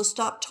we will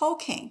stop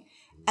talking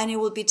and it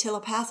will be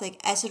telepathic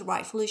as it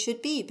rightfully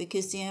should be,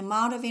 because the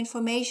amount of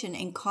information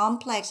in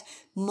complex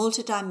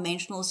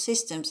multidimensional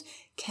systems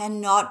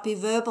cannot be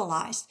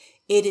verbalized.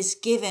 It is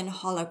given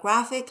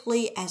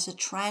holographically as a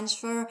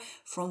transfer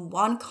from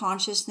one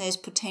consciousness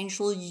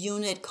potential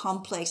unit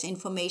complex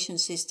information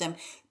system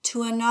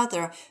to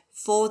another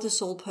for the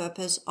sole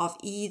purpose of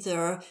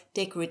either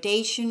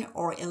degradation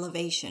or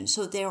elevation.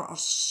 So there are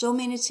so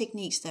many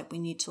techniques that we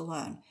need to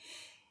learn.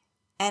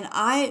 And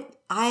I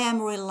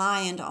am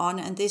reliant on,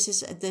 and this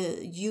is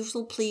the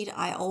usual plea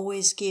I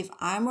always give,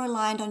 I'm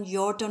reliant on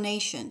your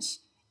donations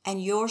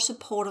and your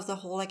support of the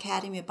whole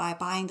academy by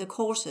buying the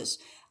courses.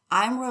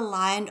 I'm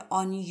reliant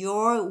on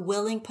your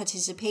willing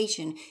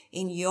participation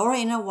in your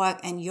inner work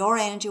and your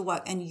energy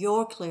work and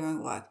your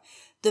clearing work.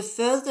 The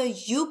further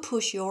you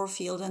push your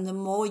field and the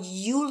more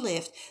you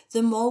lift,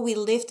 the more we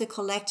lift the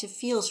collective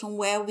fields from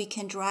where we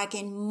can drag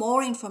in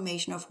more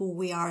information of who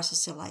we are as a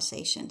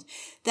civilization.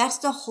 That's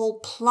the whole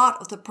plot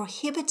of the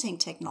prohibiting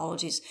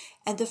technologies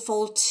and the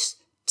false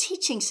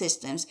teaching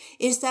systems,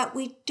 is that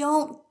we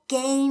don't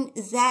gain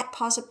that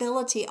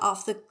possibility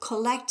of the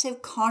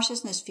collective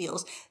consciousness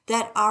fields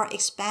that are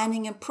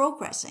expanding and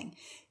progressing,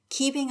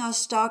 keeping us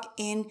stuck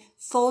in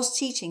false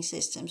teaching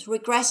systems,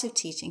 regressive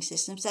teaching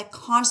systems that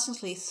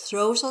constantly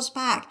throws us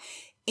back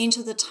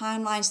into the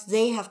timelines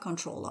they have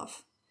control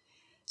of.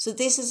 So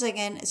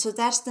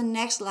that's the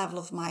next level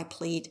of my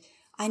plea.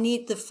 I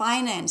need the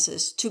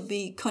finances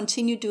to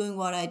continue doing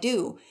what I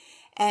do.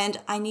 And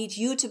I need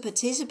you to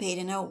participate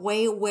in a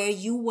way where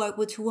you work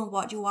with who and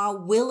what you are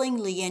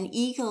willingly and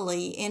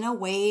eagerly, in a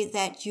way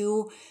that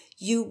you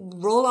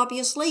roll up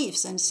your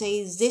sleeves and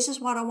say, this is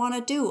what I want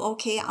to do.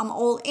 Okay, I'm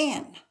all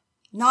in.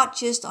 Not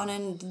just on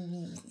a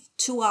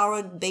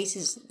 2-hour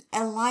basis,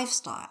 a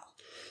lifestyle.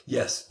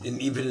 Yes,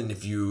 and even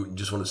if you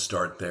just want to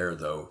start there,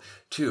 though,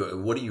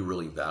 too, what do you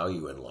really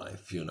value in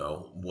life?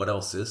 What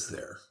else is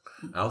there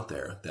out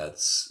there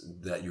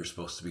that you're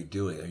supposed to be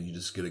doing? Are you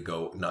just going to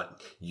go,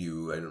 not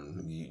you,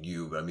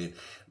 but I mean,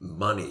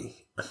 money,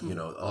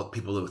 all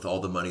people with all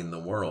the money in the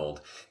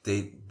world,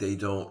 they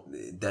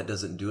don't, that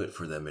doesn't do it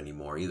for them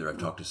anymore either. I've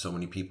talked to so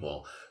many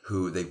people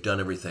who they've done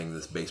everything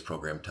this base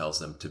program tells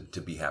them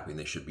to be happy and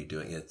they should be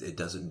doing it. It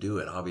doesn't do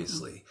it,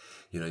 obviously.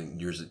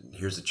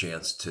 Here's a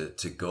chance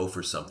to go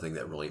for something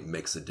that really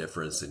makes a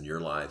difference in your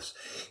lives,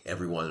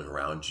 everyone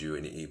around you,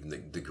 and even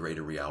the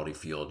greater reality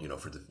field,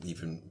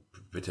 even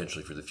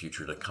potentially for the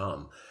future to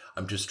come.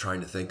 I'm just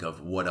trying to think of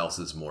what else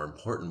is more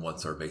important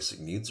once our basic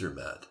needs are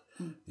met.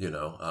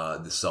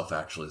 the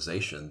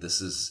self-actualization.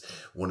 This is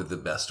one of the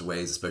best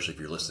ways, especially if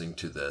you're listening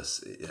to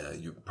this,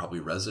 you probably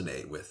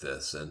resonate with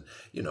this, and,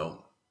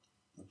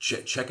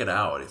 check it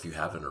out if you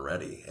haven't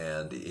already.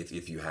 And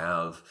if you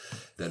have,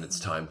 then it's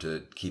time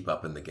to keep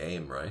up in the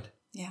game, right?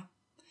 Yeah.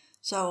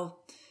 So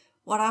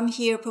what I'm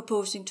here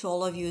proposing to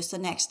all of you is the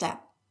next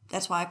step.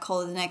 That's why I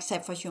call it the next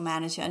step for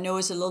humanity. I know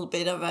it's a little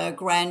bit of a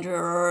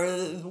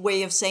grander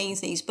way of saying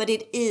things, but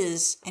it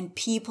is. And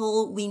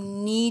people, we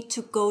need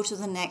to go to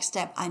the next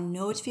step. I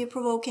know it's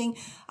fear-provoking.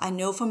 I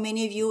know for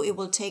many of you, it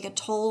will take a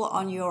toll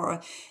on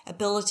your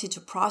ability to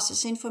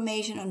process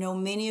information. I know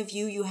many of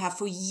you, you have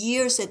for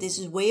years said, this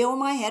is way over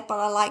my head, but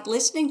I like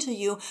listening to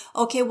you.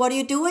 Okay, what are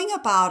you doing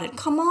about it?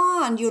 Come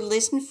on, you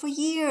listened for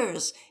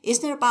years.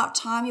 Isn't it about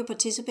time you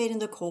participate in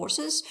the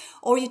courses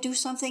or you do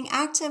something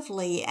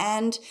actively?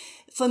 And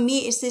for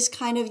me, it's this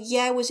kind of,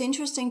 it was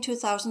interesting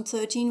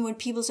 2013 when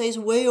people say it's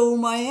way over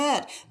my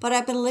head. But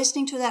I've been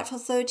listening to that for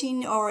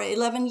 13 or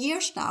 11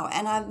 years now.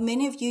 And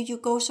many of you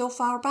go so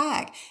far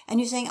back. And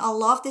you're saying, I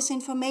love this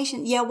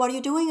information. Yeah, what are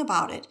you doing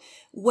about it?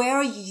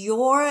 Where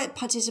your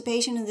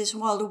participation in this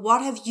world,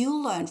 what have you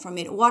learned from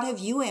it? What have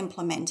you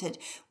implemented?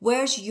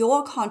 Where's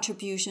your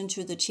contribution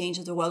to the change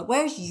of the world?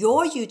 Where's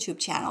your YouTube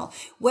channel?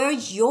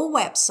 Where's your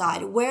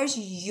website? Where's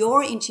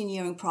your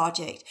engineering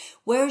project?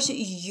 Where's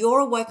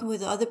your working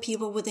with other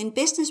people within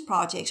business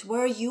projects?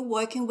 Where are you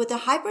working with the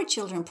hybrid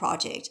children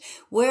project?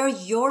 Where are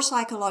your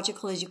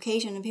psychological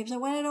education? And people say,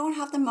 well, I don't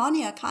have the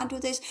money. I can't do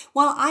this.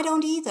 Well, I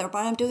don't either,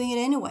 but I'm doing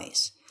it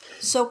anyways.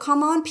 So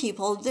come on,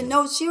 people.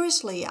 No,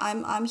 seriously,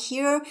 I'm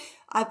here.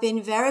 I've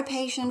been very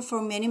patient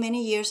for many,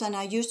 many years, and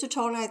I used to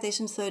talk like this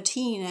in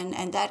 13,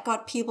 and that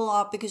got people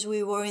up because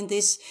we were in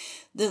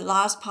the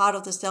last part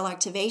of the stellar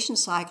activation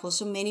cycle.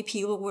 So many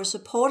people were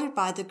supported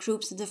by the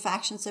groups and the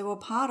factions they were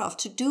part of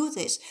to do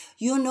this.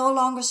 You're no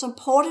longer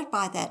supported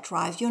by that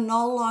drive. You're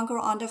no longer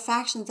under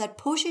factions that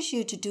pushes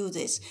you to do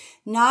this.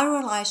 Now it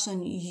relies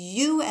on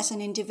you as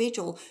an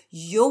individual,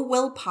 your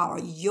willpower,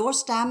 your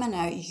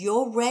stamina,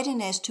 your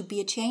readiness to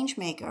be a change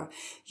maker,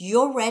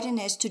 your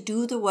readiness to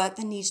do the work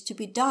that needs to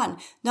be done.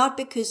 Not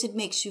because it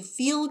makes you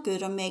feel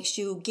good or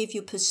give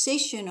you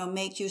position or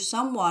make you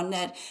someone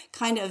that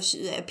kind of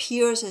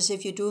appears as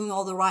if you're doing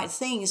all the right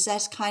things.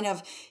 That's kind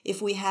of,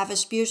 if we have a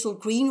spiritual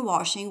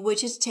greenwashing,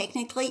 which it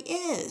technically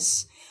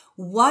is.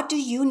 What do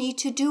you need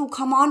to do?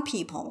 Come on,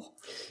 people.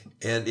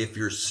 And if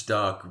you're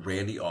stuck,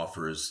 Randi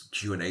offers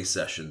Q&A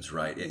sessions,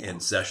 right?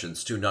 And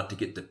sessions too, not to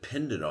get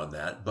dependent on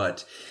that,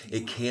 but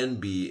it can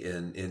be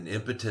an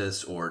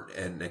impetus or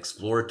an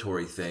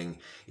exploratory thing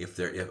if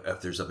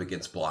there's up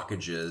against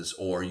blockages,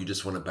 or you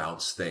just want to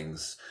bounce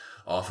things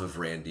off of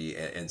Randi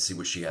and see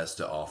what she has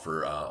to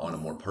offer on a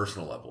more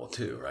personal level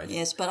too, right?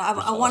 Yes, but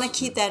I want to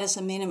keep that as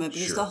a minimum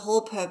because the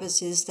whole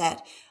purpose is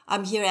that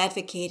I'm here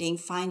advocating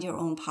find your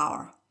own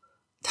power.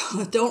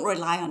 Don't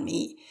rely on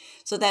me.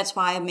 So that's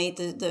why I made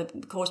the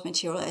course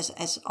material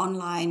as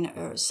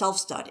online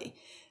self-study,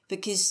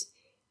 because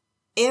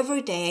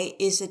every day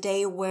is a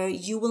day where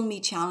you will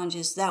meet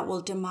challenges that will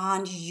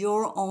demand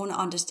your own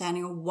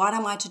understanding of what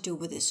am I to do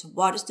with this?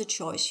 What is the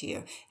choice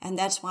here? And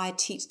that's why I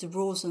teach the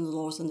rules and the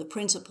laws and the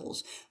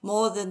principles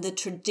more than the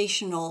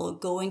traditional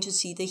going to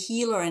see the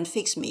healer and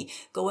fix me,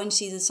 go and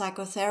see the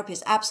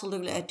psychotherapist.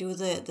 Absolutely. I do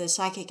the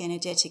psychic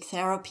energetic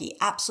therapy.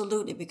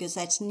 Absolutely. Because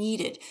that's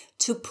needed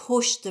to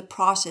push the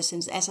process.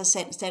 And as I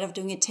said, instead of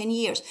doing it 10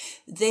 years,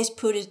 let's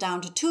put it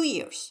down to 2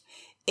 years.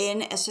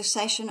 In a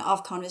succession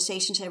of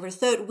conversations every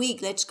third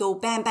week, let's go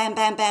bam, bam,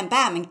 bam, bam,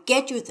 bam, and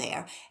get you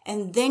there.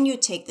 And then you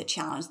take the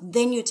challenge.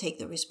 Then you take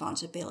the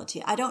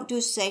responsibility. I don't do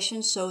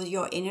sessions so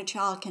your inner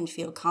child can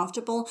feel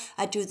comfortable.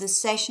 I do the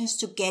sessions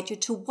to get you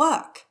to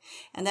work.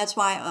 And that's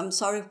why I'm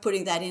sorry for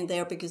putting that in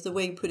there, because the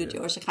way you put it,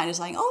 yours are kind of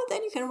saying, oh,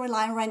 then you can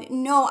rely on Randi.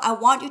 No, I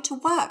want you to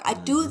work. I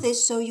do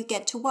this so you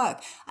get to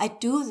work. I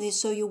do this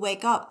so you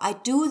wake up. I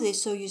do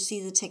this so you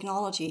see the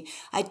technology.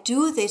 I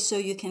do this so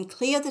you can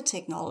clear the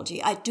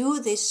technology. I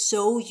do this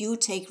so you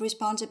take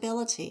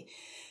responsibility.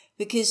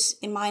 Because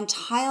in my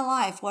entire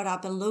life, what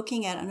I've been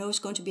looking at, I know it's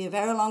going to be a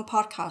very long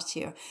podcast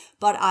here,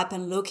 but I've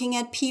been looking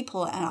at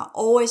people and I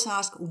always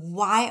ask,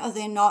 why are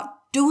they not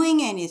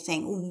doing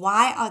anything?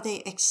 Why are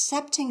they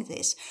accepting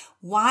this?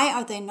 Why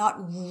are they not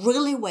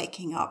really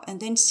waking up? And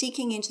then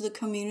seeking into the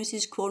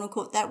communities, quote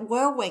unquote, that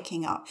were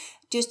waking up,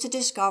 just to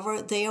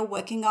discover they are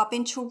waking up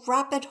into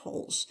rabbit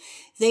holes.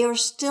 They are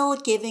still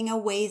giving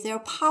away their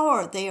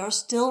power. They are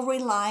still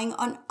relying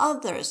on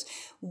others.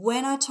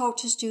 When I talk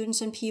to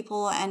students and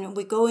people and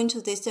we go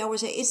into this, they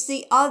always say, it's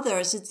the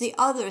others, it's the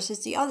others,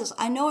 it's the others.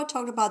 I know I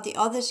talked about the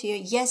others here.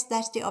 Yes,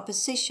 that's the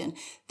opposition.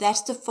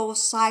 That's the fourth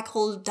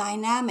cycle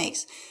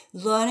dynamics.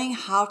 Learning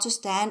how to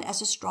stand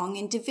as a strong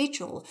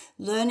individual.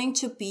 Learning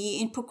to be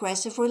in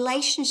progressive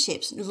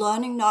relationships.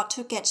 Learning not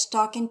to get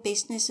stuck in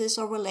businesses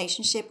or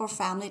relationship or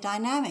family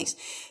dynamics.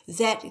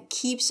 That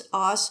keeps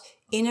us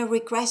in a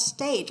regressed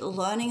state,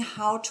 learning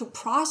how to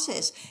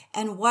process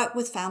and work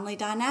with family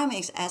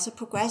dynamics as a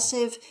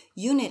progressive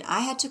unit. I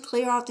had to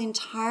clear out the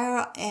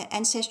entire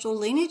ancestral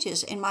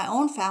lineages in my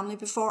own family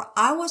before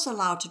I was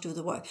allowed to do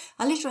the work.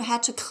 I literally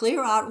had to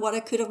clear out what I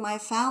could of my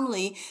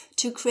family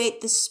to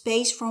create the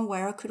space from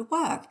where I could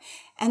work.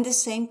 And the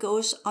same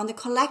goes on the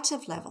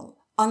collective level.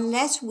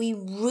 Unless we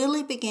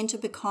really begin to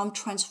become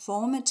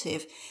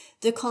transformative,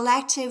 the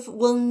collective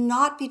will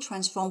not be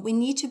transformed. We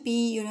need to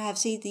be, have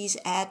seen these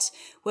ads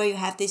where you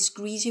have this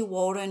greasy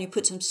water and you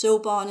put some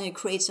soap on and it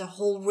creates a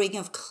whole ring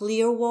of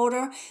clear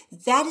water.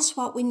 That is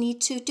what we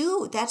need to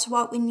do. That's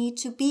what we need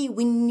to be.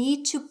 We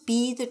need to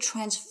be the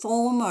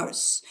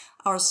transformers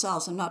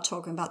ourselves. I'm not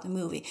talking about the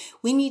movie.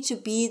 We need to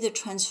be the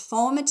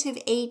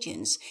transformative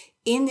agents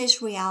in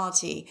this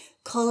reality,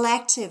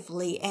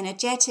 collectively,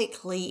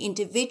 energetically,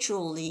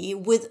 individually,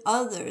 with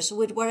others,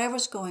 with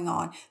whatever's going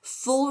on,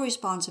 full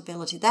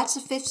responsibility. That's the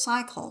fifth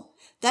cycle.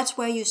 That's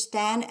where you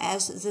stand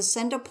as the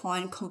center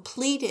point,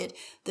 completed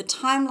the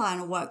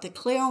timeline work, the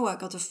clearing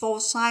work of the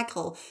fourth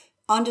cycle,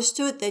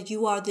 understood that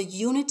you are the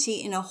unity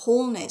in a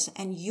wholeness,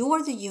 and you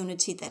are the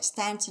unity that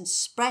stands and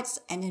spreads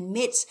and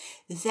emits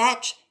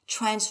that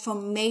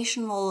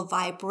transformational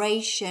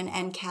vibration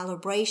and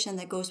calibration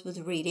that goes with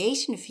the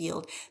radiation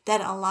field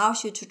that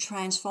allows you to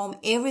transform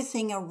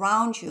everything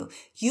around you.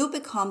 You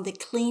become the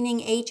cleaning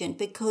agent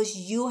because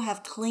you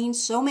have cleaned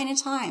so many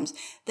times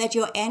that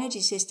your energy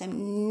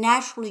system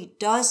naturally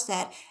does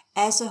that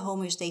as a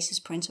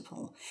homeostasis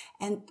principle.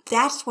 And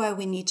that's where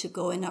we need to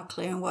go in our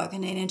clearing work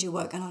and energy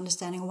work and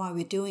understanding why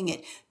we're doing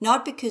it.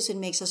 Not because it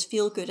makes us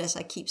feel good, as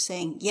I keep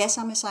saying. Yes,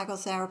 I'm a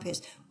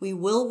psychotherapist. We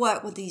will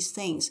work with these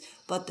things,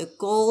 but the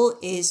goal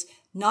is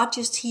not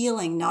just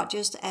healing, not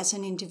just as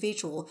an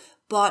individual,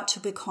 but to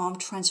become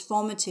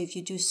transformative.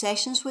 You do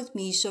sessions with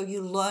me so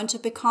you learn to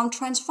become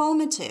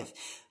transformative.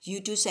 You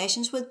do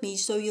sessions with me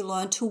so you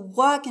learn to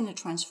work in a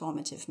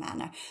transformative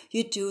manner.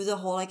 You do the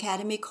whole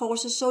academy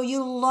courses so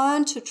you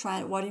learn to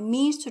what it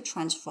means to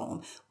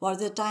transform, what are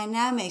the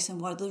dynamics and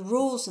what are the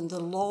rules and the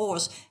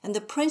laws and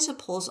the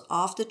principles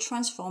of the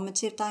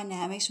transformative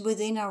dynamics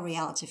within our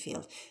reality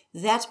field.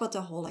 That's what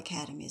the whole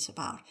academy is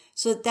about.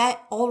 So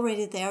that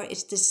already there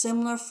is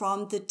dissimilar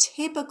from the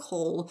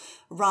typical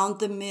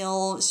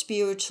round-the-mill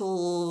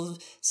spiritual,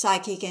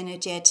 psychic,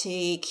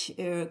 energetic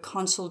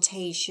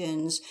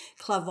consultations,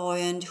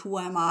 clairvoyant, who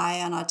am I?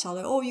 And I tell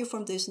her, oh, you're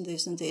from this and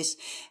this and this.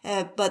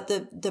 But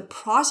the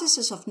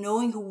processes of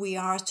knowing who we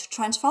are is to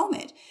transform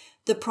it.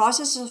 The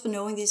process of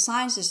knowing these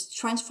sciences,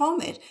 transform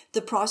it.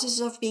 The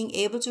process of being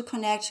able to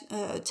connect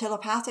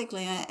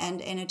telepathically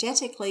and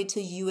energetically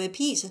to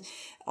UAPs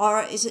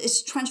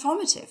is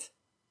transformative.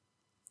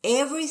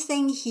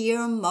 Everything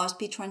here must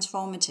be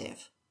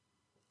transformative.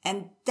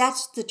 And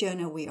that's the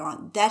journey we are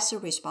on. That's a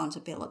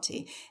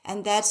responsibility.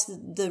 And that's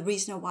the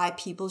reason why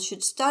people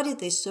should study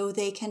this, so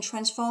they can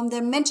transform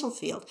their mental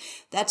field.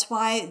 That's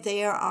why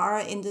they are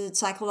in the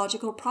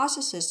psychological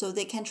processes, so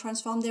they can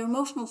transform their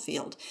emotional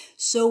field.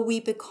 So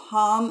we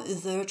become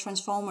the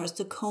transformers,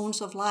 the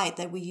cones of light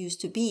that we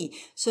used to be,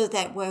 so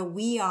that where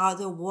we are,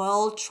 the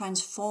world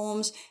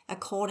transforms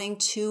according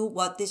to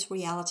what this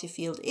reality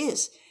field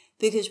is.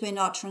 Because we're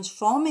not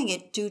transforming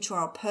it due to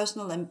our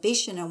personal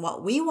ambition and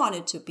what we want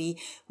it to be.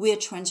 We are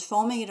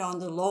transforming it on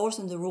the laws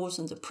and the rules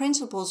and the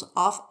principles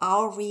of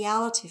our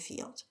reality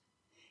field.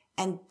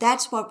 And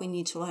that's what we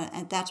need to learn.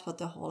 And that's what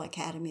the whole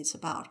academy is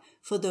about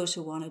for those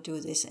who want to do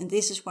this. And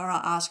this is where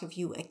I ask of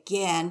you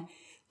again,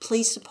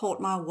 please support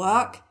my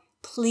work.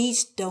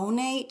 Please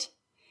donate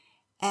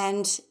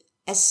and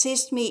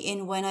assist me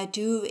in when I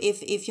do.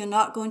 If you're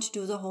not going to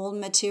do the whole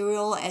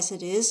material as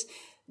it is,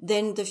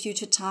 then the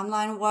Future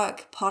Timeline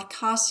Work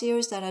podcast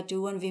series that I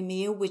do on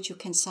Vimeo, which you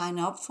can sign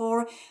up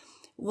for.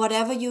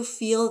 Whatever you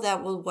feel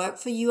that will work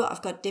for you,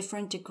 I've got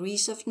different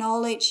degrees of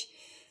knowledge.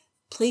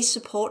 Please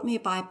support me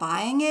by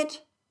buying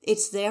it.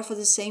 It's there for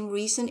the same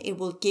reason. It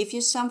will give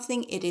you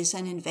something. It is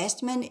an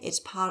investment.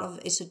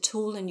 It's a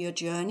tool in your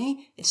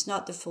journey. It's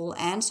not the full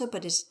answer,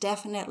 but it's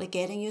definitely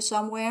getting you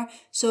somewhere.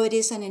 So it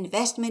is an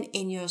investment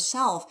in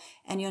yourself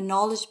and your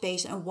knowledge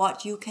base and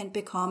what you can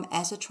become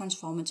as a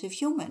transformative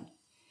human.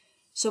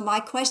 So my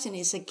question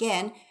is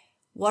again,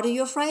 what are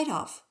you afraid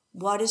of?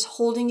 What is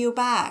holding you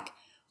back?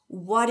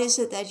 What is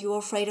it that you're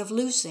afraid of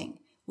losing?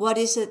 What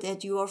is it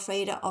that you're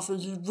afraid of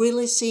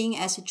really seeing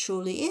as it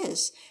truly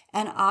is?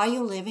 And are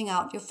you living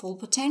out your full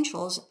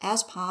potentials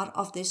as part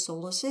of this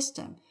solar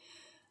system?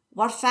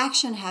 What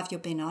faction have you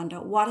been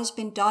under? What has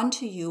been done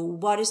to you?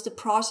 What is the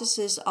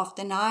processes of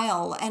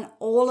denial? And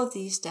all of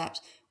these steps,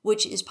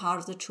 which is part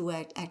of the true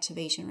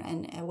activation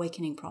and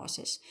awakening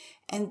process.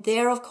 And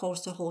there, of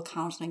course, the whole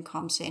counseling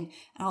comes in.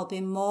 And I'll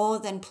be more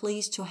than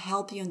pleased to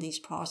help you in these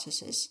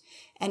processes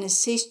and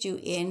assist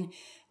you in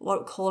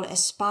what we call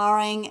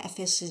aspiring, a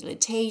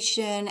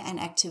facilitation and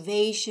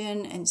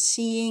activation and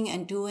seeing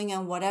and doing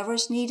and whatever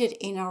is needed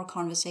in our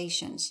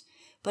conversations.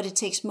 But it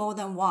takes more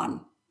than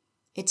one.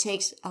 It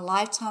takes a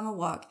lifetime of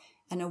work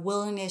and a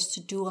willingness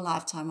to do a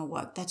lifetime of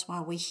work. That's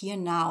why we're here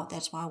now.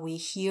 That's why we're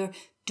here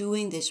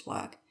doing this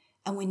work.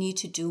 And we need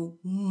to do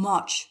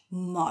much,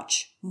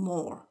 much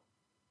more.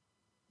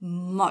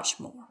 Much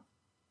more.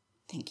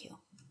 Thank you.